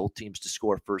price, the both teams to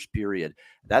score first period.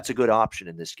 That's a good option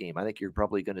in this game. I think you're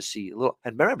probably going to see a little.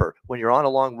 And remember, when you're on a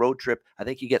long road trip, I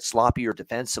think you get sloppier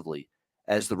defensively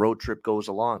as the road trip goes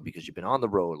along because you've been on the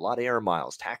road, a lot of air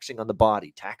miles, taxing on the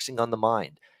body, taxing on the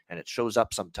mind. And it shows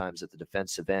up sometimes at the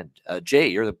defensive end. Jay,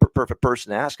 you're the perfect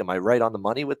person to ask. Am I right on the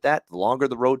money with that? The longer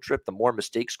the road trip, the more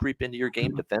mistakes creep into your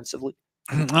game defensively?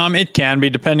 It can be,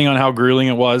 depending on how grueling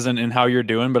it was and how you're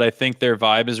doing, but I think their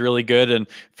vibe is really good, and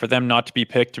for them not to be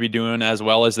picked to be doing as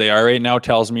well as they are right now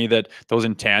tells me that those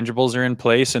intangibles are in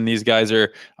place, and these guys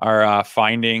are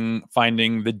finding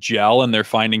the gel, and they're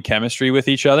finding chemistry with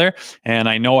each other. And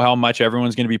I know how much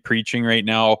everyone's going to be preaching right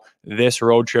now. This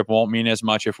road trip won't mean as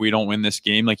much if we don't win this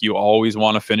game. Like, you always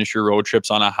want to finish your road trips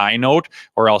on a high note,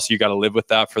 or else you got to live with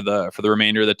that for the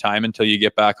remainder of the time until you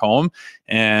get back home.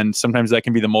 And sometimes that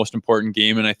can be the most important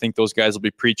game. And I think those guys will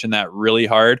be preaching that really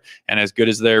hard. And as good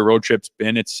as their road trip's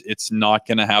been, it's not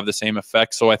going to have the same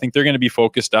effect. So I think they're going to be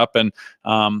focused up. And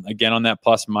again, on that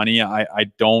plus money,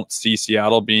 I don't see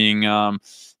Seattle being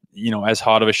as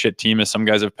hot of a shit team as some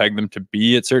guys have pegged them to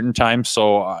be at certain times.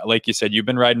 So like you said, you've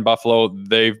been riding Buffalo.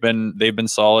 They've been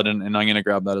solid, and I'm going to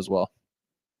grab that as well.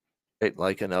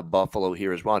 Like in Buffalo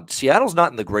here as well. Seattle's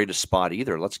not in the greatest spot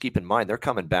either. Let's keep in mind they're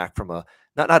coming back from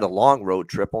not a long road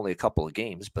trip, only a couple of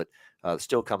games, but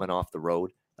still coming off the road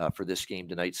for this game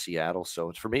tonight, Seattle.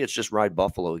 So for me, it's just ride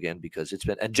Buffalo again because it's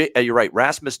been. And Jay, you're right,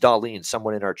 Rasmus Dahlin,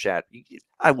 someone in our chat,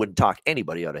 I wouldn't talk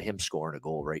anybody out of him scoring a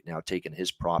goal right now, taking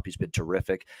his prop. He's been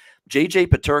terrific. JJ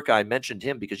Peterka, I mentioned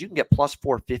him because you can get plus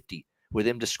 450 with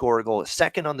him to score a goal,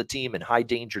 second on the team in high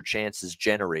danger chances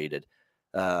generated.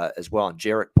 As well. And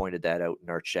Jarek pointed that out in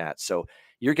our chat. So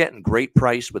you're getting great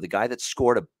price with a guy that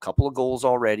scored a couple of goals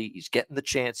already. He's getting the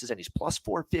chances, and he's plus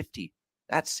 450.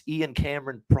 That's Ian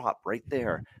Cameron prop right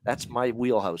there. That's my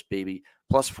wheelhouse, baby.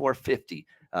 Plus 450.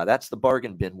 That's the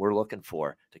bargain bin we're looking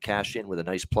for to cash in with a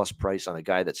nice plus price on a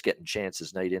guy that's getting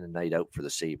chances night in and night out for the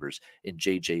Sabres in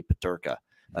JJ Peterka.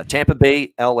 Tampa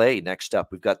Bay, LA next up.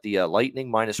 We've got the Lightning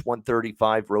minus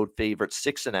 135 road favorite,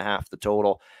 6.5 the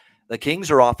total. The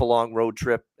Kings are off a long road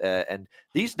trip, and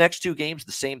these next two games,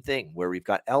 the same thing, where we've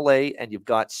got LA and you've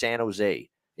got San Jose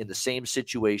in the same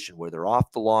situation where they're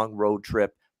off the long road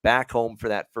trip, back home for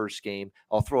that first game.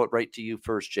 I'll throw it right to you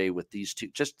first, Jay, with these two.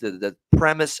 Just the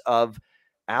premise of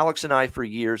Alex and I for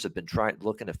years have been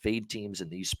looking to fade teams in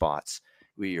these spots.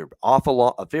 We are off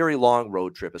a very long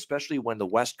road trip, especially when the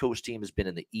West Coast team has been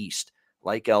in the East,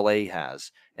 like LA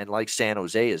has, and like San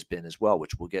Jose has been as well,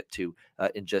 which we'll get to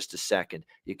in just a second.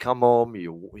 You come home,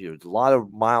 you're a lot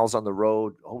of miles on the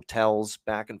road, hotels,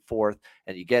 back and forth,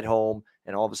 and you get home,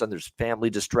 and all of a sudden there's family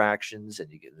distractions,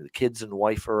 and the kids and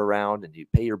wife are around, and you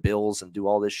pay your bills and do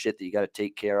all this shit that you got to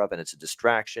take care of, and it's a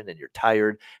distraction, and you're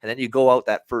tired, and then you go out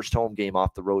that first home game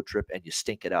off the road trip, and you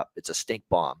stink it up. It's a stink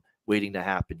bomb waiting to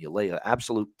happen. You lay an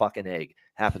absolute fucking egg.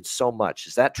 Happens so much.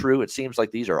 Is that true? It seems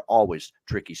like these are always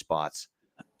tricky spots.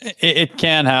 It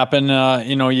can happen.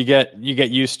 You get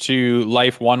used to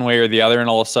life one way or the other, and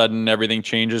all of a sudden everything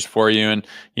changes for you, and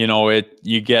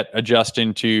you get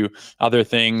adjusting to other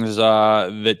things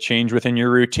that change within your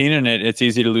routine, and it's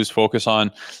easy to lose focus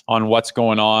on what's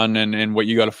going on and what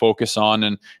you got to focus on.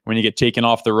 And when you get taken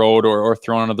off the road or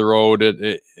thrown onto the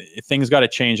road, things got to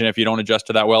change. And if you don't adjust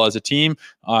to that well as a team,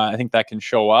 I think that can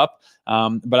show up.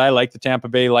 But I like the Tampa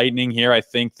Bay Lightning here. I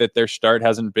think that their start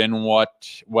hasn't been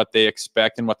what they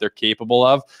expect and what they're capable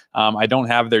of. I don't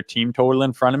have their team total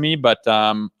in front of me, but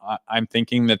I'm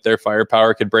thinking that their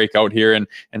firepower could break out here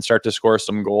and start to score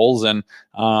some goals. And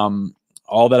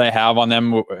all that I have on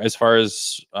them as far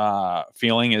as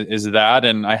feeling is that,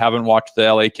 and I haven't watched the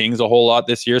LA Kings a whole lot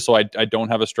this year, so I don't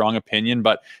have a strong opinion,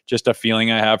 but just a feeling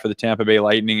I have for the Tampa Bay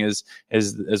Lightning is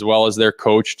as well as they're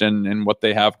coached and what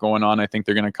they have going on. I think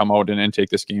they're going to come out and take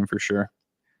this game for sure.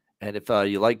 And if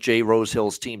you like Jay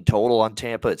Rosehill's team total on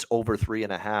Tampa, it's over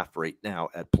 3.5 right now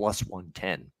at plus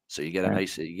 110. So you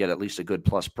get you get at least a good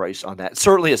plus price on that.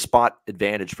 Certainly a spot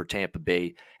advantage for Tampa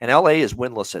Bay. And LA is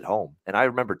winless at home. And I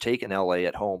remember taking LA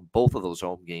at home, both of those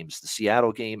home games, the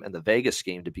Seattle game and the Vegas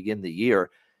game to begin the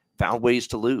year, found ways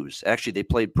to lose. Actually, they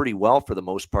played pretty well for the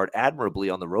most part, admirably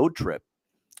on the road trip.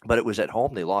 But it was at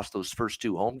home. They lost those first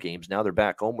 2 home games. Now they're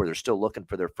back home where they're still looking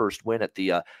for their first win at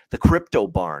the Crypto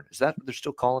Barn. Is that they're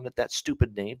still calling it that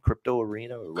stupid name, Crypto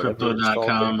Arena or whatever?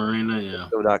 Crypto.com Arena, yeah.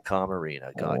 Crypto.com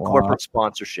Arena. God, corporate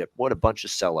sponsorship. What a bunch of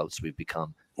sellouts we've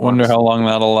become. Wonder how long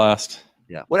that'll last.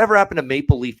 Yeah. Whatever happened to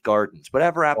Maple Leaf Gardens?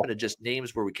 Whatever happened to just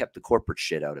names where we kept the corporate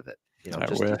shit out of it?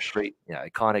 Just straight,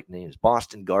 iconic names.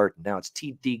 Boston Garden. Now it's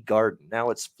TD Garden.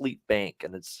 Now it's Fleet Bank,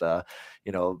 and it's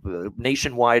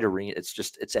Nationwide Arena.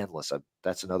 It's endless.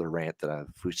 That's another rant that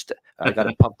I got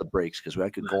to pump the brakes because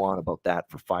I could go on about that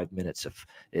for 5 minutes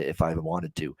if I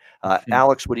wanted to.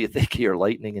 Alex, what do you think here?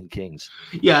 Lightning and Kings.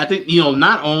 Yeah, I think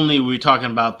not only were we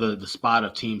talking about the spot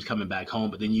of teams coming back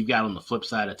home, but then you got on the flip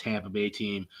side a Tampa Bay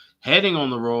team heading on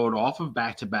the road off of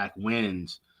back-to-back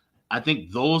wins. I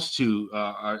think those two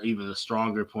are even a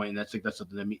stronger point, and that's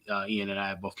something that Ian and I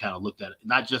have both kind of looked at.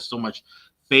 Not just so much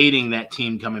fading that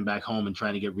team coming back home and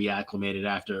trying to get reacclimated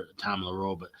after time on the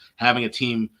road, but having a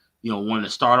team, wanting to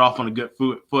start off on a good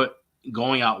foot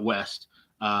going out west.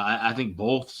 I think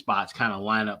both spots kind of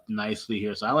line up nicely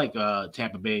here. So I like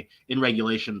Tampa Bay in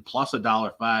regulation plus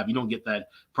 $1.05. You don't get that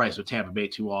price with Tampa Bay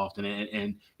too often.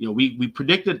 And we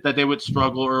predicted that they would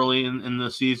struggle early in the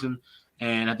season.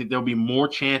 And I think there'll be more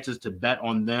chances to bet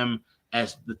on them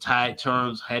as the tide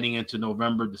turns heading into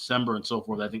November, December, and so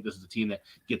forth. I think this is a team that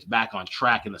gets back on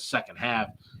track in the second half,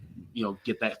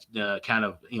 get that kind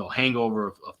of, hangover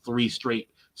of 3 straight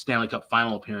Stanley Cup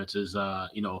final appearances,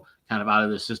 kind of out of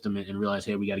the system and realize,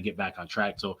 hey, we got to get back on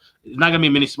track. So it's not going to be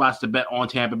many spots to bet on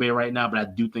Tampa Bay right now, but I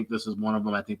do think this is one of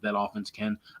them. I think that offense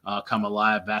can come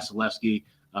alive. Vasilevsky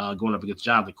going up against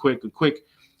Jonathan Quick.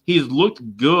 He's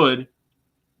looked good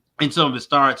in some of his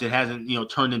starts. It hasn't,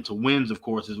 turned into wins. Of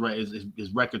course, his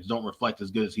records don't reflect as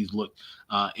good as he's looked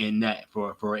in net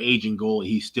for an aging goalie.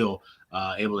 He's still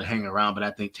able to hang around, but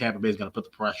I think Tampa Bay is going to put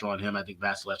the pressure on him. I think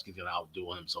Vasilevsky's going to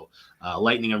outdo him. So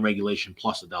Lightning in regulation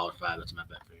plus $1.05. That's my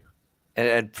bet for you.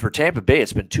 And for Tampa Bay,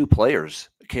 it's been 2 players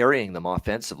carrying them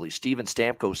offensively: Steven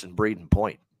Stamkos and Braden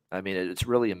Point. I mean, it's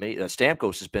really amazing.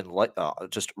 Stamkos has been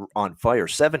just on fire.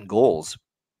 7 goals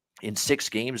in 6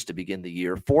 games to begin the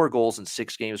year, 4 goals in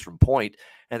 6 games from Point.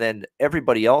 And then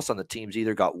everybody else on the team's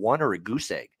either got 1 or a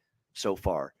goose egg so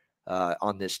far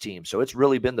on this team. So it's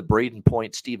really been the Braden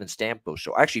Point, Steven Stamkos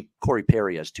show. Actually, Corey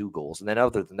Perry has 2 goals. And then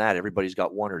other than that, everybody's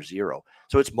got 1 or 0.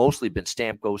 So it's mostly been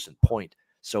Stamkos and Point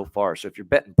so far. So if you're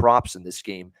betting props in this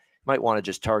game, you might want to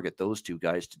just target those 2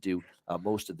 guys to do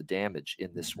most of the damage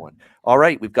in this one. All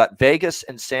right, we've got Vegas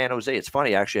and San Jose. It's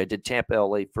funny, actually, I did Tampa,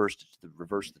 LA first to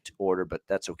reverse the order, but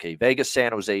that's okay. Vegas,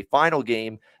 San Jose, final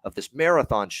game of this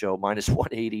marathon show, minus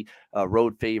 180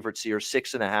 road favorites here,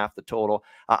 6.5 the total.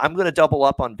 I'm going to double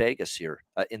up on Vegas here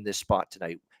in this spot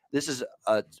tonight. This is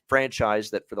a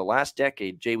franchise that for the last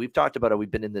decade, Jay, we've talked about how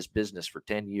we've been in this business for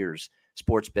 10 years,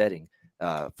 sports betting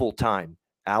full time,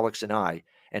 Alex and I.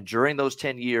 And during those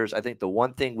 10 years, I think the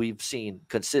one thing we've seen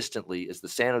consistently is the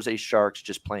San Jose Sharks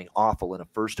just playing awful in a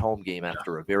first home game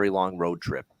after a very long road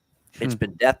trip. It's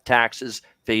been death taxes,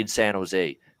 fade San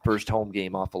Jose, first home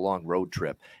game off a long road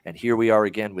trip. And here we are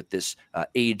again with this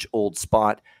age-old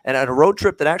spot. And on a road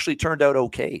trip that actually turned out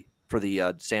okay for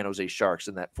the San Jose Sharks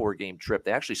in that 4-game trip.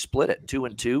 They actually split it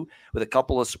 2-2 with a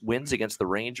couple of wins against the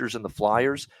Rangers and the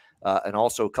Flyers. And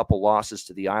also a couple losses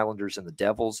to the Islanders and the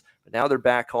Devils. But now they're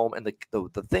back home. And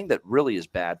the thing that really is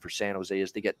bad for San Jose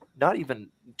is they get not even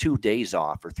 2 days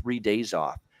off or 3 days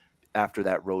off after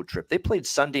that road trip. They played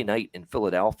Sunday night in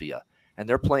Philadelphia, and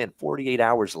they're playing 48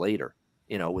 hours later,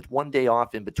 with 1 day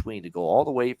off in between to go all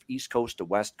the way from East Coast to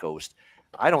West Coast.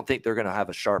 I don't think they're going to have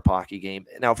a sharp hockey game.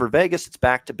 Now, for Vegas, it's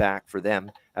back-to-back for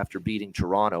them after beating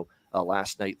Toronto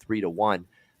last night 3-1.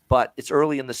 But it's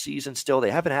early in the season still.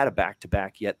 They haven't had a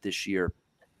back-to-back yet this year,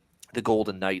 the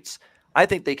Golden Knights. I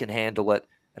think they can handle it.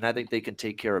 and I think they can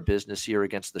take care of business here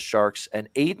against the Sharks. And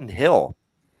Adin Hill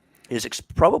is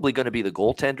probably going to be the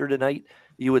goaltender tonight,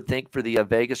 you would think, for the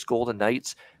Vegas Golden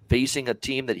Knights, facing a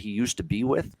team that he used to be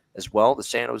with as well, the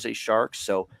San Jose Sharks.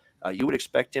 So you would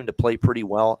expect him to play pretty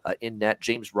well in net.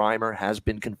 James Reimer has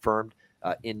been confirmed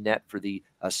in net for the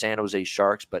San Jose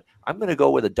Sharks, but I'm going to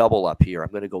go with a double up here. I'm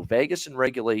going to go Vegas in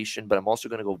regulation, but I'm also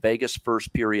going to go Vegas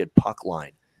first period puck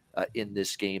line in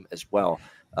this game as well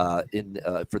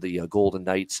for the Golden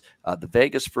Knights. The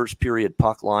Vegas first period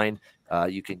puck line,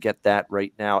 you can get that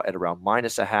right now at around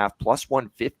 -0.5 plus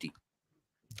 150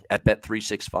 at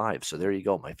Bet365. So there you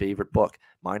go. My favorite book,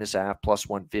 -0.5 plus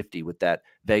 150 with that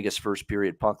Vegas first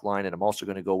period puck line. And I'm also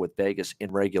going to go with Vegas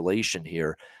in regulation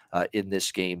here in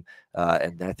this game.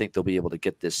 And I think they'll be able to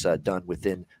get this done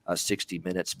within 60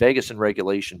 minutes. Vegas in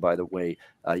regulation, by the way,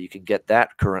 you can get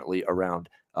that currently around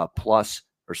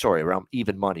around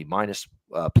even money,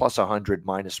 plus 100,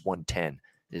 -110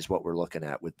 is what we're looking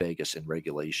at with Vegas in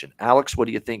regulation. Alex, what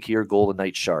do you think here? Golden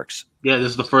Knights Sharks. Yeah, this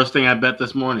is the first thing I bet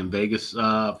this morning. Vegas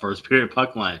first period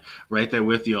puck line, right there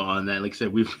with you on that. Like I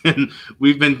said,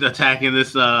 we've been attacking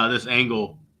this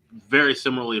angle very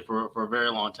similarly for a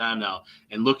very long time now.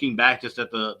 And looking back just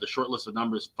at the short list of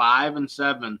numbers, 5 and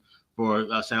 7 for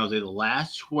San Jose, the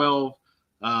last 12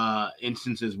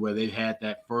 instances where they've had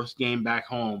that first game back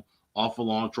home off a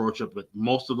long road trip, but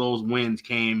most of those wins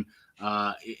came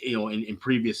in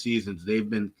previous seasons. They've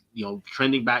been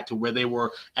trending back to where they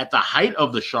were at the height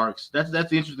of the Sharks. That's the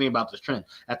interesting thing about this trend.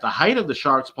 At the height of the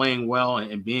Sharks playing well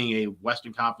and being a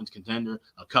Western Conference contender,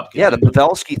 a cup contender. Yeah, the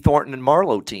Pavelski, Thornton, and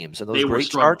Marlowe teams, and those great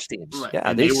Sharks teams. Right. Yeah,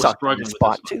 and they were sucked in struggling the with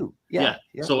spot this too. Yeah.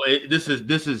 So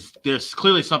there's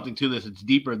clearly something to this. It's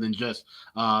deeper than just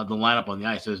the lineup on the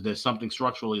ice. There's something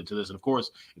structurally to this. And of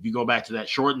course, if you go back to that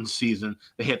shortened season,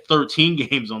 they had 13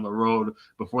 games on the road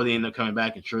before they ended up coming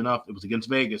back. And sure enough, it was against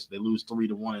Vegas. They lose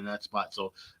 3-1 in that spot.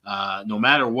 So no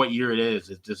matter what year it is,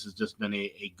 this has just been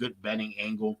a good betting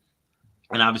angle.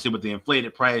 And obviously with the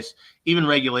inflated price, even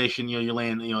regulation, you're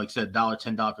laying, like I said,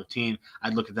 $10, $15.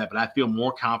 I'd look at that, but I feel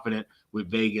more confident with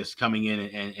Vegas coming in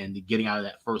and getting out of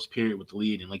that first period with the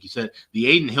lead. And like you said, the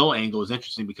Adin Hill angle is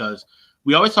interesting because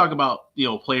we always talk about,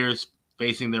 players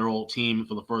facing their old team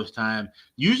for the first time.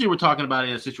 Usually we're talking about it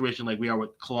in a situation like we are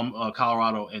with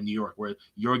Colorado and New York, where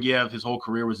Georgiev, his whole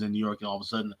career was in New York, and all of a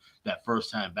sudden that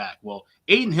first time back. Well,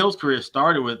 Adin Hill's career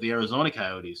started with the Arizona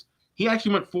Coyotes. He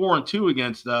actually went 4-2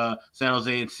 against San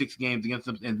Jose in 6 games against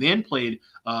them, and then played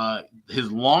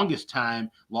his longest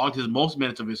time, logged his most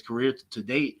minutes of his career to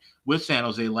date with San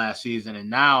Jose last season, and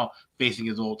now facing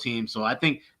his old team. So I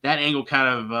think that angle kind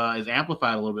of is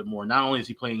amplified a little bit more. Not only is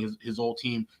he playing his old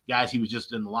team, guys he was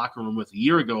just in the locker room with a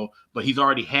year ago, but he's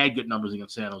already had good numbers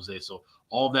against San Jose. So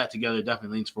all of that together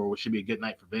definitely leans forward. Should be a good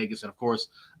night for Vegas. And of course,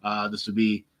 this would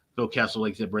be Phil Kessel,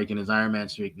 like I said, breaking his Ironman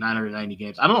streak, 990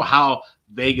 games. I don't know how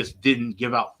Vegas didn't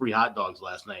give out free hot dogs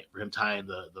last night for him tying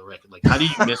the record. Like, how did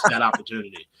you miss that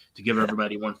opportunity to give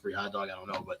everybody one free hot dog? I don't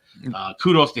know, but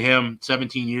kudos to him.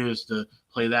 17 years to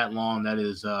play that long. That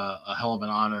is a hell of an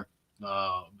honor,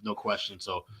 no question.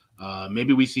 So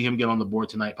maybe we see him get on the board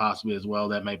tonight possibly as well.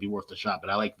 That might be worth a shot, but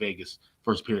I like Vegas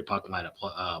first period puck line at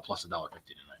plus $1.50 tonight.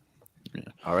 Yeah.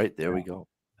 All right, there we go.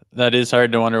 That is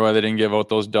hard to wonder why they didn't give out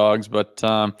those dogs, but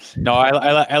no,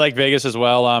 I like Vegas as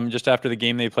well. Just after the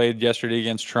game they played yesterday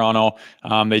against Toronto,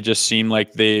 they just seemed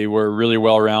like they were really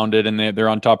well-rounded, and they're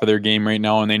on top of their game right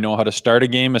now, and they know how to start a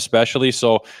game especially.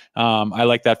 So I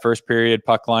like that first period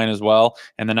puck line as well.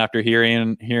 And then after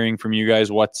hearing from you guys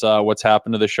what's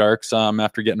happened to the Sharks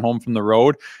after getting home from the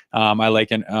road, I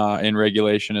like in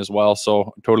regulation as well.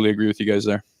 So totally agree with you guys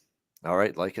there. All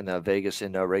right, like in Vegas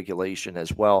in regulation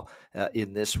as well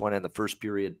in this one and the first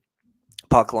period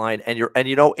puck line. And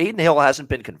Adin Hill hasn't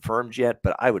been confirmed yet,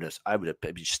 but I would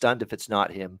be stunned if it's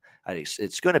not him.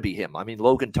 It's going to be him. I mean,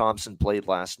 Logan Thompson played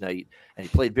last night, and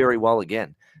he played very well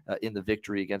again in the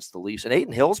victory against the Leafs. And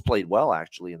Adin Hill's played well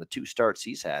actually in the 2 starts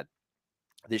he's had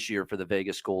this year for the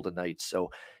Vegas Golden Knights.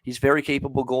 So he's very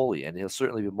capable goalie, and he'll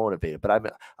certainly be motivated.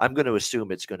 But I'm going to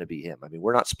assume it's going to be him. I mean,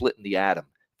 we're not splitting the atom,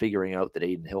 figuring out that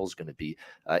Adin Hill is going to be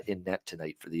in net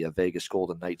tonight for the Vegas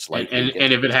Golden Knights. And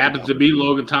if it happens to be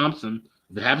Logan Thompson,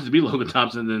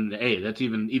 then hey, that's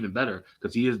even better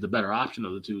because he is the better option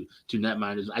of the two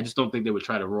netminders. I just don't think they would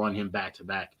try to run him back to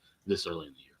back this early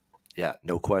in the year. Yeah,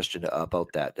 no question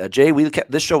about that. Jay,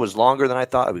 this show was longer than I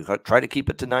thought. We tried to keep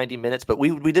it to 90 minutes, but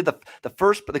we did the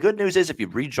first. But the good news is, if you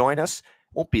rejoin us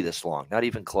won't be this long, not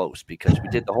even close, because we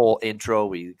did the whole intro.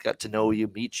 We got to know you,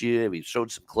 meet you. We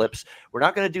showed some clips. We're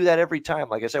not going to do that every time.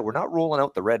 Like I said, we're not rolling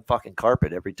out the red fucking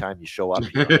carpet every time you show up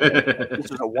here.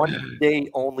 This is a one-day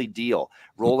only deal,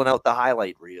 rolling out the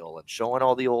highlight reel and showing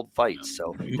all the old fights.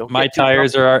 So my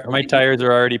tires are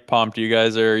already pumped. You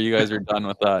guys are done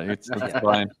with that. It's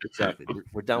fine. Exactly.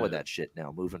 We're done with that shit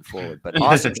now, moving forward. But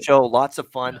awesome show, lots of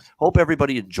fun. Hope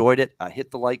everybody enjoyed it.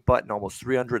 Hit the like button. Almost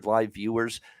 300 live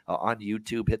viewers on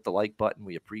YouTube. Hit the like button.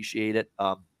 We appreciate it.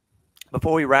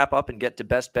 Before we wrap up and get to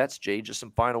best bets, Jay, just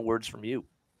some final words from you.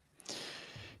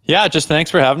 Yeah, just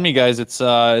thanks for having me, guys. It's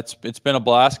been a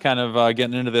blast kind of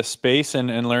getting into this space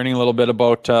and learning a little bit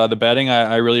about the betting.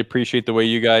 I really appreciate the way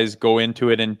you guys go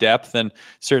into it in depth and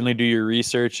certainly do your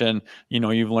research. And,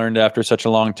 you've learned after such a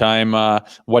long time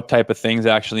what type of things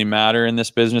actually matter in this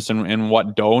business and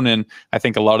what don't. And I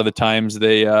think a lot of the times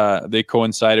they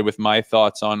coincided with my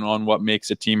thoughts on what makes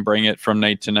a team bring it from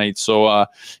night to night. So,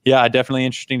 yeah, definitely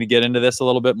interesting to get into this a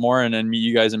little bit more and meet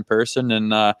you guys in person. And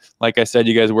like I said,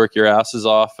 you guys work your asses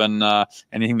off. And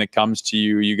anything that comes to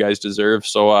you guys deserve.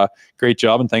 So great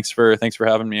job, and thanks for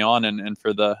having me on and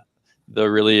for the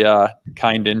really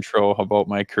kind intro about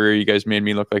my career. You guys made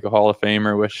me look like a Hall of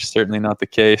Famer, which is certainly not the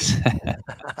case.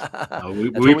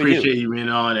 we appreciate you being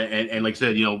on, and like I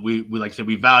said,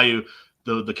 we value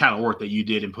the kind of work that you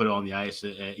did and put on the ice.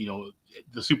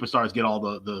 The superstars get all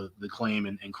the claim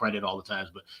and credit all the times,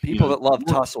 but people that love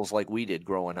tussles like we did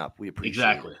growing up, we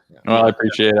appreciate it. Yeah. Well, I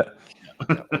appreciate it.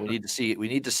 We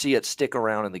need to see it stick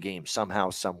around in the game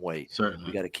somehow, some way. Certainly.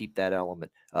 We got to keep that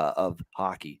element of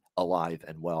hockey alive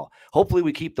and well. Hopefully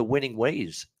we keep the winning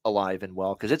ways alive and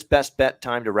well, because it's best bet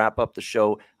time to wrap up the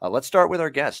show. Let's start with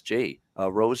our guest, Jay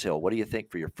Rosehill. What do you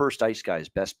think for your first Ice Guys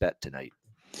best bet tonight?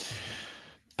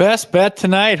 Best bet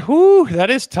tonight. Whoo, that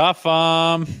is tough.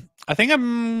 I think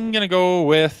I'm going to go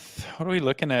with, what are we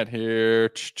looking at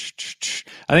here?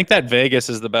 I think that Vegas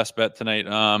is the best bet tonight.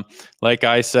 Like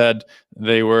I said,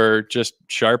 they were just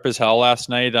sharp as hell last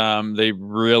night. They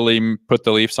really put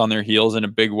the Leafs on their heels in a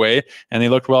big way, and they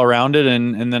looked well-rounded.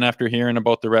 And then after hearing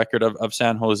about the record of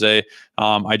San Jose,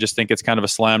 I just think it's kind of a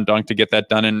slam dunk to get that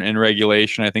done in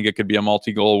regulation. I think it could be a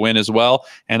multi-goal win as well,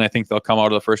 and I think they'll come out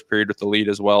of the first period with the lead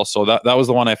as well. So that was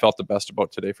the one I felt the best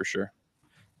about today for sure.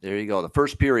 There you go. The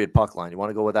first period puck line. You want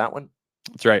to go with that one?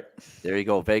 That's right. There you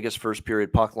go. Vegas first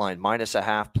period puck line,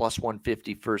 -0.5,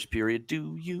 +150 first period.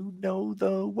 Do you know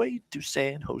the way to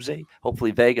San Jose?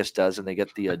 Hopefully Vegas does, and they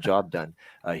get the job done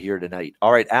here tonight.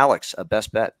 All right, Alex,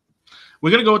 best bet. We're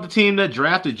going to go with the team that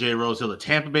drafted Jay Rosehill, the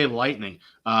Tampa Bay Lightning.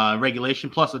 Regulation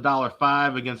plus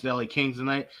 $1.05 against the LA Kings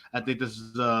tonight. I think this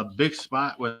is a big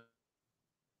spot with.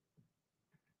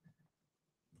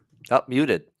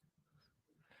 Muted.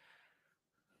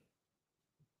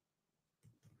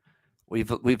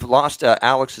 We've lost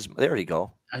Alex's. There you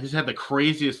go. I just had the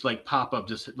craziest pop up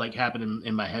just happen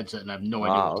in my headset, and I have no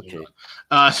idea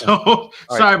what's going on.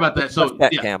 Sorry about that. So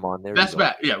bet cam on there. Best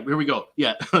bet. Yeah, here we go.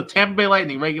 Yeah, Tampa Bay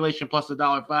Lightning regulation plus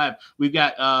 $1.05. We've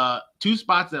got two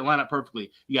spots that line up perfectly.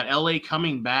 You got LA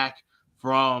coming back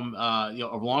from a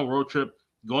long road trip,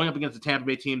 going up against the Tampa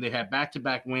Bay team. They had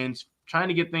back-to-back wins, trying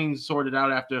to get things sorted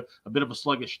out after a bit of a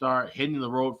sluggish start, hitting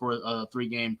the road for a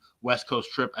 3-game West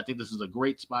Coast trip. I think this is a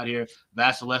great spot here.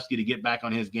 Vasilevsky to get back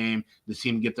on his game. The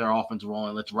team to get their offense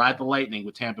rolling. Let's ride the Lightning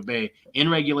with Tampa Bay in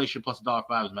regulation plus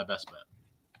 $1.05 is my best bet.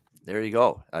 There you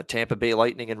go. Tampa Bay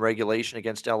Lightning in regulation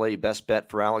against LA. Best bet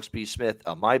for Alex B. Smith.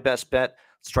 My best bet.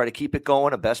 Let's try to keep it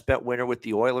going. A best bet winner with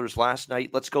the Oilers last night.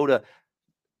 Let's go to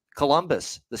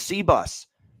Columbus, the C-Bus.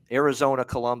 Arizona,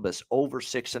 Columbus, over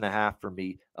 6.5 for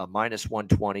me,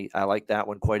 -120. I like that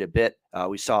one quite a bit.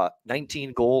 We saw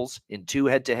 19 goals in 2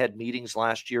 head-to-head meetings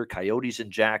last year. Coyotes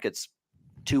and Jackets,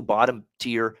 2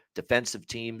 bottom-tier defensive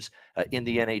teams in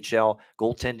the NHL.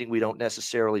 Goaltending we don't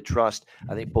necessarily trust.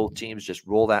 I think both teams just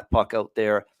roll that puck out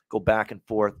there, go back and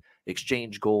forth,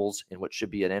 exchange goals in what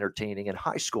should be an entertaining and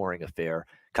high-scoring affair.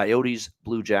 Coyotes,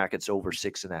 Blue Jackets, over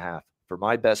 6.5. For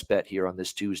my best bet here on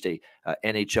this Tuesday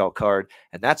NHL card.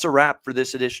 And that's a wrap for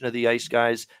this edition of the Ice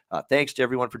Guys. Thanks to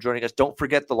everyone for joining us. Don't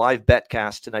forget the live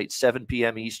betcast tonight, 7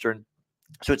 p.m. Eastern.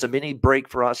 So it's a mini break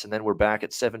for us, and then we're back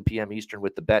at 7 p.m. Eastern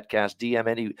with the betcast. DM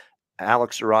any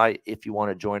Alex or I if you want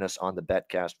to join us on the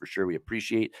betcast for sure. We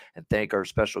appreciate and thank our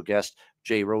special guest,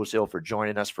 Jay Rosehill, for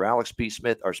joining us. For Alex P.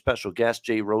 Smith, our special guest,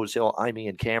 Jay Rosehill, I'm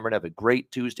Ian Cameron. Have a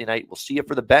great Tuesday night. We'll see you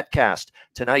for the betcast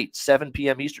tonight, 7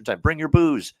 p.m. Eastern time. Bring your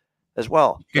booze as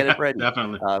well. Get it ready.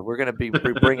 Definitely. We're going to be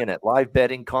bringing it. Live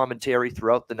betting, commentary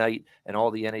throughout the night, and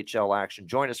all the NHL action.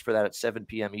 Join us for that at 7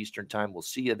 p.m. Eastern time. We'll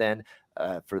see you then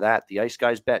for that. The Ice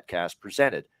Guys Betcast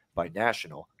presented by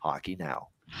National Hockey Now.